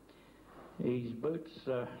his boots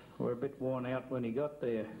were a bit worn out when he got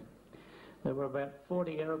there. There were about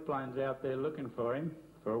 40 aeroplanes out there looking for him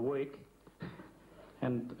for a week,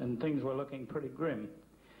 and things were looking pretty grim.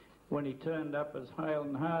 When he turned up as hale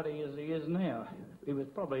and hearty as he is now, he was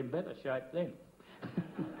probably in better shape then.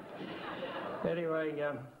 Anyway,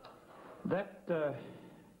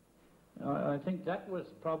 I think that was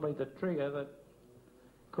probably the trigger that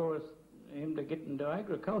caused him to get into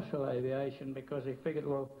agricultural aviation, because he figured,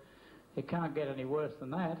 well, it can't get any worse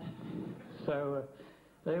than that. So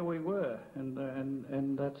there we were,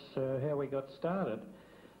 and that's how we got started.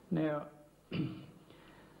 Now,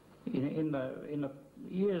 in the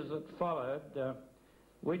years that followed,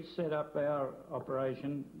 we'd set up our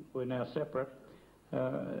operation, we're now separate,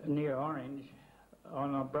 near Arends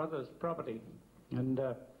on our brother's property. And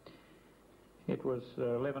it was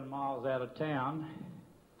 11 miles out of town,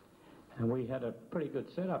 and we had a pretty good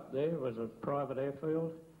setup there. It was a private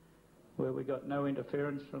airfield where we got no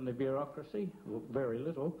interference from the bureaucracy, well, very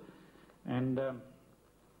little, and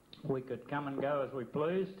we could come and go as we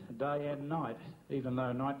pleased, day and night, even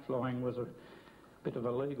though night flying was a bit of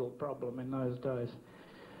a legal problem in those days.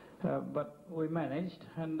 But we managed,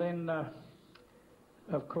 and then,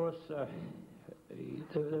 of course,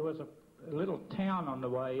 there was a little town on the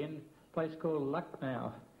way in, a place called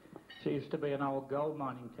Lucknow. It used to be an old gold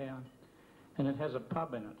mining town, and it has a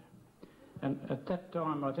pub in it. And at that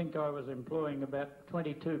time, I think I was employing about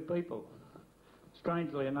 22 people.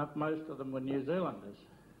 Strangely enough, most of them were New Zealanders.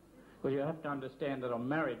 Well, you have to understand that I'm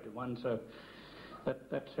married to one, so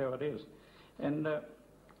that's how it is. And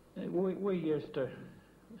we used to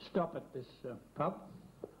stop at this pub,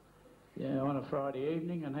 on a Friday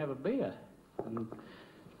evening and have a beer. And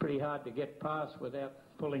it's pretty hard to get past without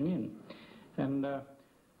pulling in. And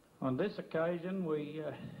on this occasion,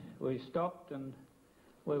 we stopped and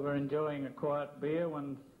we were enjoying a quiet beer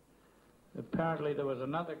when apparently there was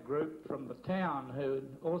another group from the town who had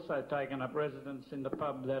also taken up residence in the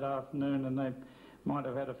pub that afternoon, and they might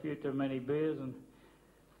have had a few too many beers, and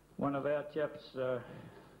one of our chaps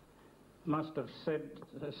must have said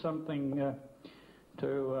something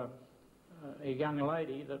to a young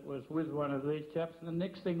lady that was with one of these chaps, and the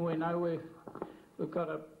next thing we know we've got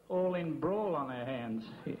a all-in brawl on our hands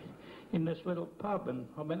in this little pub, and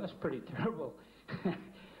I mean that's pretty terrible.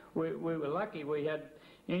 We were lucky we had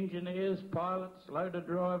engineers, pilots, loader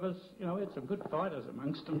drivers, we had some good fighters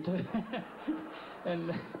amongst them too.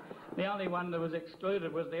 And the only one that was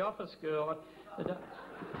excluded was the office girl. I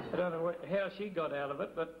don't know how she got out of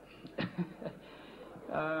it, but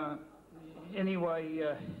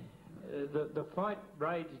anyway, the fight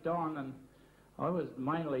raged on, and I was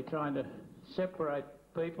mainly trying to separate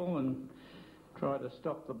people and try to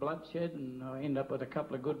stop the bloodshed, and I ended up with a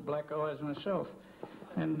couple of good black eyes myself.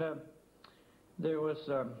 And there was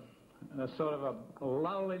a sort of a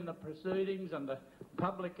lull in the proceedings, and the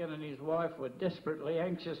publican and his wife were desperately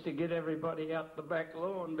anxious to get everybody out the back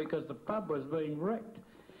lawn because the pub was being wrecked.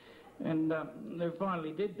 And they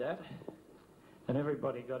finally did that, and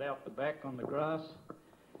everybody got out the back on the grass,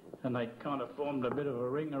 and they kind of formed a bit of a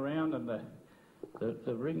ring around, and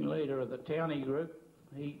the ringleader of the townie group,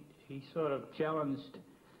 he sort of challenged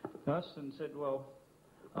us and said, well,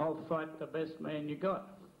 I'll fight the best man you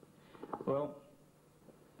got. Well,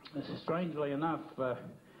 strangely enough,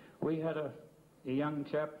 we had a young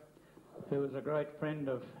chap who was a great friend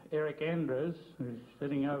of Eric Andrews, who's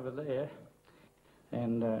sitting over there,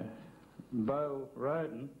 and Beau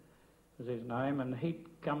Roden was his name, and he'd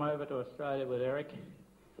come over to Australia with Eric,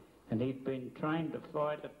 and he'd been trained to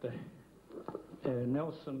fight at the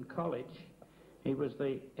Nelson College. He was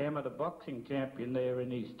the amateur boxing champion there in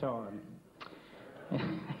his time.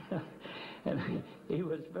 And he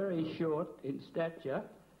was very short in stature,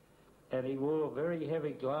 and he wore very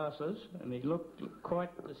heavy glasses, and he looked quite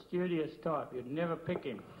the studious type. You'd never pick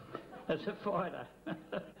him as a fighter.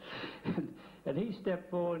 And he stepped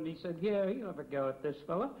forward and he said, yeah, you have a go at this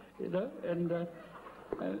fella, and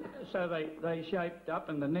so they shaped up,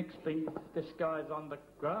 and the next thing, this guy's on the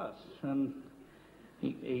grass, and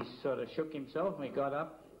he sort of shook himself, and he got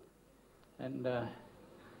up, and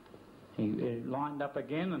he lined up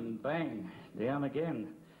again, and bang, down again.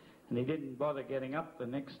 And he didn't bother getting up the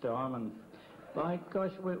next time, and by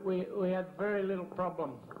gosh, we had very little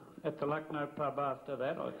problem at the Lucknow pub after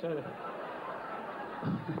that, I tell you.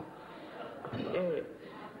 Yeah.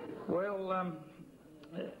 Well,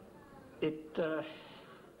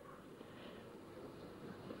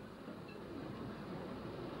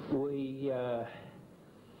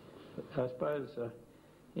 I suppose,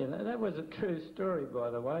 that was a true story, by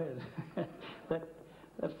the way.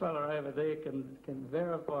 That fellow over there can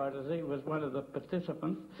verify it, as he was one of the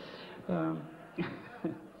participants.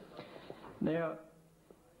 Now,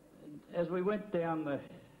 as we went down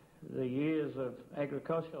the years of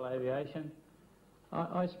agricultural aviation,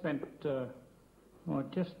 I spent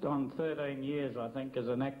just on 13 years, I think, as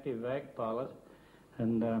an active ag pilot,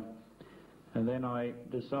 and then I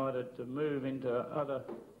decided to move into other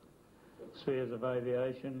spheres of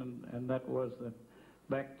aviation, and that was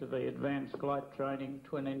back to the advanced flight training,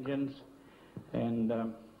 twin engines, and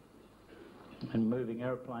moving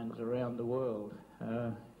airplanes around the world,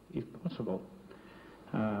 if possible.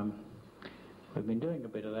 We've been doing a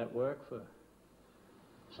bit of that work for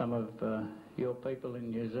some of your people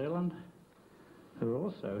in New Zealand, who are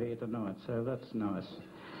also here tonight, so that's nice.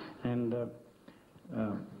 And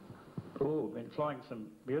we've been flying some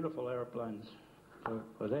beautiful aeroplanes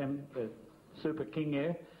for them. The Super King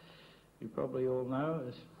Air, you probably all know,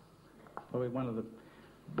 is probably one of the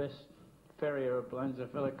best ferry aeroplanes a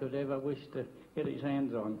fella could ever wish to get his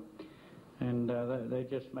hands on. And they're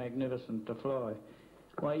just magnificent to fly.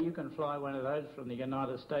 Well, you can fly one of those from the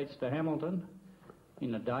United States to Hamilton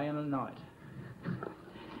in a day and a night.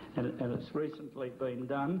 And it's recently been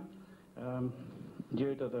done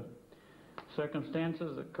due to the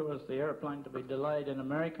circumstances that caused the aeroplane to be delayed in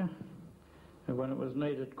America. And when it was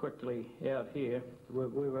needed quickly out here, we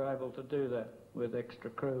were able to do that with extra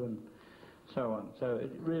crew and so on. So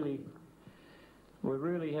we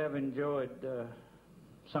really have enjoyed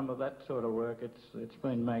some of that sort of work. It's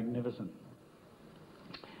been magnificent.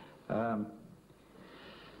 I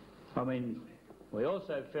mean, we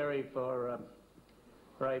also ferry for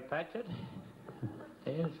Ray Patchett.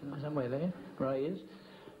 There's somewhere there, Ray is.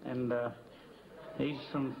 And he's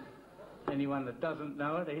from, anyone that doesn't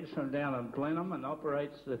know it, he's from down in Blenheim and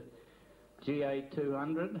operates the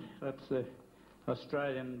GA200. That's the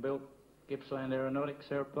Australian-built Gippsland Aeronautics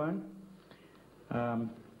aeroplane.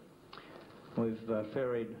 We've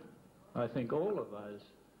ferried, I think, all of those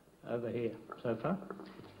over here so far.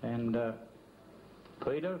 And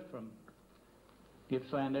Peter from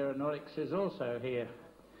Gippsland Aeronautics is also here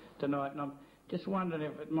tonight. And I'm just wondering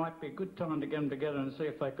if it might be a good time to get them together and see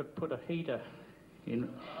if they could put a heater in.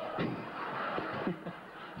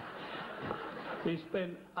 He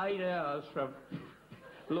spent 8 hours from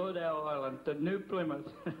Lordale Island to New Plymouth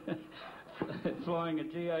flying a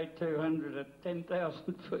GA200 at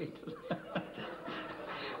 10,000 feet.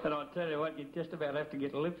 And I'll tell you what, you just about have to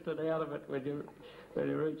get lifted out of it when you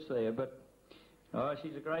reach there. But, oh,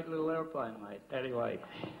 she's a great little aeroplane, mate, anyway.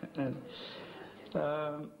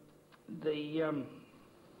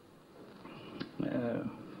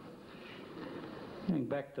 Getting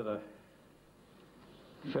back to the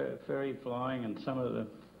ferry flying and some of the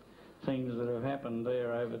things that have happened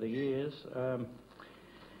there over the years,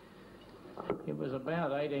 it was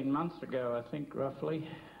about 18 months ago, I think, roughly.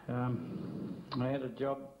 I had a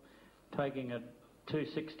job taking a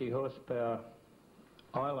 260 horsepower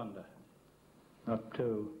Islander up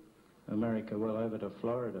to America, well over to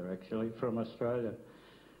Florida actually, from Australia.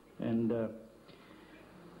 And it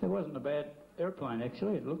wasn't a bad airplane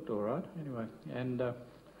actually, it looked all right anyway. And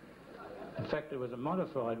in fact it was a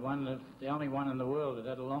modified one, the only one in the world that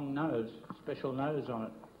had a long nose, special nose on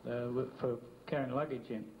it for carrying luggage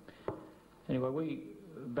in. Anyway, we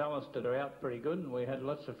ballasted her out pretty good and we had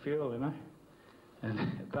lots of fuel, you know. And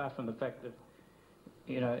apart from the fact that,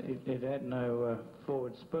 you know, it had no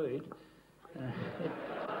forward speed,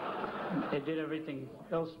 it did everything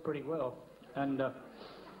else pretty well. And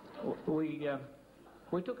we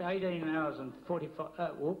took 18 hours and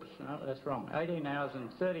 45, whoops, no, that's wrong, 18 hours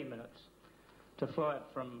and 30 minutes to fly it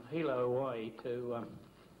from Hilo, Hawaii to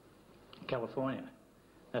California.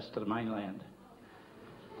 That's to the mainland.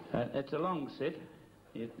 It's a long sit.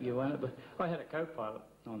 You won't, but I had a co-pilot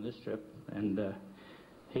on this trip, and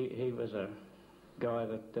he was a guy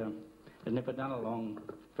that had never done a long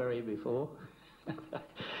ferry before,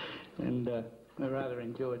 and I rather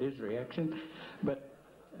enjoyed his reaction. But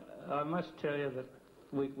I must tell you that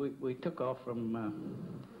we took off from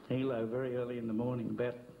Hilo very early in the morning,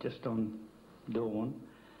 about just on dawn,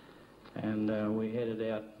 and we headed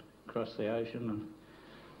out across the ocean, and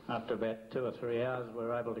after about 2 or 3 hours we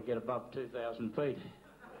were able to get above 2,000 feet.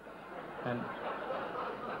 And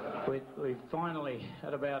we finally,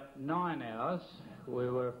 at about 9 hours, we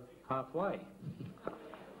were halfway.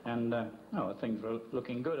 And, things were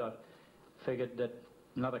looking good. I figured that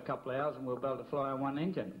another couple of hours and we'll be able to fly on one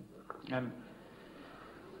engine. And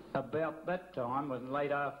about that time, was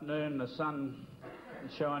late afternoon, the sun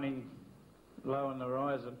shining low on the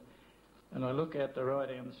horizon, and I look out the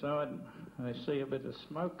right-hand side and I see a bit of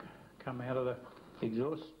smoke come out of the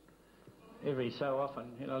exhaust every so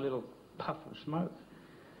often, you know, a little puff of smoke.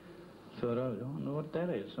 Thought, oh, I don't know what that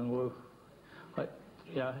is. And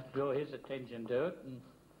I draw his attention to it, and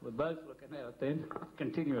we're both looking at it then,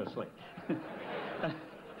 continuously.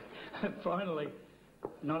 And finally,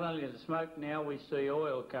 not only the smoke, now we see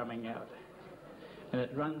oil coming out. And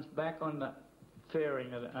it runs back on the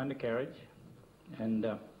fairing of the undercarriage and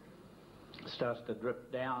starts to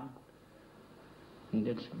drip down. And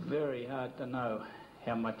it's very hard to know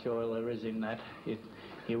how much oil there is in that.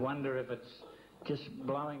 You wonder if it's just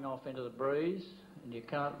blowing off into the breeze and you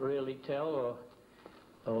can't really tell,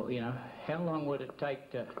 or you know, how long would it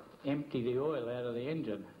take to empty the oil out of the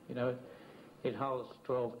engine? You know, it holds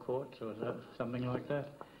 12 quarts or something like that.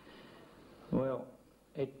 Well,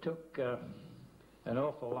 it took an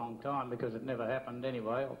awful long time because it never happened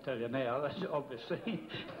anyway, I'll tell you now, that's obviously.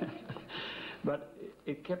 But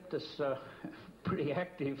it kept us pretty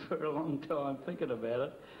active for a long time thinking about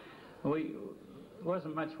it. There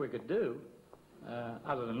wasn't much we could do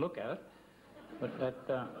other than look at it,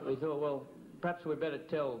 but we thought, well, perhaps we better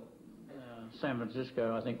tell San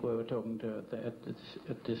Francisco, I think we were talking to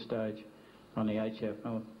at this stage on the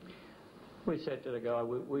HF. We said to the guy,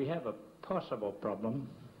 we have a possible problem.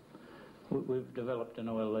 We've developed an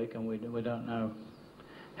oil leak and we don't know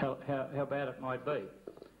how bad it might be.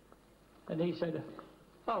 And he said,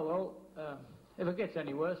 oh, well, if it gets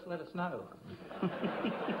any worse, let us know.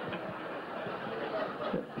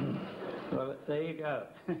 Well, there you go.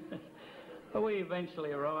 Well, we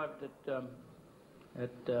eventually arrived at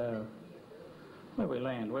where we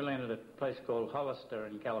landed. We landed at a place called Auster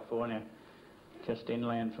in California, just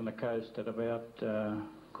inland from the coast at about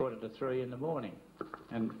 2:45 in the morning.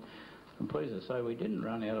 And I'm pleased to say we didn't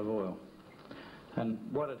run out of oil. And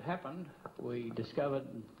what had happened, we discovered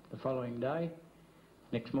the following day,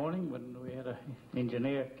 next morning, when we had an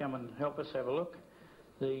engineer come and help us have a look,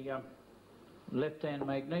 the left-hand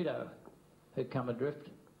magneto had come adrift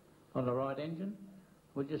on the right engine.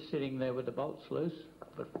 We're just sitting there with the bolts loose,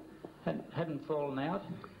 but hadn't fallen out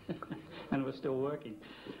and was still working.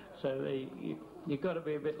 So you've got to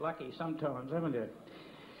be a bit lucky sometimes, haven't you?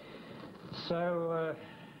 So,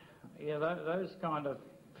 yeah, those kind of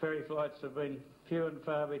ferry flights have been few and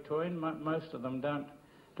far between. Most of them don't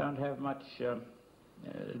have much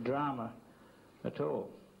drama at all.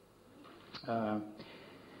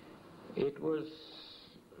 It was,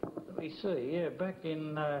 let me see, yeah, back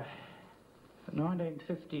in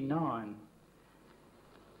 1959,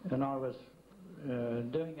 and I was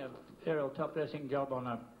doing an aerial top dressing job on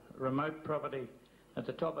a remote property at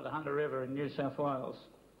the top of the Hunter River in New South Wales,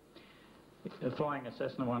 flying a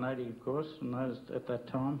Cessna 180, of course, and those at that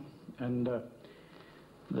time. And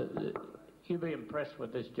you'd be impressed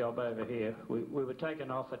with this job over here. We were taken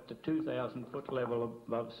off at the 2,000-foot level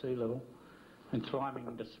above sea level and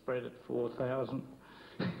climbing to spread at 4,000.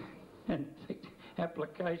 And the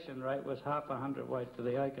application rate was half a hundredweight to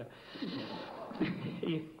the acre.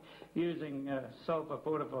 Using sulphur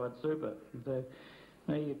fortified super. So,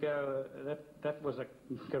 there you go. That was a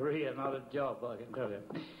career, not a job, I can tell you.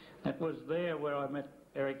 It was there where I met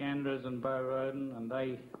Eric Andrews and Bo Roden, and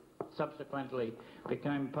they subsequently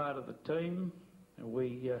became part of the team.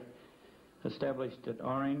 We established at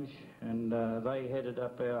Orange, and they headed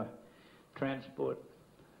up our transport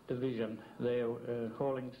division there,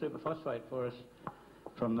 hauling superphosphate for us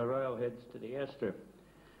from the railheads to the airstrip.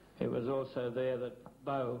 It was also there that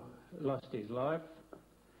Bo lost his life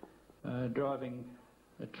driving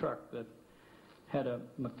a truck that had a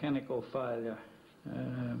mechanical failure,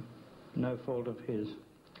 no fault of his.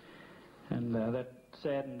 And that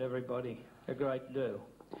saddened everybody a great deal,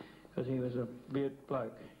 because he was a beaut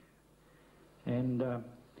bloke. And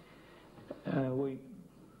we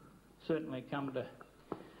certainly come to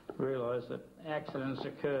realise that accidents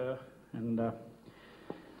occur, and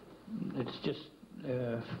it's just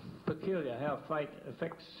peculiar how fate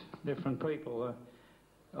affects different people.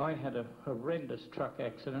 I had a horrendous truck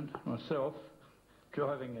accident myself,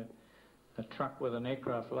 driving a truck with an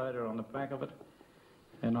aircraft loader on the back of it,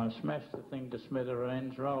 and I smashed the thing to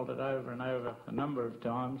smithereens, rolled it over and over a number of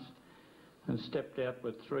times, and stepped out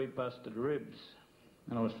with 3 busted ribs.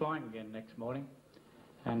 And I was flying again next morning,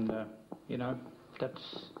 and you know,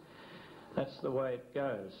 that's the way it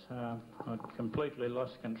goes. I'd completely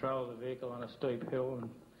lost control of the vehicle on a steep hill,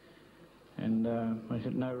 and I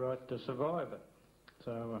had no right to survive it.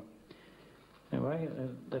 So anyway,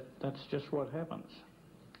 that's just what happens.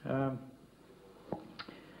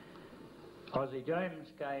 Ozzie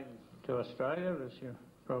James came to Australia, as you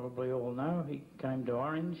probably all know. He came to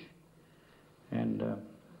Orange, and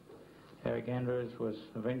Eric Andrews was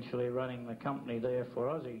eventually running the company there for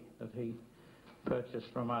Ozzie that he purchased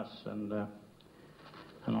from us, and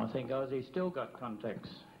I think Ozzie still got contacts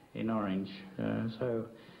in Orange, so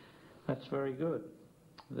that's very good.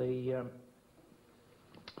 The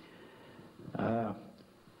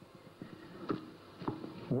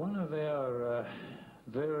one of our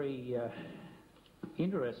very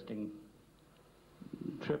interesting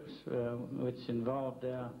trips, which involved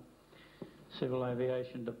our Civil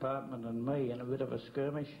Aviation Department and me in a bit of a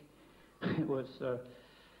skirmish, it was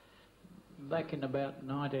back in about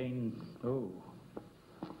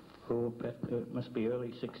it must be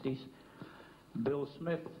early 60s. Bill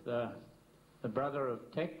Smith, the brother of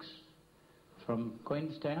Tex from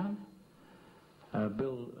Queenstown.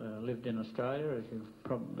 Bill lived in Australia, as you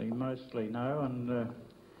probably mostly know, and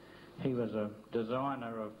he was a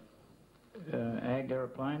designer of ag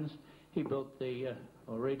aeroplanes. He built the,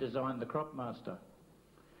 or redesigned the Cropmaster,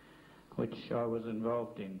 which I was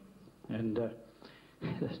involved in. And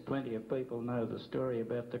there's plenty of people know the story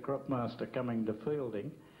about the Cropmaster coming to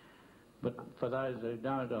Feilding, but for those who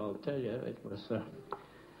don't, I'll tell you, it was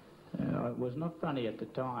not funny at the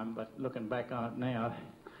time, but looking back on it now,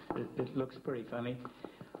 it looks pretty funny.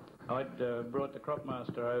 I'd brought the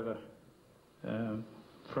Cropmaster over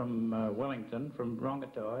from Wellington, from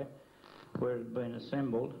Rongotai, where it had been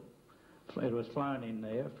assembled. It was flown in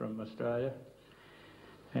there from Australia,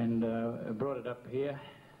 and I brought it up here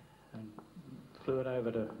and flew it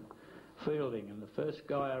over to Feilding, and the first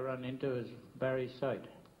guy I run into was Barry Sate.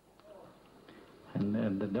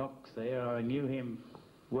 And the doc's there, I knew him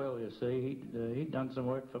well, you see. He'd done some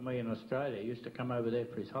work for me in Australia. He used to come over there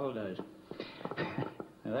for his holidays.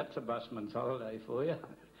 Now that's a busman's holiday for you.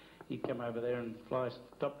 He'd come over there and fly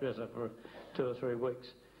top dresser for 2 or 3 weeks.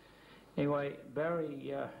 Anyway,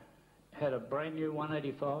 Barry had a brand new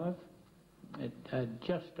 185. It had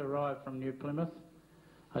just arrived from New Plymouth.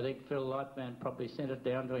 I think Phil Lightman probably sent it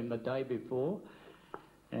down to him the day before,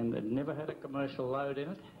 and it never had a commercial load in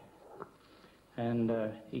it. And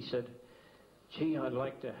he said, gee, I'd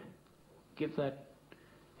like to give that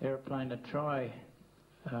aeroplane a try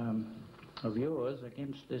of yours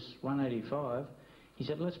against this 185. He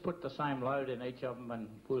said, let's put the same load in each of them and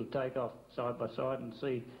we'll take off side by side and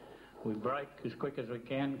see. We break as quick as we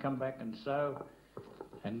can, come back and sew.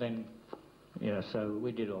 And then, yeah, so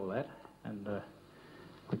we did all that. And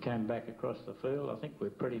we came back across the field. I think we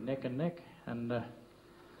were pretty neck and neck. And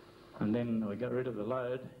then we got rid of the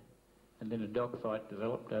load. And then a dogfight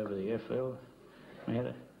developed over the airfield. We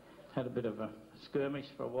had a bit of a skirmish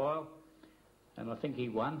for a while. And I think he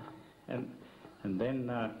won. And then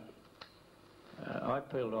I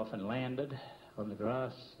peeled off and landed on the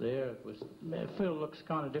grass there. The field looks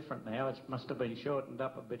kind of different now. It must have been shortened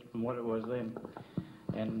up a bit from what it was then.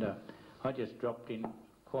 And I just dropped in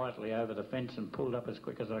quietly over the fence and pulled up as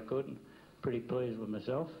quick as I could, and pretty pleased with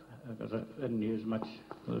myself because I hadn't used much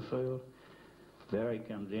of the field. Barry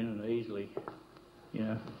comes in and easily, you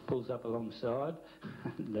know, pulls up alongside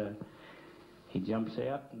and he jumps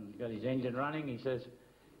out and got his engine running. He says,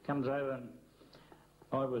 comes over, and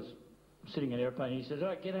I was sitting in the airplane. He says,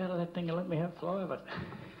 oh, get out of that thing and let me have fly of it.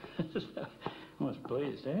 I was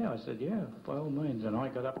pleased. Yeah, I said, yeah, by all means. And I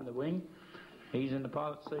got up in the wing. He's in the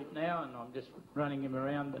pilot's seat now, and I'm just running him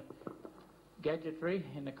around the gadgetry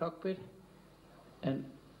in the cockpit. And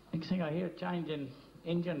next thing I hear a change in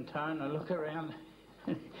engine tone. I look around.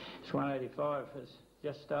 This 185 is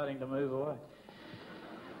just starting to move away.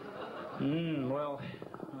 Well,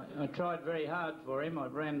 I tried very hard for him. I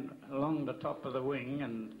ran along the top of the wing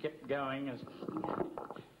and kept going.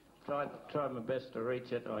 Tried my best to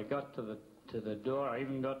reach it. I got to the door. I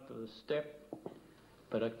even got to the step,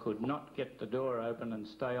 but I could not get the door open and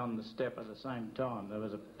stay on the step at the same time. There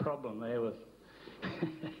was a problem there with,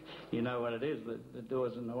 you know what it is, the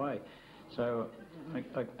door's in the way. So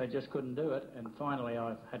I just couldn't do it, and finally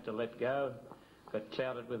I had to let go, got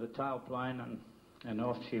clouted with the tailplane, and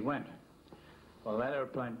off she went. Well, that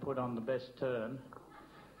aeroplane put on the best turn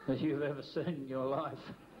that you've ever seen in your life.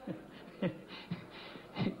 It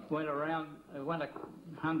went around, it went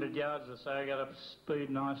 100 yards or so, got up to speed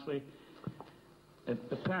nicely.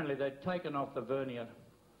 Apparently they'd taken off the vernier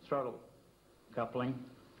throttle coupling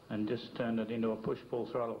and just turned it into a push-pull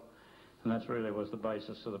throttle. And that really was the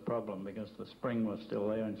basis of the problem, because the spring was still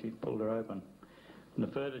there and she pulled her open. And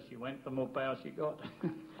the further she went, the more power she got.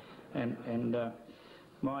 and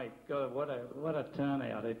my God, what a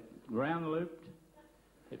turnout. It ground looped.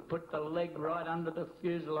 It put the leg right under the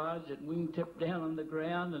fuselage. It wingtipped down on the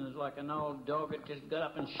ground, and it was like an old dog. It just got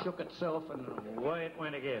up and shook itself, and away it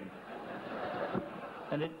went again.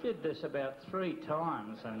 And it did this about 3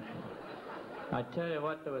 times, and I tell you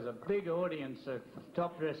what, there was a big audience of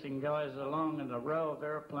top-dressing guys along and a row of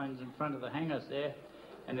aeroplanes in front of the hangars there,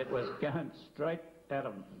 and it was going straight at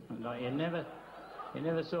them. And you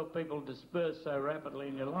never saw people disperse so rapidly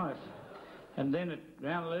in your life. And then it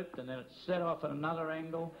round looped, and then it set off at another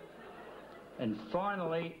angle, and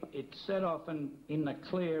finally it set off in the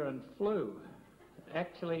clear and flew.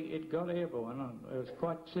 Actually, it got airborne. It was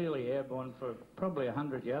quite clearly airborne for probably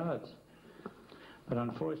 100 yards. But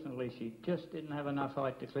unfortunately, she just didn't have enough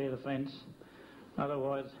height to clear the fence.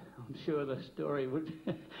 Otherwise, I'm sure the story would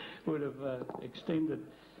have extended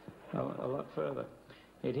a lot further.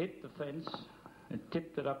 It hit the fence. It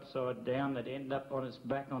tipped it upside down. It ended up on its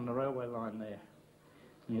back on the railway line there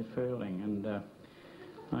near Feilding. And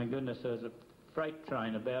my goodness, there was a freight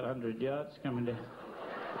train about 100 yards coming down.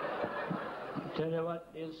 I tell you what,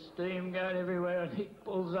 there's steam going everywhere and he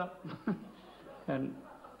pulls up. And,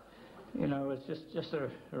 you know, it's just a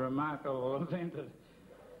remarkable event.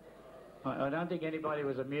 I don't think anybody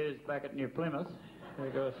was amused back at New Plymouth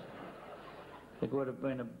because it would have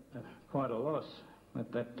been quite a loss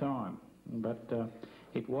at that time. But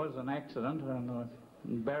it was an accident,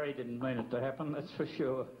 and Barry didn't mean it to happen, that's for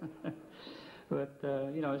sure. But,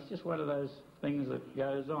 you know, it's just one of those things that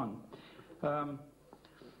goes on.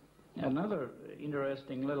 Another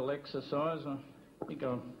interesting little exercise, I think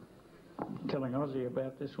I'm telling Ozzy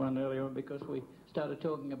about this one earlier because we started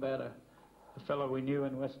talking about a fellow we knew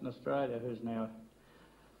in Western Australia who's now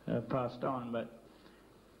passed on, but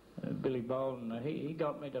Billy Bolden, he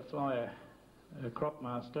got me to fly a crop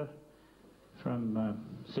master from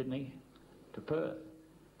Sydney to Perth,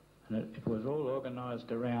 and it was all organised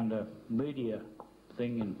around a media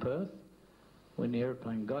thing in Perth. When the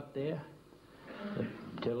aeroplane got there, the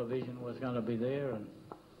television was going to be there, and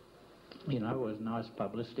you know, it was nice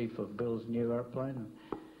publicity for Bill's new aeroplane.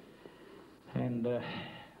 And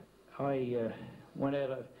I went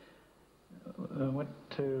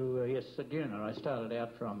to Ceduna. I started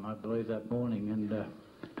out from, I believe, that morning, and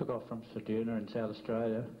took off from Ceduna in South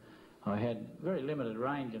Australia. I had very limited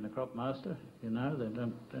range in the crop master. You know, they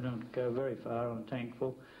don't go very far on a tank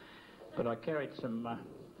full. But I carried some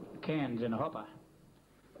cans in a hopper,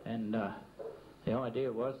 and the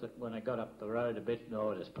idea was that when I got up the road a bit,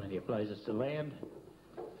 there's plenty of places to land.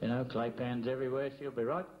 You know, clay pans everywhere, so you'll be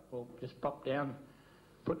right. We'll just pop down,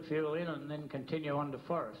 put fuel in, and then continue on to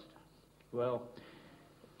forest. Well,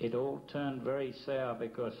 it all turned very sour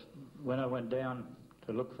because when I went down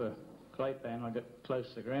to look for clay pan, I got close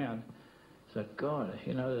to the ground. I said, God,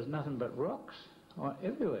 you know, there's nothing but rocks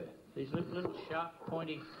everywhere. These little sharp,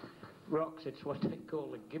 pointy rocks. It's what they call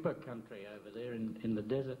the Gibber country over there in the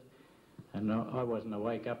desert. And I wasn't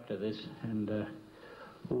awake up to this, and that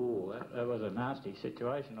was a nasty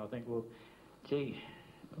situation. I think, well, gee,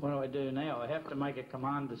 what do I do now? I have to make a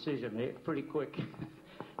command decision here pretty quick.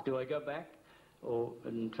 Do I go back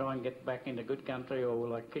and try and get back into good country, or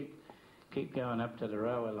will I keep going up to the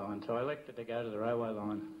railway line? So I elected to go to the railway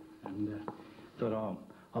line, and thought,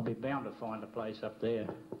 I'll be bound to find a place up there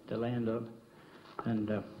to land on.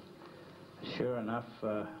 And sure enough,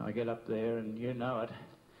 I get up there, and you know it.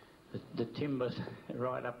 The timber's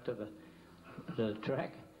right up to the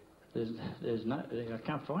track. There's no, I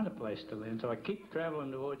can't find a place to land, so I keep travelling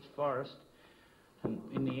towards forest, and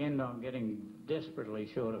in the end I'm getting desperately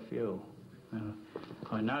short of fuel.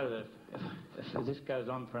 I know that if this goes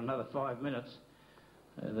on for another 5 minutes,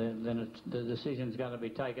 then the decision's going to be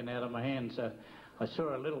taken out of my hands. So I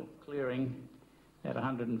saw a little clearing at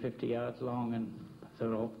 150 yards long, and I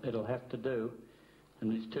thought, it'll have to do. And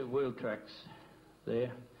there's 2 wheel tracks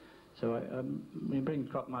there. So we bring the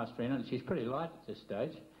crop master in, and she's pretty light at this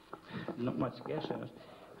stage, not much gas in it,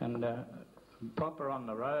 and pop her on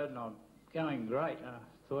the road, and I'm going great. I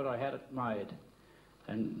thought I had it made,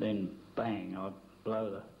 and then bang, I blow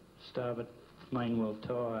the starboard main wheel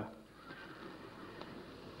tyre.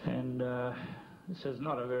 And this is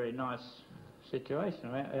not a very nice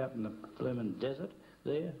situation out in the blooming desert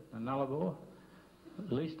there, the Nullarbor.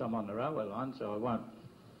 At least I'm on the railway line, so I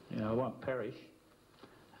won't perish.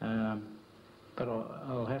 But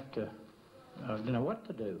I'll have to, I don't know what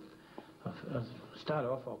to do. I'll start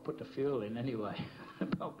off, I'll put the fuel in anyway.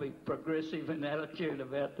 I'll be progressive in attitude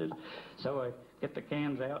about this. So I get the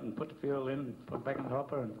cans out and put the fuel in and put it back in the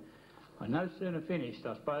hopper, and I no sooner finished,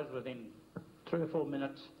 I suppose within 3 or 4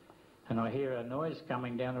 minutes, and I hear a noise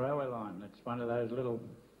coming down the railway line. It's one of those little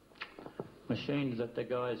machines that the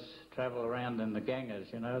guys travel around in the gangers,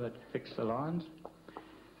 you know, that fix the lines.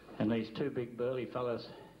 And these 2 big burly fellas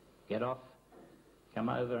get off, come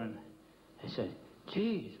over, and they say,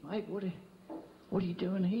 geez, mate, what are you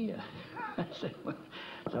doing here? I said, well,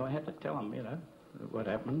 so I had to tell them, you know, what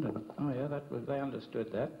happened, and they understood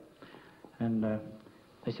that. And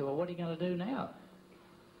they said, well, what are you going to do now?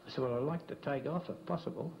 I said, well, I'd like to take off if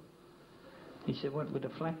possible. He said, what, with a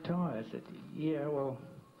flat tyre? I said, yeah, well,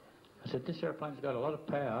 I said, this aeroplane's got a lot of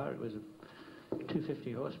power. It was a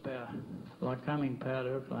 250 horsepower, Lycoming powered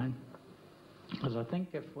aeroplane. Because I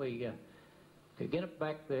think if we could get it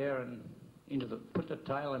back there and put the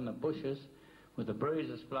tail in the bushes with the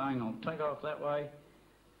breezes blowing, I'll take off that way,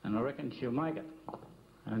 and I reckon she'll make it.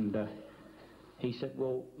 And he said,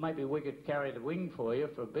 well, maybe we could carry the wing for you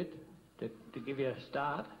for a bit to give you a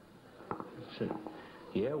start. I said,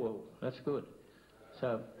 yeah, well, that's good.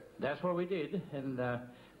 So that's what we did, and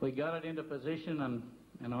we got it into position,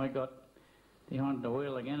 and I got behind the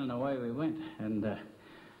wheel again, and away we went. And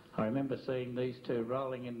I remember seeing these 2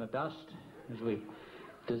 rolling in the dust as we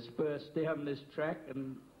dispersed down this track,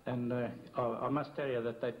 and I must tell you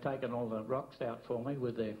that they'd taken all the rocks out for me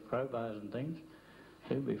with their crowbars and things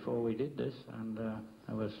too before we did this, and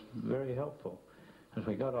it was very helpful as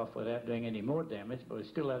we got off without doing any more damage, but we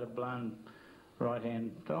still had a blown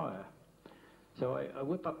right-hand tyre. So I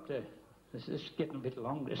whip up to, this is getting a bit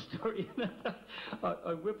long, this story.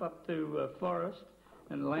 I whip up to Forest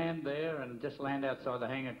and land there, and just land outside the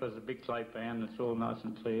hangar because the big clay pan, it's all nice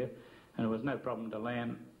and clear, and there was no problem to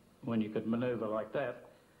land when you could manoeuvre like that.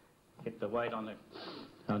 Get the weight on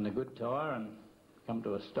the good tyre and come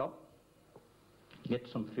to a stop, get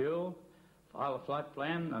some fuel, file a flight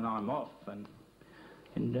plan, and I'm off. And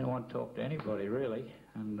didn't want to talk to anybody really.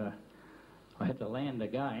 And I had to land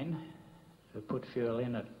again to put fuel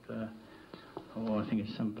in at, I think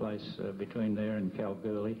it's someplace between there and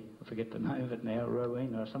Kalgoorlie. I forget the name of it now,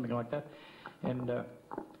 Rowing or something like that. And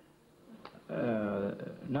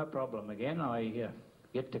no problem again. I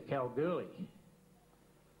get to Kalgoorlie.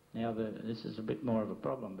 Now, this is a bit more of a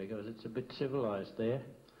problem because it's a bit civilised there.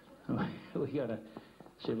 We got a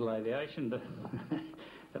civil aviation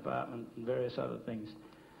department and various other things.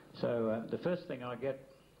 So the first thing I get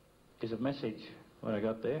is a message when I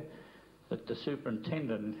got there that the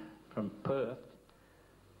superintendent from Perth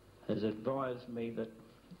has advised me that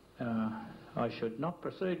I should not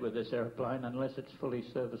proceed with this aeroplane unless it's fully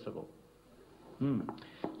serviceable.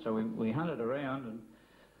 So we hunted around, and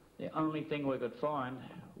the only thing we could find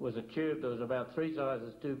was a tube that was about 3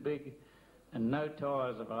 sizes too big and no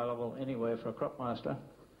tyres available anywhere for a cropmaster.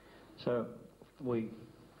 So we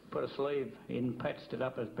put a sleeve in, patched it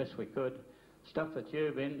up as best we could, stuffed the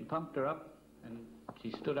tube in, pumped her up, and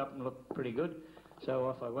she stood up and looked pretty good. So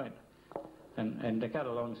off I went. And to cut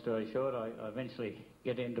a long story short, I eventually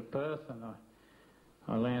get into Perth, and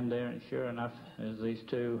I land there, and sure enough, there's these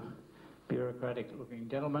 2 bureaucratic-looking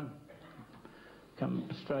gentlemen come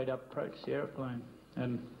straight up, approach the aeroplane.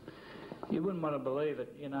 And you wouldn't want to believe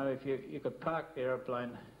it, you know, if you could park the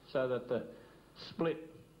aeroplane so that the split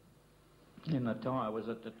in the tyre was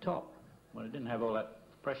at the top. Well, it didn't have all that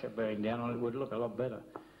pressure bearing down on it, it would look a lot better.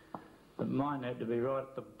 But mine had to be right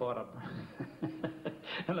at the bottom.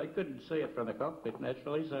 And I couldn't see it from the cockpit,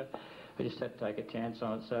 naturally, so I just had to take a chance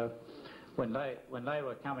on it. So when they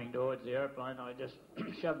were coming towards the aeroplane, I just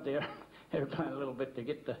shoved the aeroplane a little bit to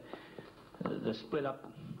get the split up,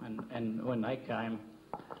 and when they came,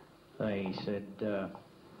 they said,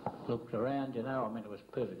 looked around, you know, I mean, it was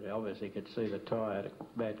perfectly obvious he could see the tyre had a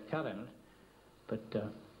bad cut in it,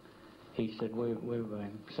 but he said, we've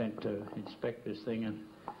been sent to inspect this thing, and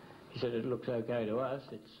he said, it looks okay to us,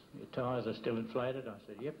 your tyres are still inflated. I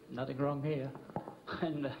said, yep, nothing wrong here.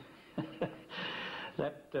 And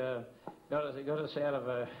that got us out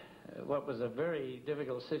of what was a very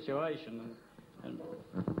difficult situation,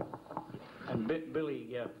 and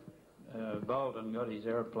Billy Bolden got his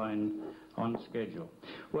aeroplane on schedule.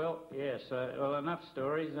 Well, yes, well, enough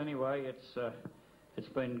stories. Anyway, it's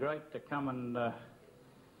been great to come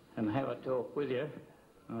and have a talk with you.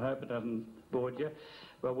 I hope it doesn't bore you.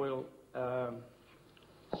 But we'll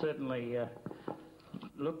certainly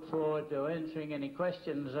look forward to answering any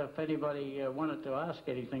questions if anybody wanted to ask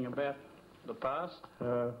anything about the past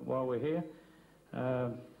while we're here.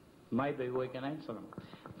 Maybe we can answer them.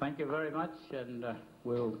 Thank you very much, and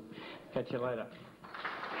we'll catch you later.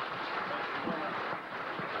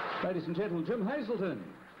 Ladies and gentlemen, Jim Hazelton.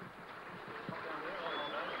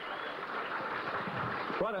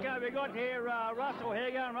 What okay, we got here, Russell. How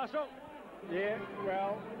you going, Russell? Yeah,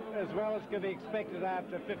 well as could be expected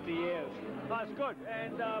after 50 years. That's good.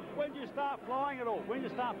 And when did you start flying at all? When did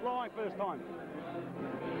you start flying first time?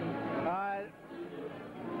 I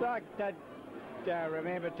don't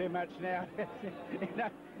remember too much now. You know,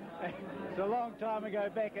 it's a long time ago,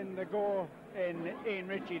 back in the Gore and Ian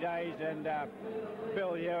Ritchie days, and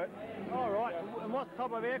Bill Hewitt. All right. And what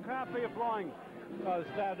type of aircraft were you flying? I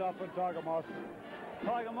started off with Tiger Moth.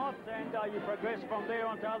 Tiger Moth, and you progressed from there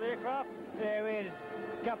onto other aircraft? Yeah, we had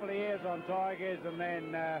a couple of years on Tigers, and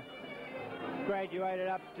then graduated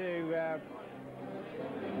up to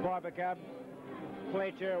Piper Cub,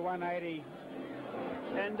 Fletcher, 180.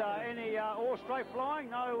 And any all straight flying?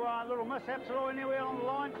 No little mishaps at all anywhere on the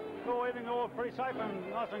line? Or everything all pretty safe and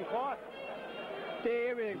nice and quiet? Yeah,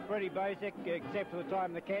 everything's pretty basic, except for the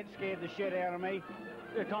time the cat scared the shit out of me.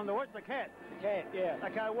 The time to what? The cat? The cat, yeah.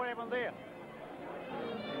 Okay, what happened there?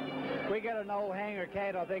 We got an old hangar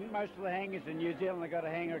cat. I think most of the hangars in New Zealand have got a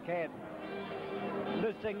hangar cat.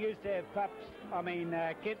 This thing used to have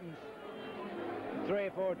kittens 3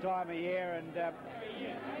 or 4 times a year, and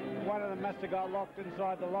one of them must have got locked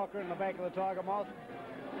inside the locker in the back of the Tiger Moth.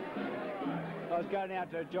 I was going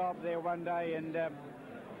out to a job there one day, and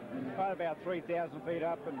about 3,000 feet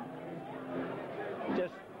up, and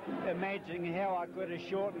just imagining how I could have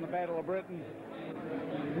shortened the Battle of Britain.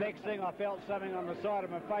 Next thing, I felt something on the side of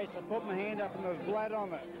my face. I put my hand up and there was blood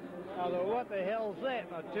on it. I thought, what the hell's that?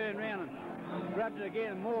 And I turned around and rubbed it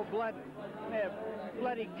again, and more blood. That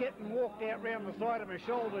bloody kitten walked out round the side of my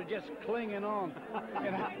shoulder, just clinging on.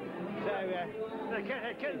 You know? So, the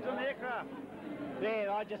kittens on the aircraft.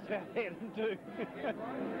 Yeah, I just found them too.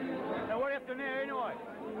 Now, what are you up to now, anyway?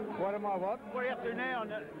 What am I, what? What are you up to now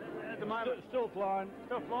at the moment? Still flying.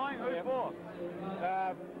 Still flying? Who Yep. for?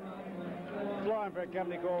 Flying for a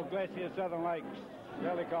company called Glacier Southern Lakes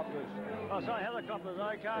Helicopters. Oh, sorry, helicopters,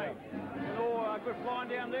 okay. And all good flying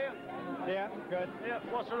down there? Yeah, good. Yeah,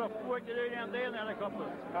 what sort of work do you do down there in the helicopters?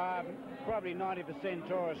 Probably 90%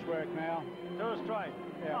 tourist work now. Tourist trade?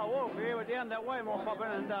 Yeah. Oh, well, if we're down that way, we'll pop in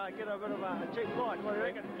and get a bit of a cheap flight. What do you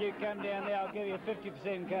reckon? You come down there, I'll give you a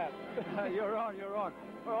 50% cut. You're on, you're on.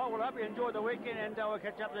 All right, well, I hope you enjoyed the weekend, and we'll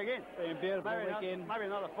catch up again. Been a beautiful weekend. Maybe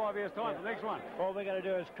another 5 years' time for the next one. All we're going to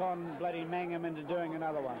do is con bloody Mangum into doing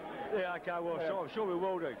another one. Yeah, okay, well, I'm sure we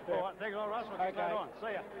will do. Yeah. All right, thanks a lot, Russ. We'll catch you later on.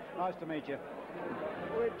 See ya. Nice to meet you.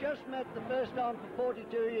 We've just met the first time for 42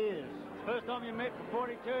 years. First time you met for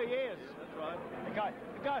 42 years? That's right.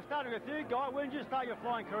 Okay, starting with you, Guy, when did you start your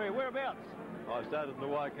flying career? Whereabouts? I started in the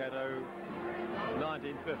Waikato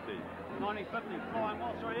 1950. 1950, flying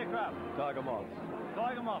what sort of aircraft? Tiger Moths.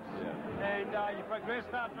 Tiger Moths? Yeah. And you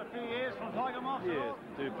progressed after a few years from Tiger Moths? Yes,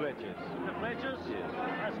 to Fletchers. To Fletchers? Yes.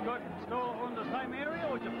 That's good. Still in the same area,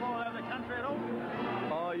 or did you fly over the country at all?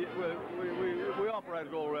 Oh, yeah, we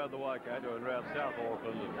operated all around the Waikato and around South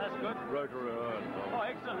Auckland. That's good. Rotorua and so on. Oh,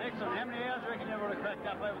 excellent, excellent. How many hours do you reckon you would have cracked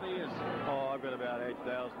up over the years? Oh, I've got about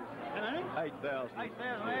 8,000. How many? 8,000.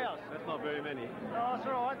 8,000 hours. That's not very many. Oh, that's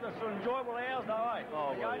all right. That's enjoyable hours, though, eh?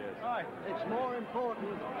 Oh, well, yes. Right. It's more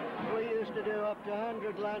important. We used to do up to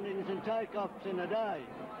 100 landings and takeoffs in a day.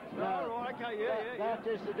 Now, oh, right, okay, that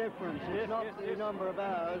is the difference. It's not the number of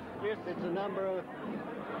hours. Yes. It's the number of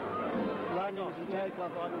landings and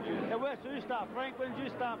takeoffs. Now, where did you start, Frank? When did you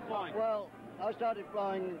start flying? Well, I started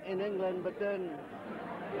flying in England, but then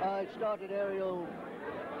I started aerial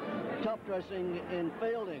top dressing in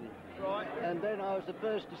Feilding. Right. And then I was the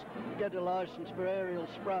first to get a license for aerial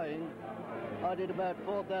spraying. I did about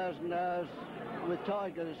 4,000 hours with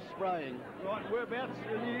Tigers spraying. Right, whereabouts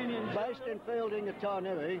in the Union? Based in Feilding at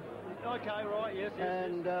Tarnui. Okay, right, yes.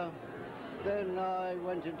 And then I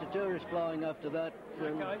went into tourist flying after that.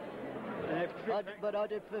 Okay. But I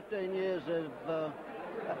did 15 years of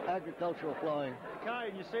agricultural flying. Okay,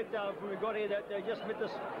 and you said when we got here that they just met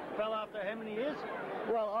this fella after how many years?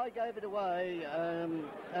 Well, I gave it away,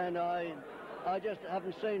 and I just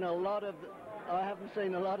haven't seen a lot of. I haven't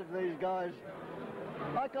seen a lot of these guys.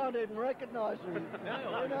 I can't even recognise them.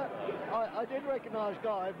 You know, I did recognise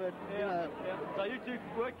Guy, but you know. Yeah. So you two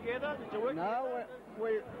work together? Did you work together?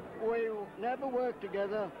 We never worked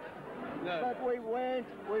together. No. But we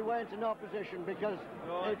weren't in opposition because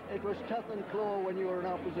it was tough and claw when you were in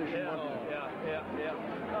opposition. Yeah.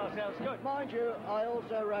 Oh, sounds good. Mind you, I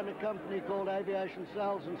also ran a company called Aviation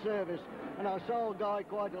Sales and Service, and I sold Guy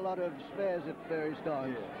quite a lot of spares at various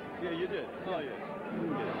times. Yeah, you did. Oh,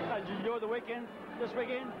 yeah. Did you enjoy the weekend, this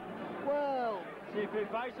weekend? Well, see a few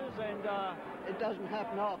faces and... It doesn't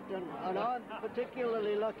happen often, and I'm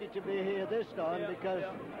particularly lucky to be here this time because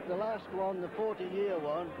the last one, the 40-year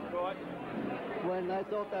one, when they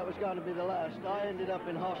thought that was going to be the last, I ended up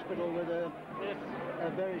in hospital with a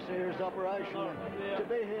very serious operation. To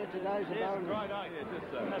be here today is a bonus. Great,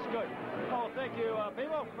 that's good. Well, thank you,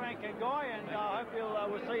 people, Frank and Guy, and I hope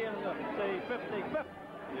we'll see you in the 55th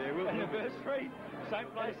anniversary. Same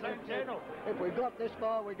place, same channel. If we got this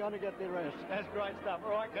far, we're going to get the rest. That's great stuff.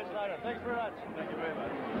 All right, catch you later. Thanks very much. Thank you very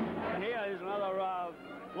much. And here is another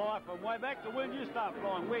fly from way back. So when did you start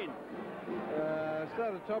flying? When? I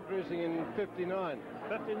started top dressing in 59.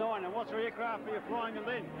 59. And what sort of aircraft were you flying in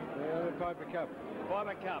then? The Piper Cup.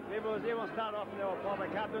 Piper Cup. Everyone started off in their Piper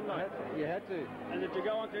Cup, didn't they? You had to. And did you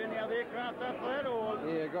go on to any other aircraft after that, or?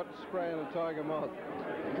 Yeah, got to spray on a Tiger Moth.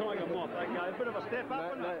 Tiger Moth, okay. A bit of a step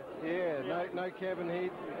up, isn't it? No cabin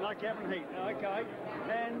heat. No cabin heat, okay.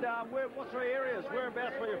 And what sort of areas?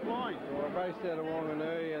 Whereabouts were you flying? Well, based out of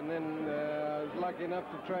Wanganui, and then I was lucky enough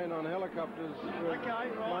to train on helicopters with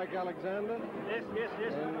Mike Alexander. Yes.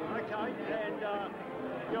 Okay. And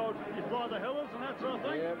you fly the Hillers and that sort of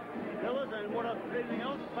thing? Yep. Hillers, and what anything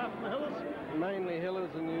else apart from the Hillers? Mainly Hillers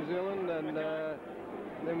in New Zealand, and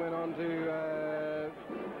then went on to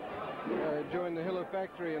joined the Hiller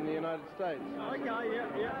factory in the United States. Okay,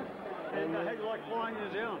 yeah. And how do you like flying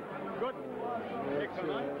New Zealand? Good?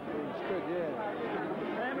 Excellent, It's good, yeah.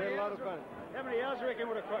 We had a lot of fun. How many hours do you reckon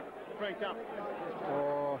would have cranked up?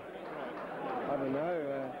 Oh, I don't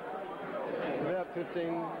know, about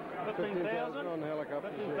 15,000 on the helicopter.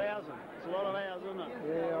 15,000. It's a lot of hours, isn't it?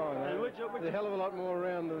 Yeah, I know. And There's a hell of a lot more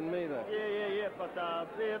around than me, though. Yeah. But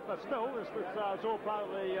still, it's all part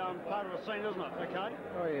of the scene, isn't it? Okay.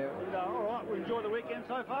 Oh yeah. And, all right. We enjoyed the weekend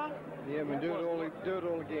so far. Yeah, we do it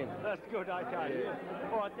all again. That's good. Okay.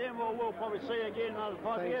 Yeah. All right, then we'll probably see you again another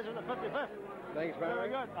 5 years at the 55th. Thanks, Mario. Very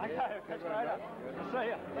good. Okay, catch you later. See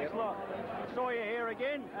you. Thanks a lot. Saw you here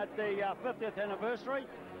again at the 50th anniversary.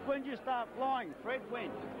 When did you start flying, Fred? When?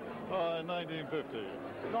 1950.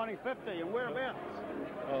 1950, and whereabouts?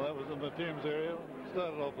 Oh, that was in the Thames area.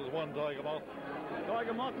 Started off as one Tiger Moth.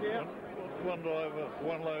 Tiger Moth, yeah. One driver,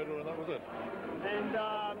 one loader, and that was it. And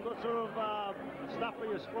what sort of stuff were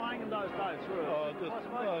you spraying in those days? Just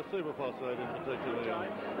superphosphate in particular. Okay.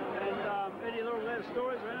 And any little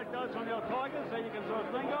stories or anecdotes on your Tigers that you can sort of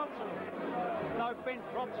think of? No bent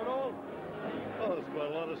props at all? Oh, there's quite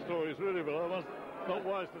a lot of stories, really, but I must not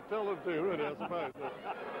wise to tell them to you, really, I suppose. But,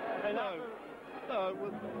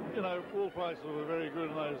 wool prices were very good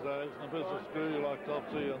in those days, and the business grew like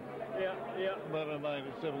Topsy. And then in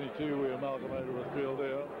 1972 we amalgamated with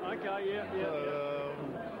Feilding. Okay, So,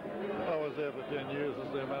 I was there for 10 years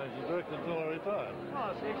as their managing director until I retired.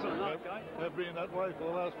 Oh, that's excellent, okay. Have been that way for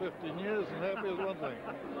the last 15 years, and happy is one thing.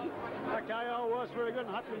 Okay, well, it's really good,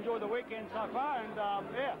 and I hope you enjoyed the weekend so far, and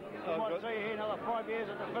we might see you here another 5 years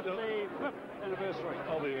at the 55th anniversary.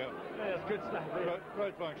 I'll be here. Yeah, it's good stuff.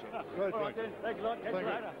 Great function. Great All right, function. then. Thanks a lot. Catch you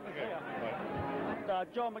later. Okay.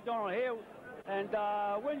 John McDonald here, and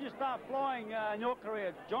when did you start flying in your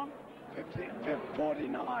career, John?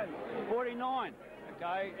 49. 49.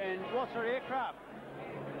 Okay, and what sort of aircraft?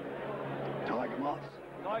 Tiger Moths.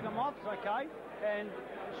 Tiger Moths, okay. And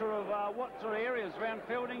sort of what sort of areas around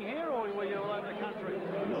Feilding here, or were you all over the country?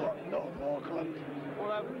 North Auckland.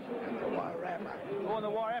 All over? And the Wareham. Oh, and the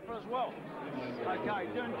Wareham as well. Okay,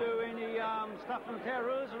 didn't do any stuff in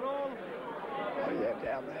Tarroos at all? Oh yeah,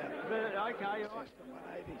 down there. Okay, right. Cessna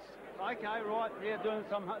 180s. Okay, right. Yeah, doing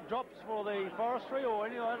some drops for the forestry or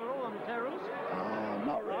any of that at all in the Tarroos? Oh,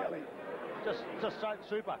 not really. Just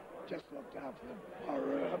super. Just looked after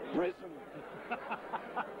our prison.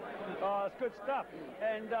 Oh, it's good stuff.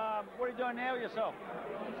 And what are you doing now yourself?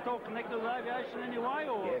 Still connected with aviation anyway,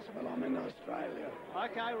 or? Yes, but I'm in Australia.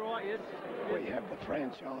 Okay, right, yes. We have the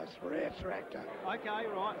franchise for Air Tractor. Okay,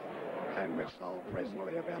 right. And we've sold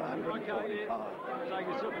presently about 145. Okay, yeah. So you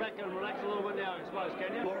can sit back and relax a little bit now, I suppose,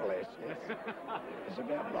 can you? More or less, yes. It's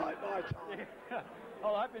about my time. Yeah.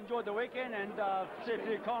 Well, I hope you enjoyed the weekend and see a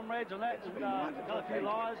few comrades and that, and tell a few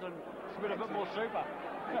lies, and it's been a bit more super.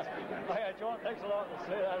 Okay, John, thanks a lot.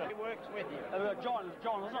 See you later. He works with you. John,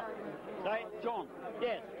 isn't it? Say, John.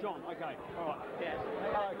 Yes, John. Okay. All right. Yes.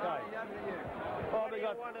 Okay. Well,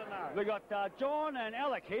 we got John and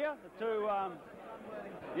Alec here, the two.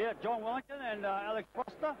 John Wellington and Alex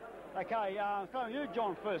Foster. Okay, starting with you,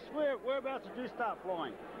 John, first. Whereabouts did you start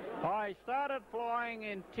flying? I started flying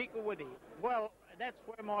in Tikawiti. Well, that's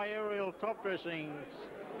where my aerial top dressing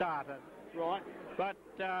started. Right. But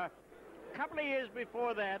a couple of years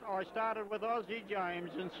before that, I started with Aussie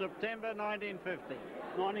James in September 1950.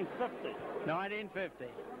 1950.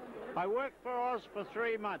 I worked for Oz for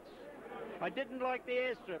 3 months. I didn't like the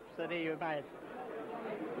airstrips that he made.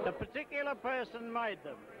 The particular person made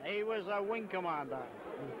them. He was a wing commander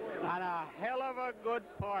and a hell of a good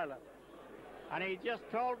pilot. And he just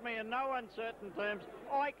told me in no uncertain terms,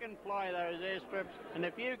 I can fly those airstrips, and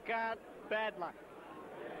if you can't, bad luck.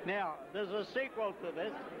 Now, there's a sequel to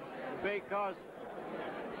this, because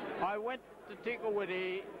I went to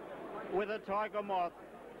Tikawiti with a Tiger Moth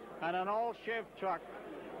and an old chef truck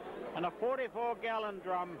and a 44-gallon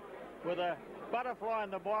drum with a butterfly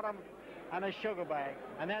in the bottom and a sugar bag.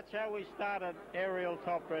 And that's how we started aerial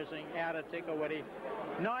top dressing out of Tikawiti,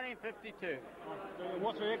 1952.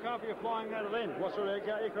 What sort of aircraft were you flying out of then? What sort of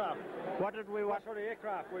aircraft? What sort of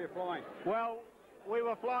aircraft were you flying? Well, we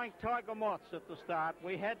were flying Tiger Moths at the start.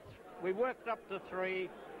 We worked up to 3.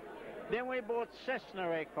 Then we bought Cessna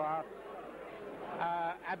aircraft,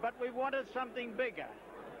 but we wanted something bigger.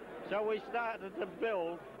 So we started to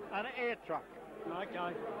build an air truck. Okay,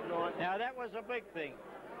 right. Now that was a big thing.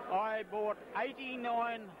 I bought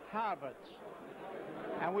 89 Harvards,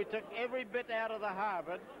 and we took every bit out of the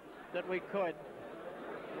Harvard that we could,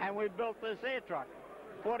 and we built this air truck.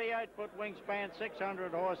 48-foot wingspan,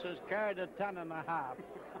 600 horses, carried 1.5 tons.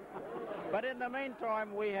 But in the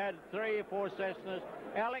meantime, we had 3 or 4 Cessnas.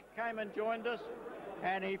 Alec came and joined us,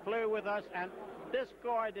 and he flew with us, and this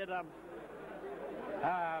guy did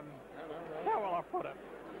how will I put it?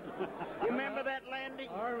 You remember that landing?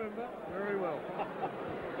 I remember very well.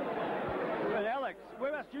 But Alex,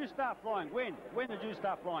 where else did you start flying? When? When did you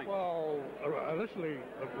start flying? Well, initially,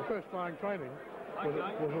 the first flying training was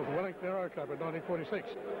with the Wellington Aero Club in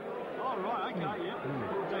 1946. Oh, right, okay, yeah.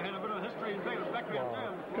 So you had a bit of history and background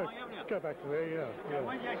there, flying, haven't you? Go back to there, yeah.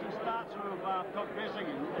 When did you actually start sort of top dressing?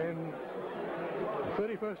 In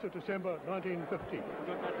 31st of December 1950. You've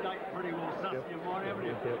got that date pretty well sussed in your mind, haven't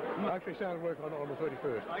you? Yep. I actually started work on the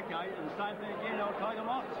 31st. Okay, and the same thing again, old Tiger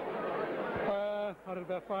Moths? I did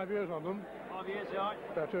about 5 years on them. 5 years, right?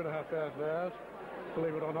 About 2,500 hours,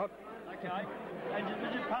 believe it or not. Okay. And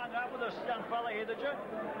did you partner up with this young fella here, did you?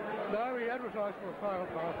 No, he advertised for a pilot.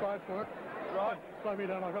 I applied for it. Right. Slow me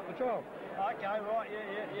down, I got the job. Okay, right,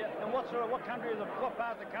 yeah. And what part of the country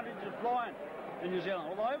did you fly in New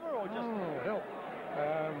Zealand? All over, or just? Oh, hell.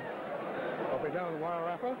 I've been down in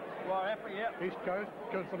Wairarapa. Wairarapa, yeah. East Coast,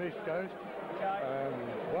 Gippsland East Coast. Okay.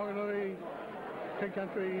 Wanganui, King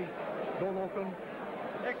Country, North Auckland.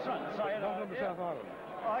 Excellent. So, Northern and South Island.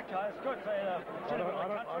 Oh, okay, it's good. So,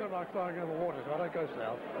 I don't like flying over the water, so I don't go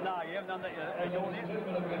south. No, you haven't done that yet.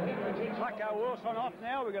 Okay, we'll sign off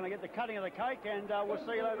now. We're going to get the cutting of the cake, and we'll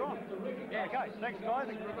see you later on. Yeah, okay. Thanks, guys.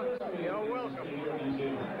 You're welcome.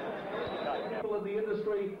 People in the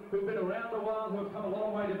industry who've been around a while, who have come a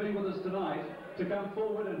long way to be with us tonight, to come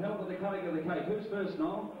forward and help with the cutting of the cake. Who's first,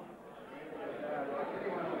 Noel?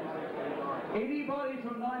 Anybody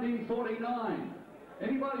from 1949?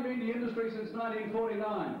 Anybody been in the industry since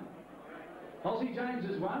 1949? Aussie James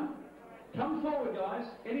is one. Come forward, guys.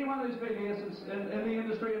 Anyone who's been here since in the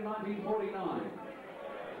industry in 1949?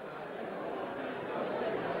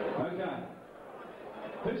 Okay.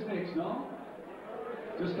 Who's next, Noel?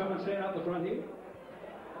 Just come and stand up the front here.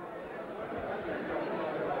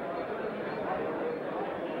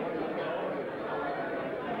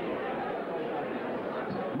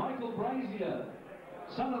 Michael Brazier,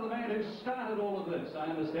 son of the man who started all of this, I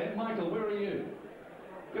understand. Michael, where are you?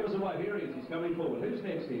 Give us a wave. Here he is. He's coming forward. Who's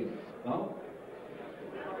next here? Oh.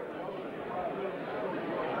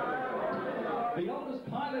 The oldest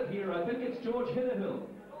pilot here, I think it's George Hitterhill.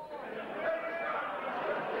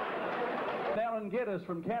 Alan Geddes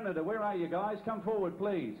from Canada. Where are you guys? Come forward,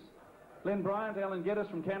 please. Len Bryant, Alan Geddes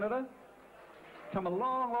from Canada. Come a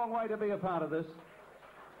long, long way to be a part of this.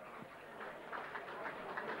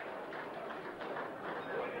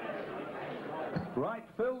 Right,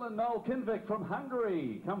 Phil and Noel Kinvik from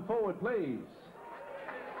Hungary. Come forward, please.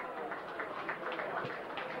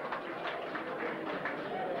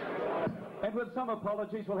 And with some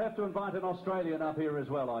apologies, we'll have to invite an Australian up here as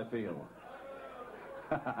well, I feel.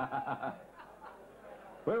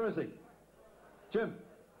 Where is he? Jim.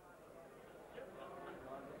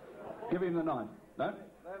 Give him the knife. No?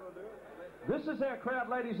 This is our crowd,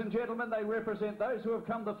 ladies and gentlemen. They represent those who have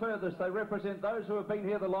come the furthest. They represent those who have been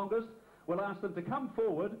here the longest. We'll ask them to come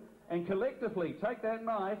forward and collectively take that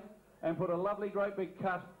knife and put a lovely great big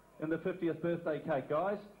cut in the 50th birthday cake,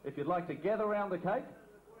 guys. If you'd like to gather around the cake,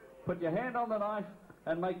 put your hand on the knife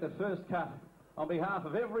and make the first cut. On behalf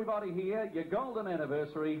of everybody here, your golden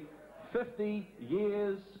anniversary, 50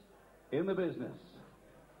 years in the business.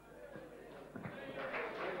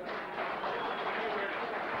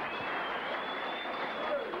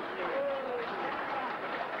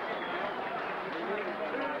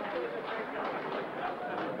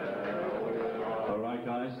 All right,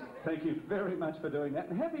 guys, thank you very much for doing that.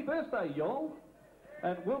 And happy birthday, y'all.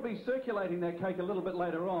 And we'll be circulating that cake a little bit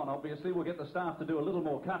later on. Obviously, we'll get the staff to do a little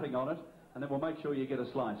more cutting on it, and then we'll make sure you get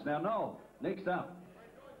a slice. Now, Noel, next up.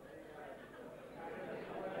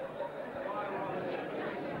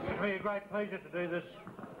 It's been a great pleasure to do this,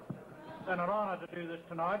 and an honour to do this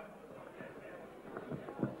tonight.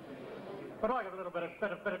 But I like a little bit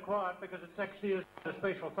of quiet because it actually is a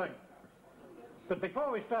special thing. But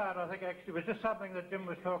before we start, I think actually it was just something that Jim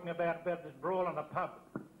was talking about this brawl in a pub,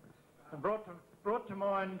 and brought to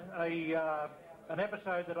mind an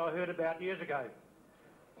episode that I heard about years ago.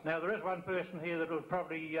 Now, there is one person here that will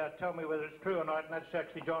probably tell me whether it's true or not, and that's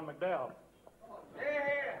actually John McDowell.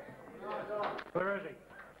 Where is he?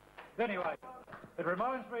 Anyway, it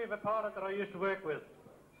reminds me of a pilot that I used to work with,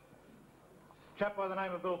 a chap by the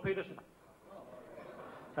name of Bill Peterson.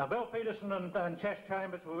 Now, Bill Peterson and Chash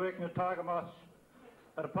Chambers were working with Tiger Moths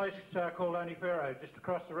at a place called Onifero, just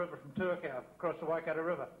across the river from Turkau, across the Waikato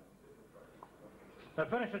River. They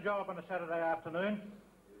finished the job on a Saturday afternoon,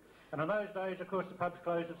 and in those days, of course, the pubs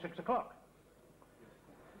closed at 6 o'clock.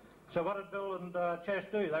 So what did Bill and Chas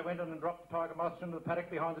do? They went in and dropped the tiger moths into the paddock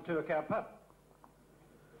behind the 2 o'clock pub.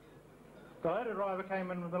 The loader driver came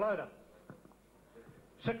in with the loader.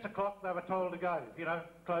 6 o'clock they were told to go, you know,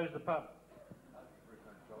 close the pub.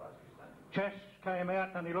 Chas came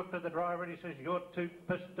out and he looked at the driver and he says, "You're too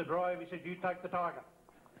pissed to drive." He said, "You take the tiger."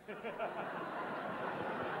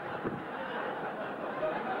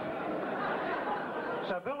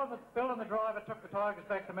 So Bill and the driver took the tigers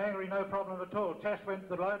back to Mangere, no problem at all. Chas went to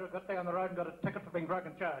the loader, got down the road and got a ticket for being drunk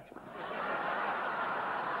and charged.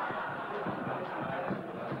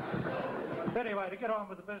 Anyway, to get on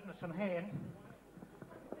with the business in hand,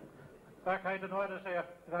 okay, tonight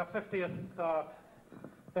is our 50th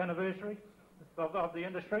anniversary of the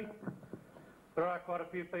industry. There are quite a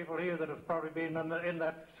few people here that have probably been in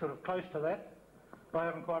that sort of close to that. I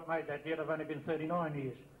haven't quite made that yet. I've only been 39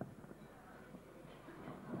 years.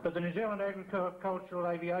 But the New Zealand Agricultural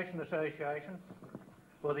Aviation Association,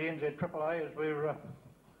 or the NZAAA as we're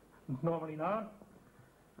normally known,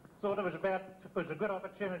 thought it was a good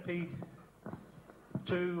opportunity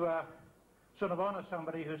to sort of honour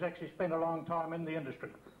somebody who's actually spent a long time in the industry.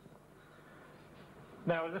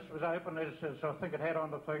 Now this was open as I think it had on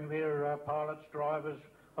the thing there, pilots, drivers,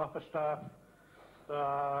 office staff,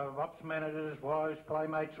 ops managers, wives,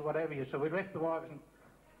 playmates or whatever. So we left the wives, and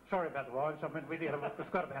sorry about the wives, I mean we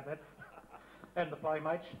forgot about that, and the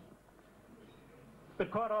playmates. But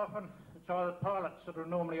quite often it's either pilots that are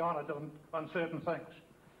normally honoured on certain things.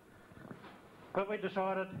 But we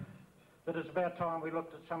decided that it's about time we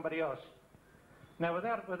looked at somebody else. Now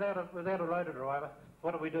without a loader driver,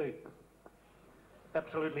 what do?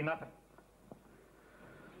 Absolutely nothing.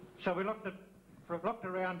 So we looked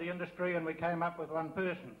around the industry and we came up with one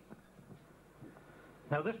person.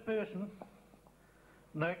 Now this person,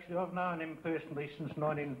 and actually I've known him personally since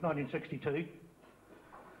 1962.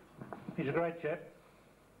 He's a great chap,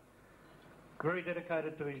 very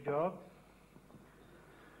dedicated to his job.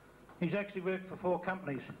 He's actually worked for 4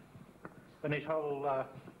 companies in his whole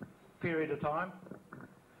period of time,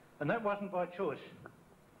 and that wasn't by choice.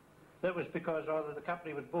 That was because either the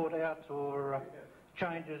company was bought out or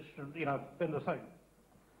changes, you know, in the thing.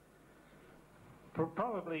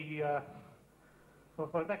 Probably,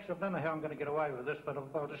 well, actually I don't know how I'm going to get away with this, but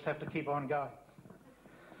I'll just have to keep on going.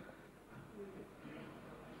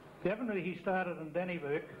 Definitely he started in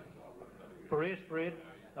Dannyburg for airspread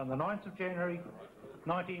on the 9th of January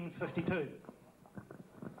 1952.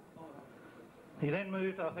 He then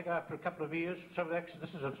moved, I think after a couple of years, so actually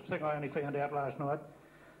this is a thing I only found out last night.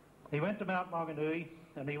 He went to Mount Maunganui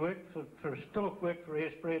and he still worked for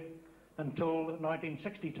airspread until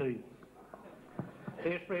 1962.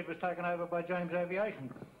 Airspread was taken over by James Aviation.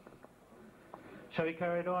 So he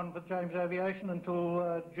carried on with James Aviation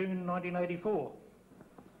until June 1984.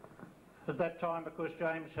 At that time, of course,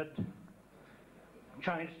 James had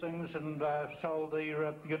changed things and sold the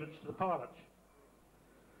units to the pilots.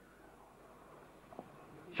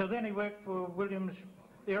 So then he worked for Williams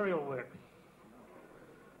Aerial Work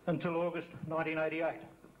until August 1988.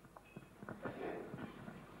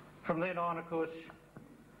 From then on, of course,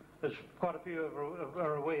 as quite a few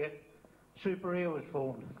are aware, Super Air was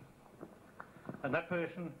formed. And that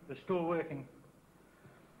person is still working,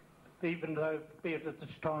 even though, be it at this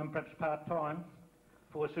time, perhaps part-time,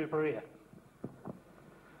 for Super Air.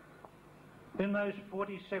 In those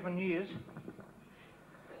 47 years,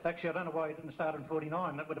 actually I don't know why he didn't start in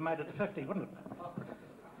 49, that would have made it to 50, wouldn't it?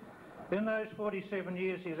 In those 47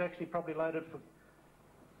 years he's actually probably loaded for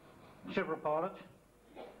several pilots.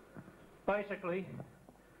 Basically,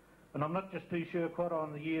 and I'm not just too sure quite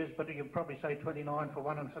on the years, but you can probably say 29 for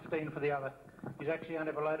one and 15 for the other. He's actually only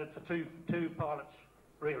ever loaded for two pilots,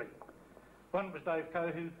 really. One was Dave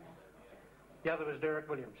Cohu, the other was Derek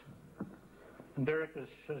Williams. And Derek is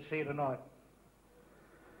here tonight.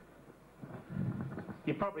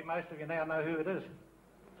 Most of you now know who it is.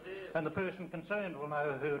 And the person concerned will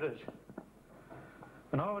know who it is.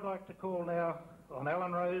 And I would like to call now on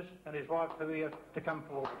Alan Rose and his wife Fuohy to come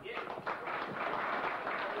forward.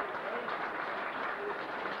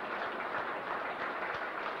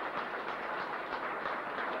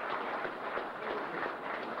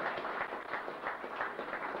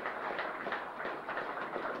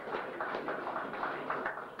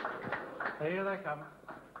 Here they come.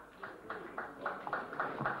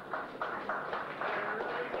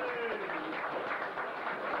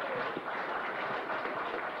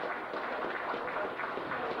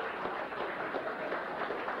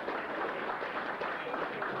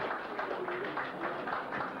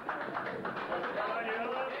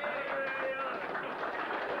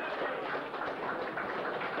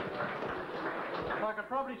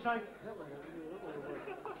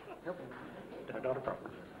 Not a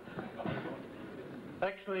problem.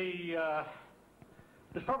 Actually,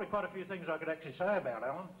 there's probably quite a few things I could actually say about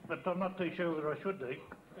Alan, but I'm not too sure whether I should do.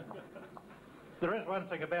 There is one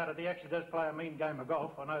thing about it, he actually does play a mean game of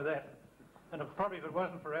golf, I know that. And if it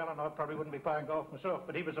wasn't for Alan, I probably wouldn't be playing golf myself,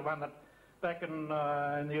 but he was the one that, back in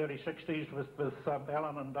the early 60s with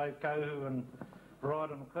Alan and Dave Cohu and Rod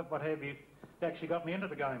and what have you, actually got me into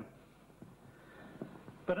the game.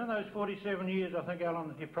 But in those 47 years, I think,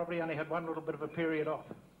 Alan, you probably only had one little bit of a period off.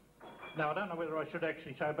 Now, I don't know whether I should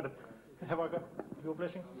actually say, but have I got your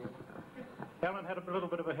blessing? Alan had a little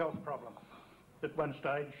bit of a health problem at one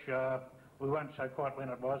stage. We won't say quite when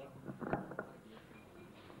it was,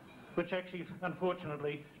 which actually,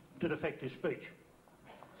 unfortunately, did affect his speech.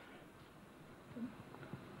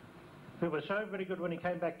 It was so very good when he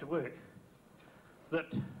came back to work that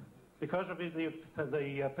because of the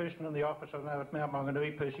person in the office, I know at Mount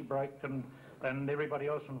Maunganui, Percy Brake and everybody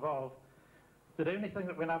else involved, that anything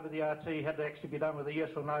that went over the RT had to actually be done with a yes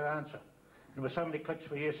or no answer. There were so many clicks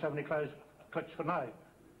for yes, so many clicks for no.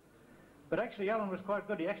 But actually Alan was quite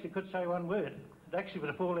good. He actually could say one word. It actually was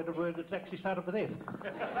a four-letter word that actually started with F.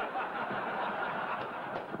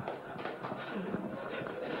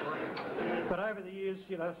 But over the years,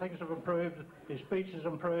 you know, things have improved, his speech has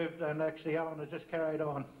improved, and actually Alan has just carried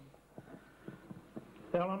on.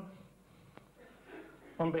 Alan,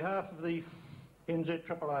 on behalf of the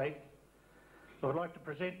NZAAA, I would like to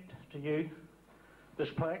present to you this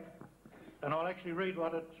plaque, and I'll actually read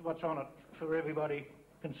what's on it for everybody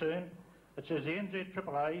concerned. It says the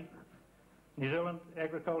NZAAA, New Zealand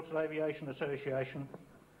Agricultural Aviation Association,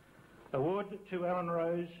 award to Alan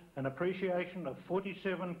Rose an appreciation of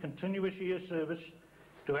 47 continuous years service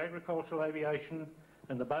to agricultural aviation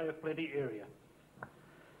in the Bay of Plenty area.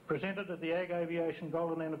 Presented at the AgAviation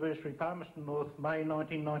Golden Anniversary, Palmerston North, May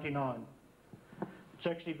 1999. It's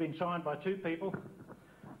actually been signed by two people.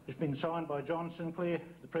 It's been signed by John Sinclair,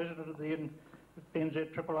 the President of the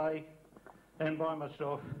NZAAA, and by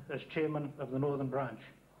myself as Chairman of the Northern Branch.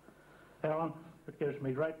 Alan, it gives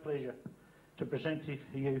me great pleasure to present to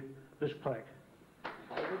you this plaque.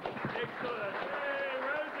 Excellent. Hey,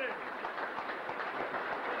 Rosie!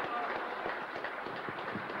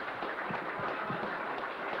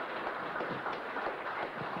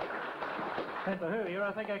 And to her here,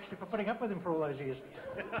 I think actually for putting up with him for all those years.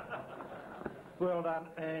 Well done,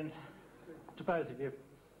 and to both of you,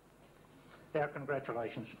 our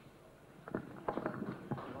congratulations.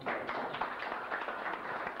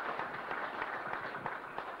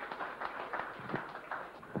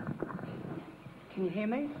 Can you hear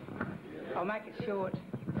me? I'll make it short.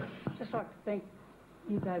 Just like to thank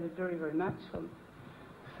you, David, very, very much for this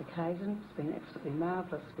occasion. It's been absolutely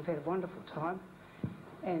marvellous. We've had a wonderful time,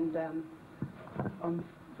 and I'm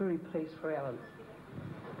very pleased for Alan,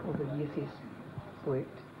 all the years he's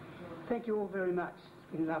worked. Thank you all very much.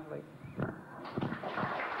 It's been lovely.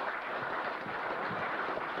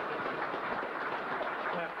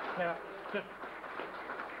 Now, just,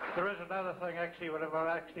 there is another thing actually, what I've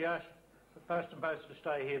actually asked first and both to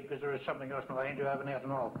stay here because there is something else I'll hand you over now to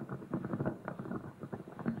Noel.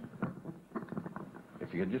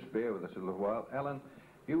 If you could just bear with us a little while. Alan,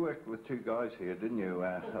 you worked with two guys here, didn't you?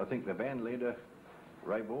 I think the band leader,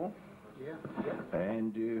 Ray Ball. Yeah.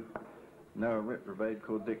 And you know a reprobate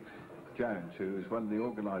called Dick Jones, who is one of the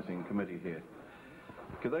organising committee here.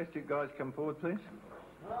 Could those two guys come forward, please?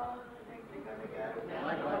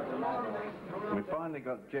 We finally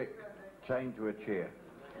got Jack chained to a chair.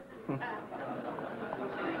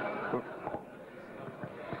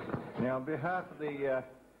 Now, on behalf of the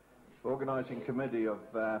organising committee of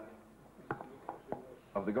the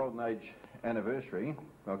Golden Age anniversary,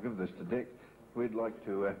 I'll give this to Dick. We'd like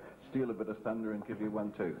to steal a bit of thunder and give you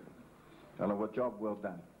one too. Alan, a job well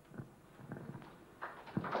done.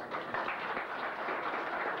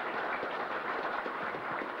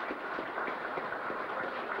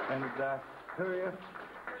 And Courier,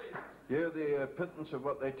 you're the pittance of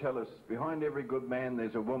what they tell us. Behind every good man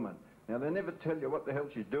there's a woman. Now, they never tell you what the hell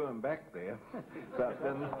she's doing back there,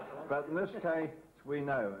 but in this case, we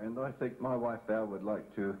know, and I think my wife Val would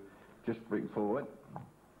like to just bring forward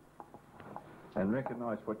and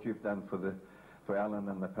recognise what you've done for Alan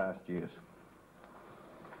in the past years.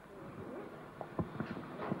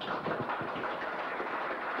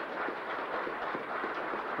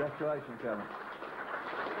 Congratulations, Alan.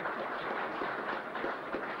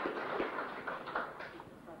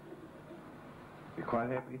 You quite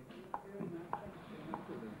happy?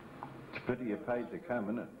 It's a pity you paid to come,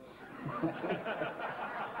 isn't it?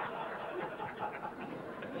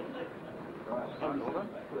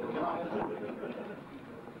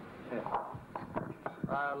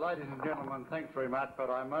 Ladies and gentlemen, thanks very much, but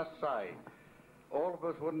I must say, all of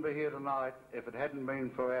us wouldn't be here tonight if it hadn't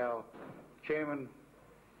been for our chairman.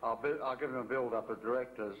 I'll give him a build-up of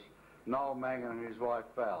directors, Noel Mangan and his wife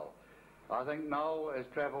Val. I think Noel has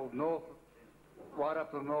travelled north, right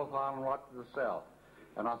up to the North Island, right to the south.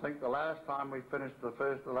 And I think the last time we finished the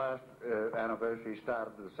last anniversary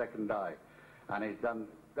started the second day. And he's done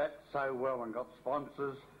that so well and got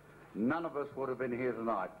sponsors. None of us would have been here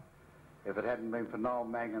tonight if it hadn't been for Noel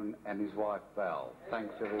Mangan and his wife Val.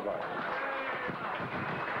 Thanks, everybody.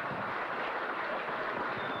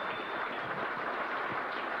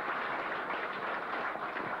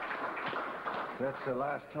 That's the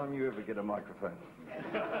last time you ever get a microphone.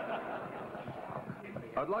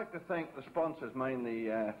 I'd like to thank the sponsors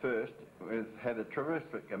mainly first. We've had a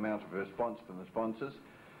terrific amount of response from the sponsors.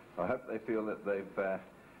 I hope they feel that they've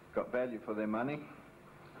got value for their money.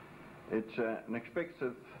 It's an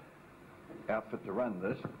expensive outfit to run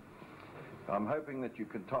this. I'm hoping that you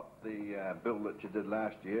can top the bill that you did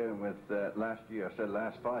last year, and with last year, I said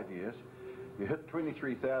last 5 years, you hit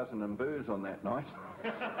 23,000 in booze on that night.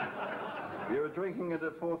 You were drinking it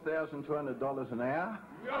at $4,200 an hour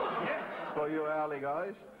for you hourly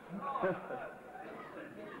guys.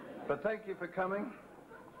 But thank you for coming,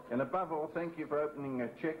 and above all, thank you for opening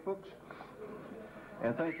checkbooks,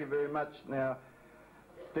 and thank you very much. Now,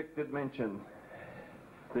 Dick did mention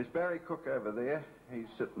there's Barry Cook over there. He's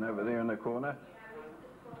sitting over there in the corner.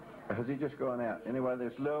 Has he just gone out? Anyway,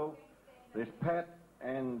 there's Lil, there's Pat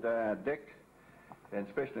and Dick, and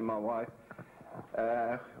especially my wife.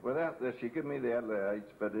 Without this, you give me the accolades,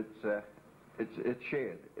 but it's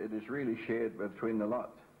shared. It is really shared between the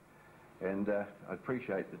lot, and I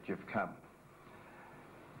appreciate that you've come.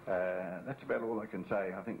 That's about all I can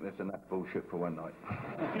say. I think that's enough bullshit for one night.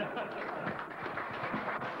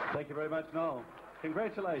 Thank you very much, Noel.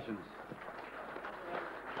 Congratulations.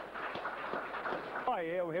 Hi,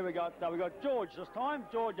 here we got George this time.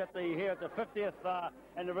 George here at the 50th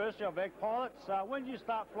anniversary of Ag Pilots. When did you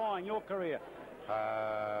start flying your career?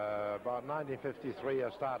 About 1953 I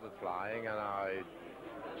started flying, and I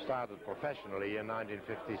started professionally in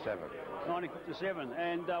 1957. 1957.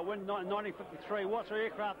 And when 1953, what sort of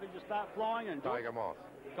aircraft did you start flying in? Tiger Moth.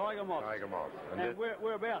 Tiger Moth. Tiger Moth. And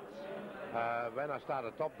whereabouts? When I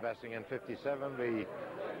started top dressing in 57, we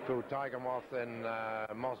flew Tiger Moth in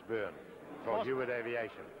Mossburn for Hewitt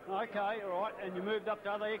Aviation. Okay, all right. And you moved up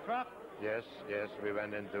to other aircraft? Yes, we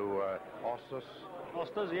went into Austers.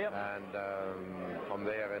 Austers, yeah. And from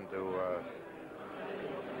there into,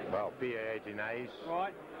 PA-18As.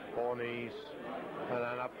 Right. Pawnees, and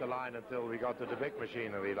then up the line until we got to the big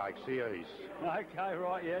machinery like series. Okay,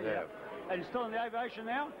 right, yeah. And still in the aviation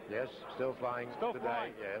now? Yes, still flying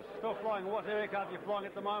today, yes. Still flying. What aircraft are you flying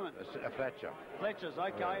at the moment? A Fletcher. Fletchers,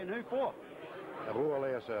 okay. And who for? Royal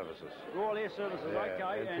Air Services. Royal Air Services,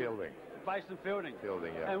 okay. In Feilding. Based in Feilding?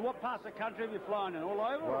 Feilding, yeah. And what parts of the country have you flown in? All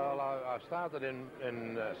over? Well, I started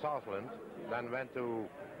in Southland, then went to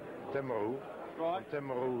Timaru. Right. From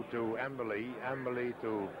Timaru to Amberley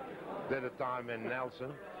to, did a time in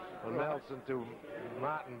Nelson, from Nelson to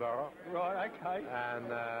Martinborough. Right, okay. And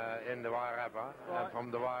in the Wairarapa, and from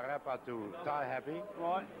the Wairarapa to Taihape.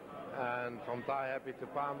 Right. And from Taihape to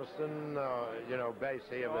Palmerston, base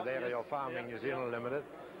here with Aerial Farming New Zealand Limited.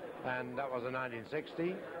 And that was in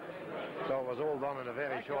 1960. So it was all done in a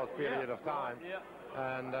very short period of time. Yeah.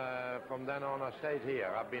 And from then on I stayed here.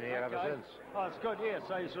 I've been here ever since. Oh, it's good, yeah.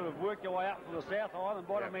 So you sort of worked your way up from the South Island,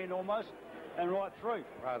 bottom end almost, and right through.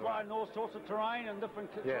 Flying all sorts of terrain and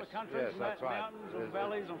different sort of countries, and mountains and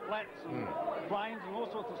valleys and flats and plains and all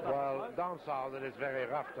sorts of stuff. Well, down south it is very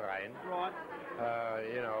rough terrain. Right.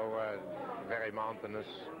 Very mountainous.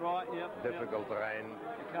 Right, yeah. Difficult terrain.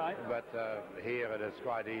 Okay. But here it is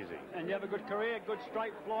quite easy. And you have a good career, good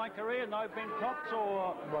straight flying career, no bent tops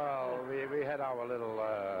or? Well, we had our little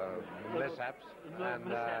mishaps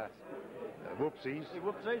and whoopsies.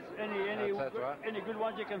 Whoopsies. Any good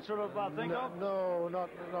ones you can sort of think of? No, not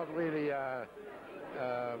really.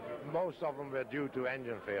 Most of them were due to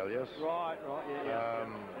engine failures. Right,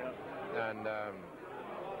 yeah. And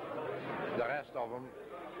the rest of them,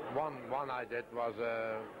 one I did was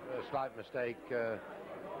a slight mistake.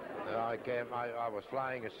 I was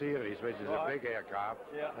flying a series, which is a big aircraft,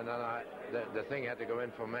 and then the thing had to go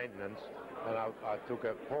in for maintenance, and I took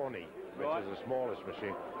a Pony, which is the smallest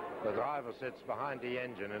machine. The driver sits behind the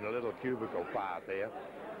engine in a little cubicle part there,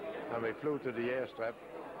 and we flew to the airstrip,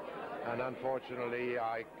 and unfortunately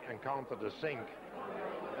I encountered a sink,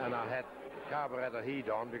 and I had carburetor heat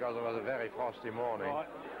on because it was a very frosty morning.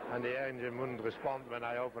 and the engine wouldn't respond when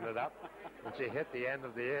I opened it up. And she hit the end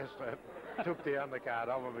of the airstrip, took the undercard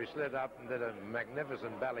off, and we slid up and did a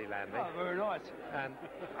magnificent belly landing. Oh, very nice. And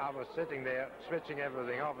I was sitting there switching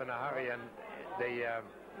everything off in a hurry, and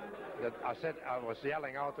I was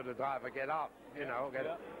yelling out to the driver, "Get out!" You know,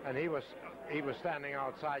 and he was standing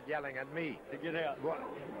outside yelling at me to get out.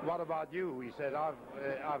 What about you? He said, "I've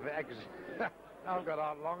got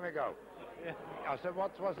out long ago." Yeah. I said,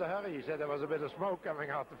 what's the hurry? He said there was a bit of smoke coming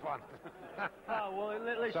out the front. Oh, well,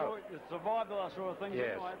 at least you survived that sort of thing.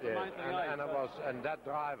 Yes, anyway. Yes. And that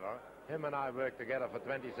driver, him and I worked together for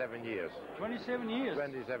 27 years. 27 years?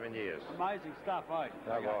 27 years. Amazing stuff, eh?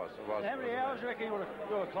 That was. How many hours do you reckon you would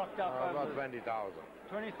have clocked up? About 20,000.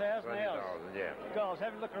 20,000 hours? 20,000, yeah. God, I was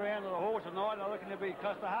having a look around at the hall tonight, and I reckon there'd be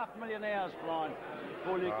close to 500,000 hours flying.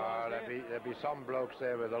 There'd be some blokes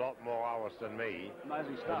there with a lot more hours than me.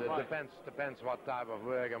 Amazing stuff, It depends what type of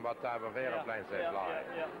work and what type of aeroplanes they fly.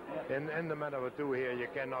 In the matter of two here, you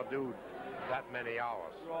cannot do that many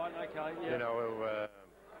hours. Right, okay, yeah. You know,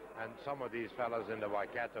 and some of these fellas in the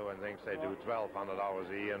Waikato and things, they do 1,200 hours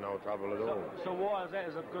a year, no trouble at all. So why is that?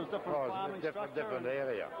 Is it because different farming structure? Different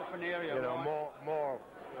area. Different area, you know, right. more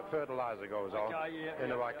fertilizer goes on. Okay, in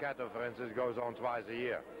the Waikato, for instance, goes on twice a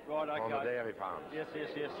year. Right, okay. On the dairy farms. Yes.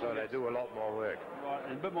 So they do a lot more work. Right,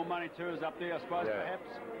 and a bit more money too is up there, I suppose, perhaps.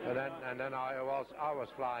 And then I was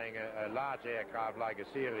flying a large aircraft like a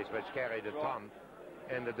series which carried a ton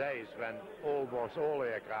in the days when almost all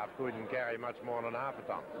aircraft couldn't carry much more than half a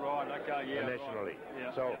ton. Right, okay, yeah. Initially. Right.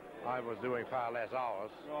 Yeah, so I was doing far less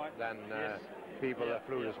hours than people that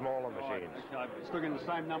flew the smaller machines. Okay. Still getting the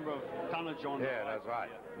same number of tonnage on. Yeah, that's right.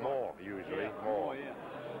 More, usually. More.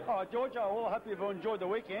 All right, George, I hope you've enjoyed the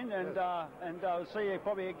weekend, and I'll see you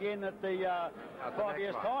probably again at the 5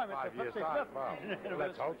 years' time. At the 55th. Well,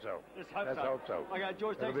 let's hope so. Let's hope so. Okay,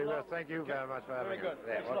 George, thanks a lot. Thank you very much for having us. Very good.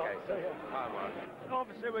 Yeah, okay. See you. Bye, Mark.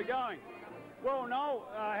 Obviously, we're going. Well, Noel,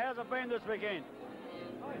 how's it been this weekend?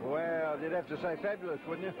 Well, you'd have to say fabulous,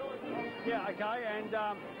 wouldn't you? Yeah, okay, and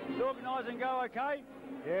the organising go okay?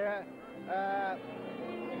 Yeah.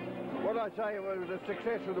 What I say, it was a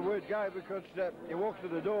success with the word go because you walked to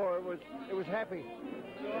the door, it was happy.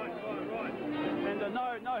 Right. And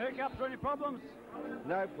no hiccups or any problems?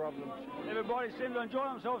 No problems. Everybody seemed to enjoy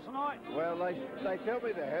themselves tonight? Well, they tell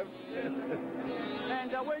me they have.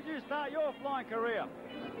 And when did you start your flying career?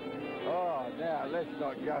 Oh, now, let's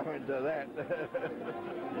not go into that.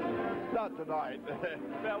 Not tonight.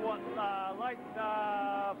 About what, late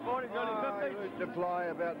 40s, early 50s? I used to fly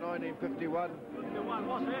about 1951. 51,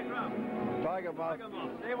 what's the aircraft? Tiger Moth.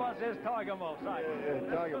 Everyone says Tiger Moth, say.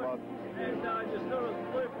 Yeah, Tiger Moth. And you still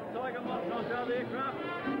flew from Tiger Moth onto other aircraft?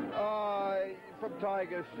 From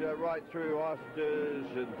Tigers right through Austers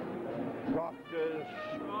and Proctors.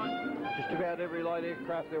 Right. Just about every light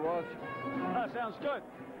aircraft there was. That sounds good.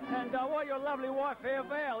 And what your lovely wife here,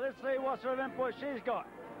 Val, let's see what sort of input she's got.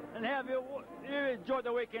 And how have you enjoyed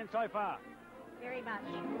the weekend so far? Very much.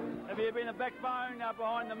 Have you been a backbone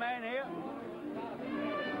behind the man here?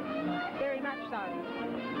 Very much so.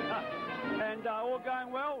 And all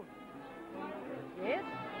going well? Yes.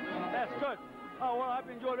 That's good. Oh, well, I hope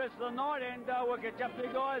you enjoy the rest of the night, and we'll catch up to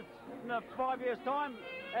you guys in 5 years' time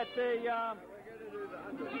at the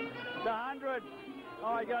 100.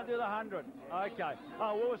 Oh, you're going to do the 100. Okay.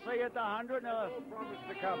 Oh, we'll see you at the 100. No promise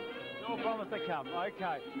to come. No promise to come.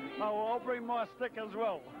 Okay. Oh, well, I'll bring my stick as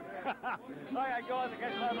well. Okay, guys, I'll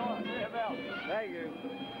catch you later. See you about. Thank you.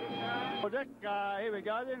 Well, Dick, here we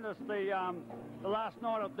go then. It's the last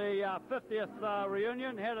night of the 50th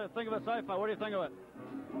reunion. How do you think of it so far? What do you think of it?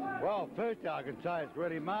 Well, firstly, I can say it's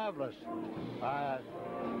really marvellous.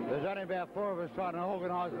 There's only about 4 of us trying to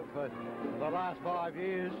organise it for the last 5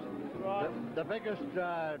 years. Right. The biggest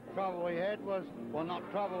trouble we had was, well, not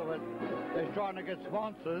trouble, but is trying to get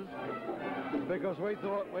sponsors, because we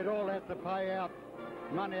thought we'd all have to pay out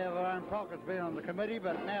money out of our own pockets being on the committee,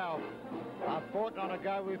 but now, a fortnight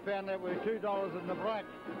ago, we found that we're $2 in the black,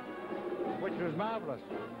 which was marvellous.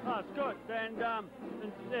 Oh, it's good.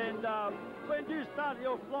 And when did you start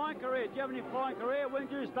your flying career? Do you have any flying career? When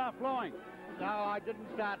did you start flying? No, I didn't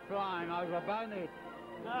start flying. I was a bonehead.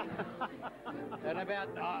 And I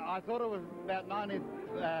thought it was about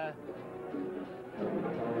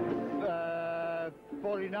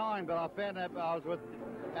 1949, but I found out I was with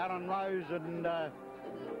Alan Rose and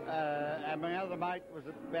my other mate was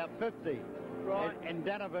about 50. Right. In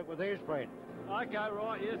Danavik with airspread. Okay,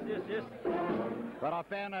 right, yes. But I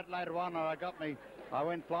found out later on that I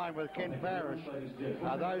went flying with Ken Parrish.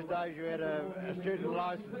 Those days you had a student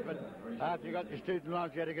licence, but after you got your student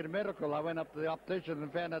licence you had to get a medical. I went up to the optician and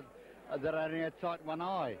found out that I only had sight in one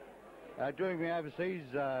eye. During my overseas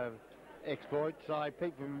exploits, I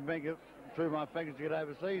peeked through my fingers to get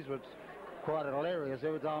overseas, which is quite hilarious.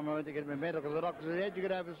 Every time I went to get my medical, the doctor said, how'd you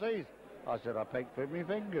get overseas? I said, I peeked through my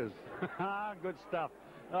fingers. Good stuff.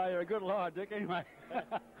 Oh, you're a good liar, Dick, anyway. It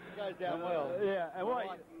goes down well. Yeah, and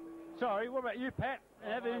sorry, what about you, Pat?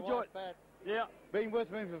 Have you enjoyed? Pat. Yeah. Been with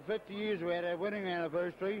me for 50 years. We had our wedding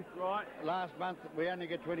anniversary. Right. Last month, we only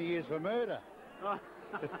get 20 years for murder. And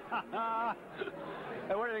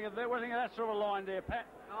what do you think of that sort of line there, Pat?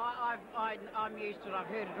 I'm used to it. I've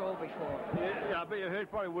heard it all before. Yeah, I bet you heard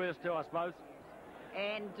probably worse too, I suppose.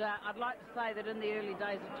 And I'd like to say that in the early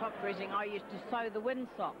days of top dressing, I used to sew the wind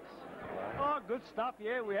socks. Oh, good stuff,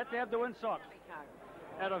 yeah. We had to have the wind socks.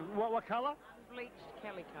 Calico. Out of what colour? Unbleached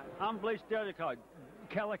calico. Unbleached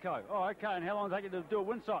calico. Oh, okay. And how long does it take you to do a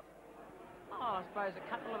wind sock? Oh, I suppose a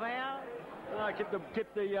couple of hours.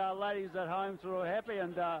 Keep the ladies at home sort of happy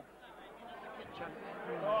and... Kitchen.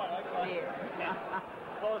 Right, okay. Yeah.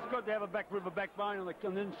 Well, it's good to have a river backbone in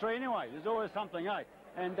the industry anyway. There's always something, eh?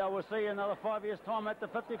 And we'll see you in another 5 years' time at the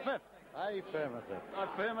 55th. Affirmative.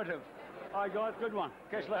 Affirmative. All right, guys, good one.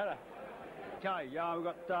 Catch you later. Okay, we've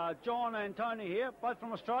got John and Tony here, both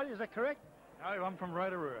from Australia, is that correct? No, I'm from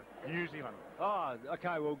Rotorua, New Zealand. Oh,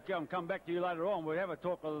 okay, we'll come back to you later on. We'll have a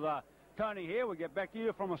talk with Tony here. We'll get back to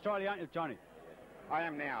you from Australia, aren't you, Tony? I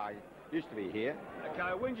am now. I used to be here.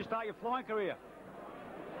 Okay, when did you start your flying career?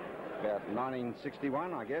 About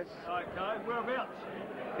 1961, I guess. Okay, whereabouts?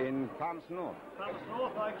 In Palmerston North. Palmerston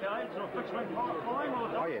North, okay. Sort of fixed wing flying or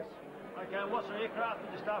Oh, yes. Okay, and what sort of aircraft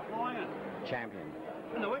did you start flying in? Champion.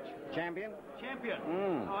 In the which? Champion. Champion.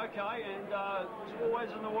 Mm. Okay, and always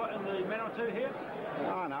in the Manitou here?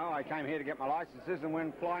 Oh, no, I came here to get my licenses and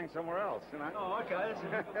went flying somewhere else, you know. Oh, okay, that's a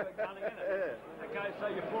good cunning, isn't it? Okay, so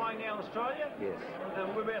you're flying now in Australia? Yes.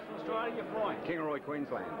 And whereabouts in Australia you're flying? Kingaroy,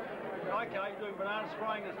 Queensland. Okay, you're doing banana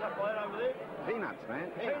spraying and stuff like that over there? Peanuts,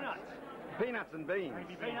 man. Peanuts? Peanuts and beans.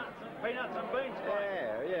 Peanuts and beans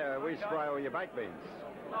spraying? Yeah, we spray all your baked beans.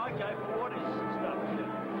 Okay, for what is stuff?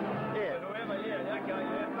 Yeah. Whoever, yeah, okay,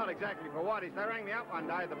 yeah. Not exactly for Waddies. They rang me up one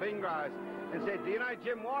day, the bean growers, and said, do you know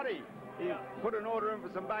Jim Waddy? He put an order in for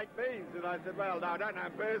some baked beans. And I said, well, no, I don't know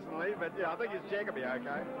him personally, but yeah, I think his check will be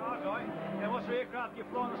okay. Okay. And what's the aircraft you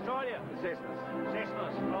fly in Australia? The Cessnas.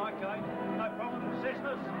 Cessnas, okay. No problem with the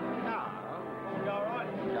Cessnas? No. Go all right?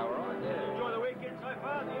 Go all right, yeah. Enjoy the weekend so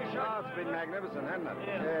far, the air show? Oh, it's been magnificent, hasn't it?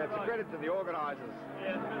 Yeah, it's a credit to the organisers.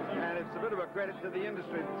 Yeah, and it's a bit of a credit to the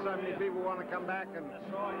industry that so many people want to come back and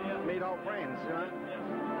meet old friends, you know.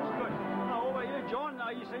 That's good. Oh, what about you, John?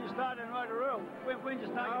 You said you started in Rotorua. When did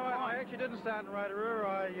you start your flying? I actually didn't start in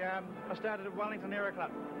Rotorua. I started at Wellington Aero Club.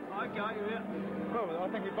 Okay, yeah. Well, I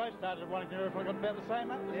think we both started at Wellington Aero Club about the same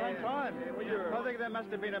time. Yeah, I think that must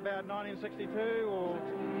have been about 1962 or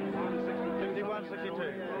 61, 62.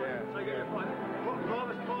 Yeah. So you get your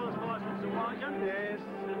pilot's license in Wellington? Yes.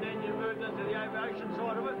 And then you moved into the aviation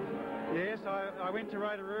side of it? Yes, I went to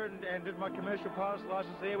Rotorua and did my commercial pilot's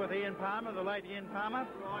license there with Ian Palmer, the late Ian Palmer.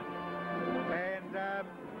 Right.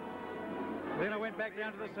 And then I went back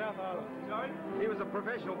down to the South Island. Sorry? He was a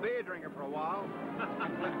professional beer drinker for a while.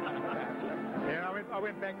 Yeah, I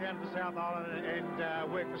went back down to the South Island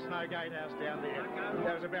and worked for Snow Gatehouse down there. Okay.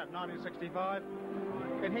 That was about 1965.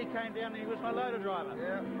 And he came down and he was my loader driver.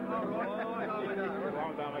 Yeah. Oh, right.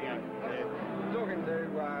 Long time ago. Yeah. Talking to,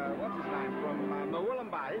 what's his name, from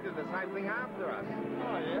Mawillumbah. He did the same thing after us.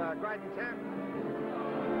 Oh, yeah. Graydon Tap.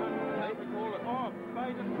 What do we call it? Oh,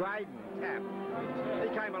 Graydon Tap. He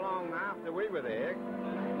came along after we were there,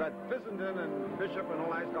 but Fissenden and Bishop and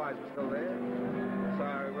all those guys were still there. So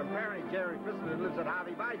apparently Jerry Fissenden lives at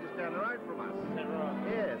Harvey Bay, just down the road from us. Is that right?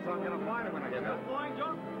 Yeah, so I'm going to find him when I get back. Flying,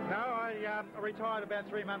 John? No, I retired about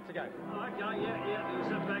 3 months ago. Okay, yeah. You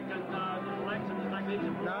sit back and just relax and just take it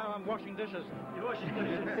easy. No, I'm washing dishes. You're washing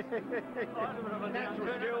dishes? Natural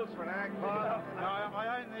skills for an ag pilot. No,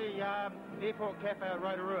 I own the Airport Cafe at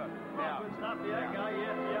Rotorua now. Good stuff, yeah, okay,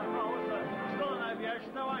 yeah. Oh, so still in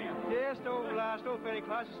aviation though, aren't you? Yeah, still fairly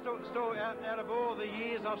close. Still out of all the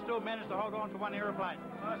years, I've still managed to hold on to one aeroplane.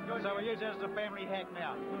 That's good. So we use it as a family hack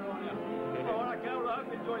now. All right, okay, well, I hope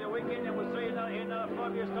you enjoy your weekend and we'll see you in another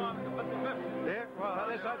 5 years' time at the 55th. Yeah, well,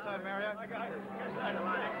 let's hope so, Mario. Okay, catch you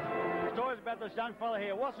later. Stories about this young fella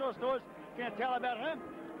here. What sort of stories can you tell about him?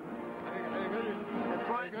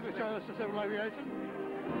 Very good to show us the civil aviation.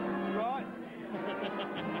 Right.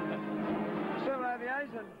 Civil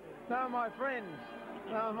aviation, they're my friends.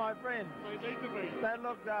 They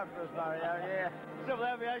looked after us, Mario, yeah. Civil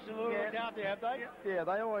aviation looked out there, have they? Yeah,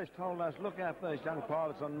 they always told us, look out for those young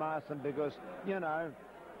pilots on Marston because, you know,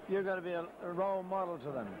 you've got to be a role model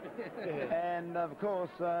to them. And of course,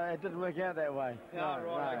 it didn't work out that way. No,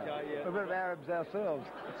 right, okay, yeah. We're a bit of Arabs ourselves.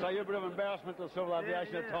 So you're a bit of embarrassment to civil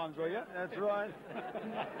aviation at times, were you? That's right.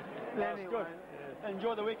 That's good.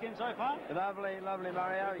 Enjoy the weekend so far? Lovely, lovely,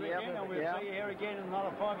 Mario. Good weekend, and we'll see you here again in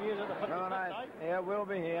another 5 years at the 55th day. Yeah, we'll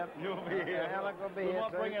be here. You'll be here. Alec will be we here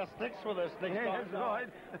might too. bring our sticks with us next time. That's right.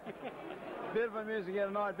 Beautiful music here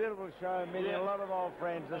tonight, beautiful show, meeting a lot of old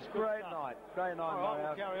friends. It's a great night. Great night, All right,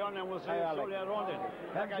 Mario. we'll carry on and we'll see you later on then.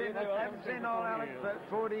 Haven't seen old Alex for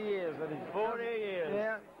 40 years, I think. 40 years.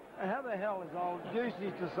 Yeah. How the hell is old Juice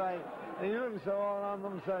used to say, you look so old,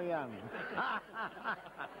 I'm so young.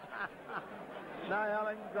 No,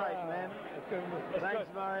 Alan, great, man. Thanks,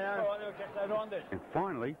 Mario. All right, we'll catch later on then. And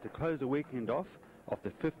finally, to close the weekend off of the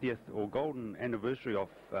 50th or golden anniversary of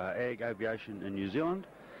ag aviation in New Zealand,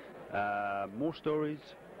 more stories,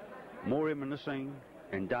 more reminiscing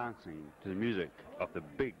and dancing to the music of the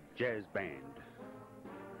big jazz band.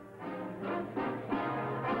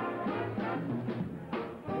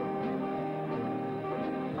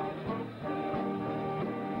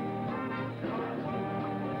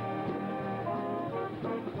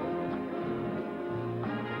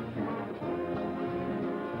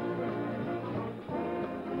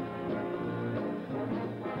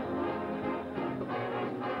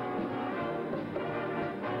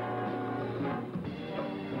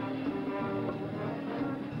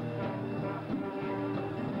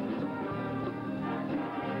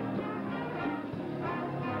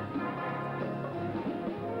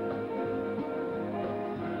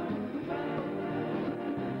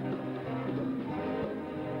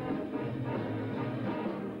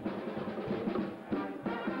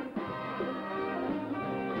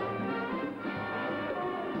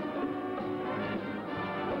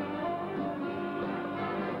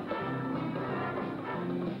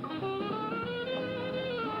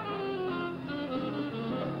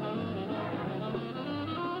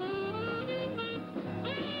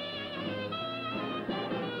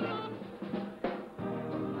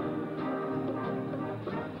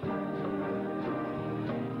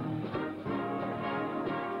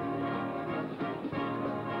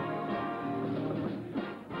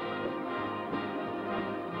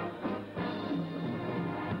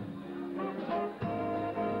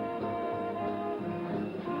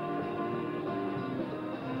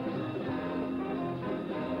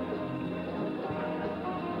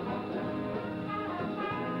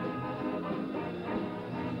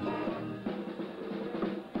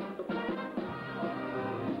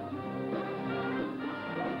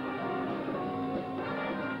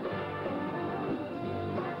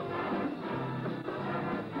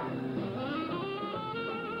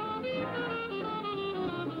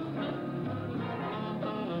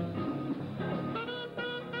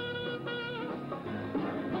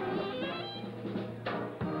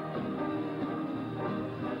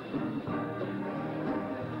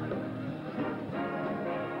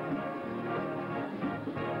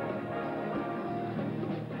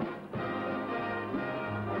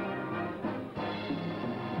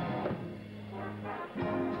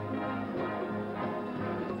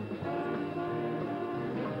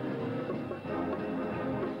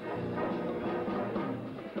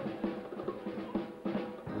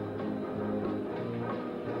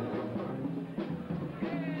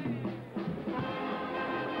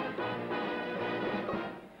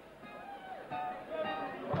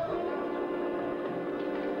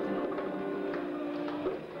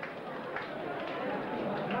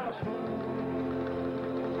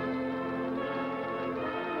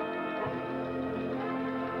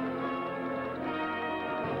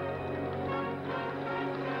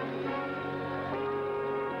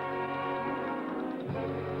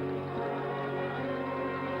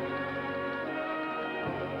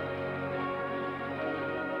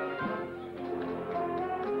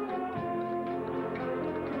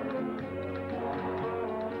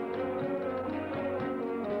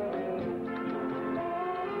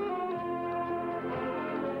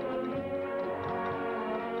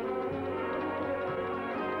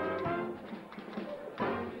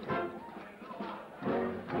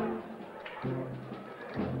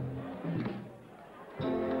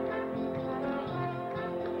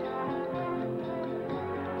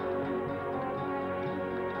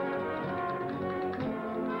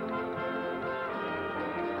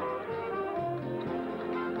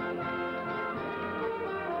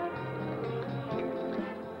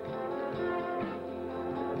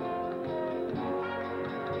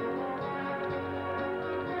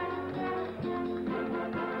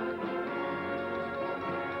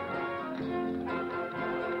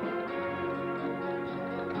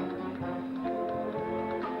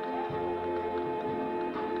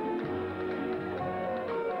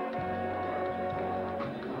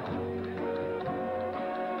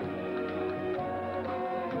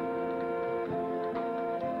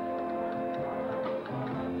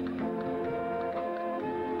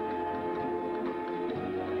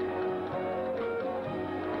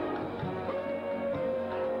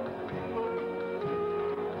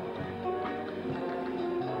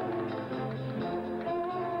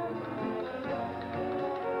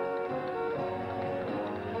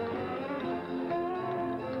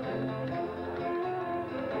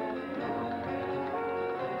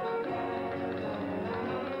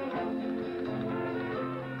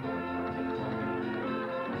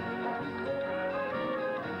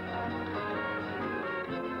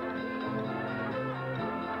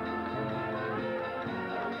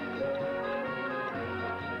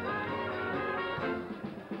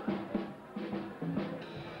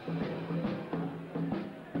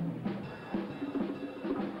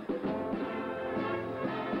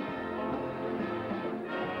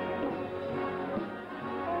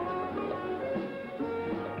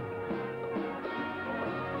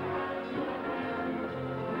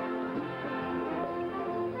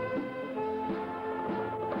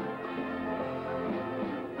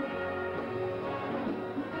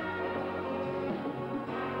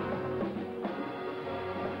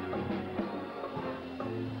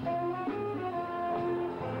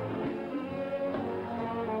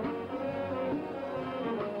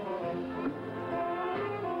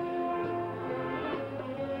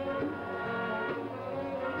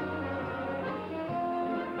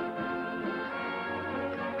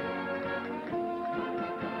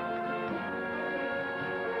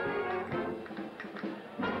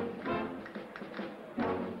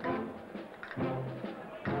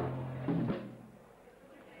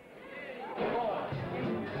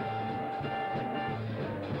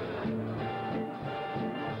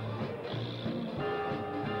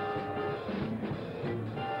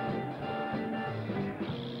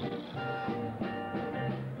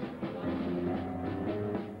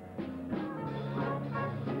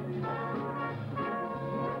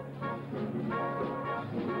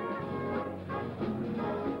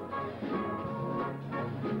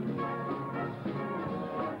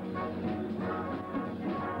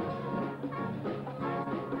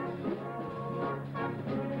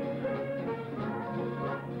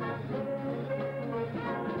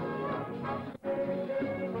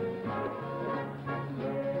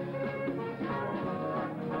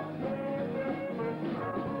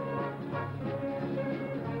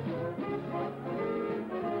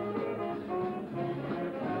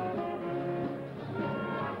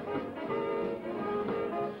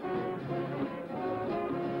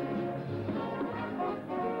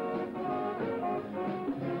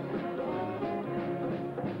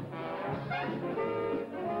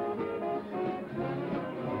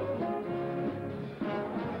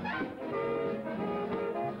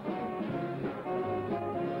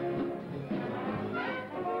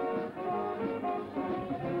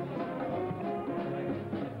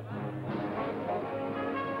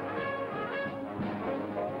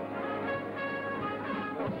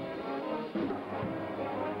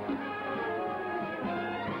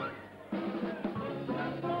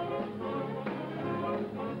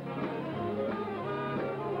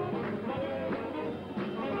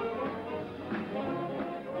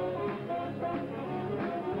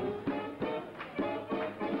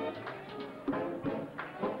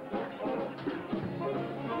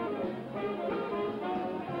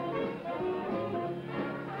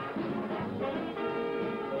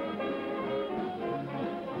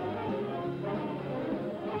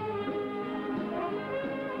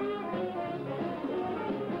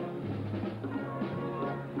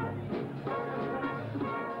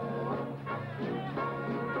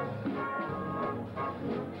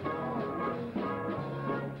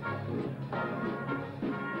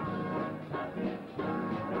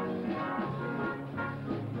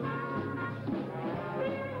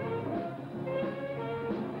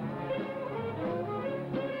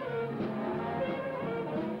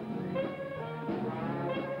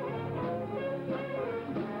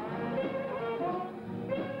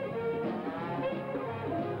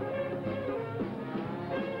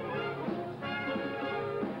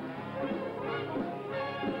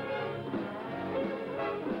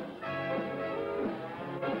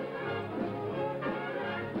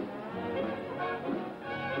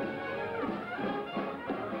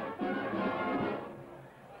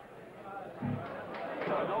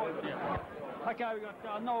 Okay, we've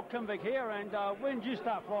got Noel Kimvick here, and when did you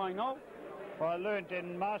start flying, Noel? Well, I learnt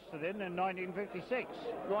in Masterton in 1956.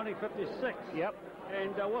 1956? Yep.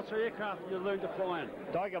 And what's the aircraft you learned to fly in?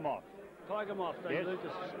 Tiger Moth. Tiger Moth. So yes. You learned to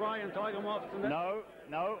spray in Tiger Moths and that? No.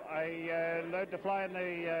 I learned to fly in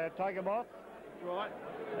the Tiger Moth. Right.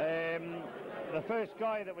 The first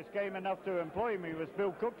guy that was game enough to employ me was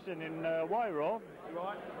Bill Cookson in Wairau.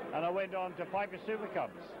 Right. And I went on to Piper Super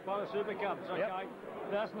Cubs. Piper Super Cubs, okay. Yep.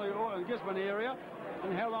 That's in the Gippsland area.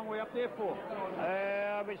 And how long were you up there for?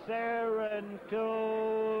 I was there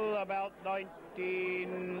until about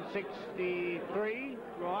 1963.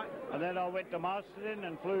 Right. And then I went to Masterton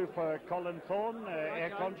and flew for Colin Thorne, Air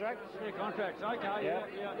Contracts. Air Contracts, okay,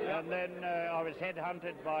 yeah. And then I was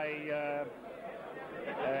headhunted by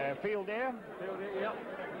Field Air. Field Air, yeah.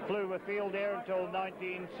 Flew with Field Air until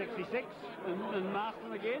 1966. And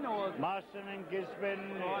Marston again, or? Marston and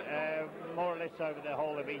Gisborne, more or less over the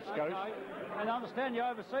whole of East Coast. And I understand you're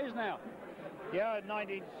overseas now. Yeah, in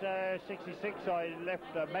 1966 I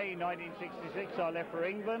left, May 1966 I left for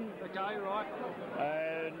England. Okay, right.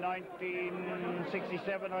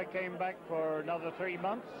 1967 I came back for another 3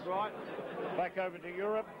 months. Right. Back over to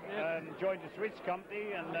Europe and joined a Swiss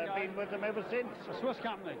company and been with them ever since. A Swiss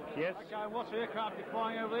company? Yes. Okay, and what's the aircraft you're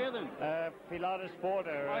flying over there then? Pilatus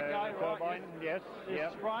Porter, turbine, yes. Is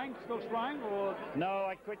spraying, still spraying, or? No,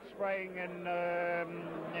 I quit spraying in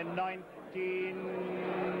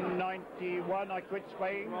 1991 I quit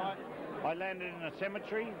spraying. Right. I landed in a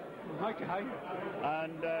cemetery. Okay.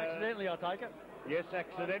 And accidentally, I take it? Yes,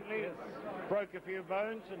 accidentally. Yes. Broke a few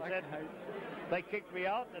bones and said they kicked me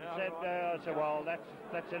out and said, I said, well,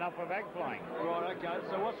 that's enough of ag flying. Right, okay.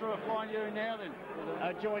 So what sort of flying are you doing now then?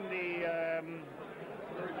 I joined the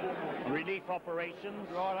relief operations.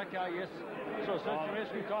 Right, okay, yes. So search and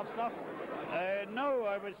rescue type stuff? No,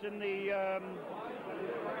 I was in the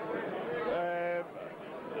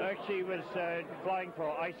actually was flying for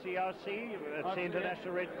ICRC, that's the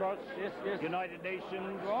International Red Cross, United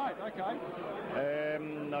Nations. Right, okay.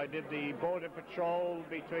 I did the border patrol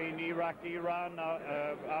between Iraq, Iran,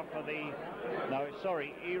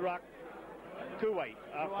 Iraq, Kuwait,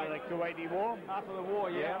 after the Kuwaiti war. After the war,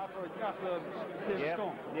 after the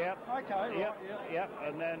storm. Yep. Okay, Yep.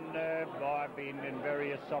 And then I've been in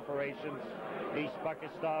various operations. East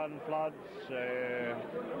Pakistan floods,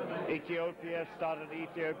 Ethiopia, started the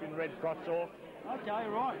Ethiopian Red Cross off. Okay,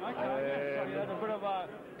 right, okay. So you had a bit of a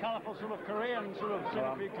colourful sort of career and sort of seen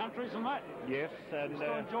a few countries and that? Yes, and...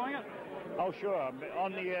 Still enjoying it? Oh, sure. I'm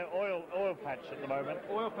on the oil patch at the moment.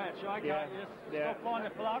 Oil patch, okay, yes. Still flying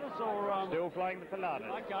the Pilatus or... Still flying the Pilatus.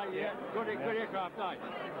 Okay, Good aircraft, eh?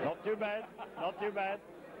 Not too bad, not too bad.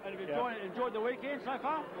 And have you enjoyed the weekend so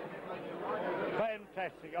far?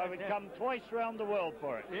 Fantastic. I would come twice round the world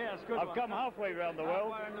for it. Yeah, it's good. I've come halfway round the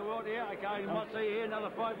world. Halfway around the world, yeah. Okay, you might see you here another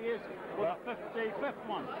 5 years for the 55th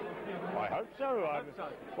one. I hope so.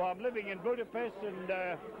 Well, I'm living in Budapest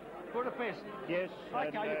and... Budapest? Yes.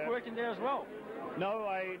 Okay, you're working there as well? No,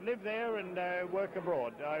 I live there and work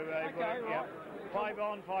abroad. I work, right. 5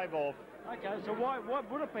 on, 5 off. Okay, so why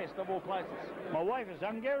Budapest of all places? My wife is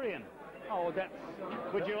Hungarian. Oh, that's...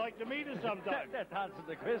 Would you like to meet her sometime? That answers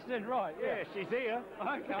the question, right, yeah. She's here.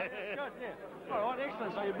 Okay, that's good, yeah. All right,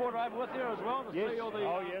 excellent. So you brought her over with you as well to see all the...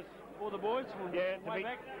 yes. All the boys from way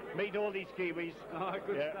back? Meet all these Kiwis. Oh,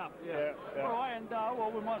 good stuff, yeah. All right, and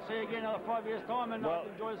well, we might see you again another 5 years' time, and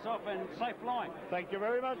enjoy yourself and safe flying. Thank you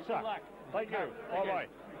very much, sir. Good luck. Thank you. Bye-bye.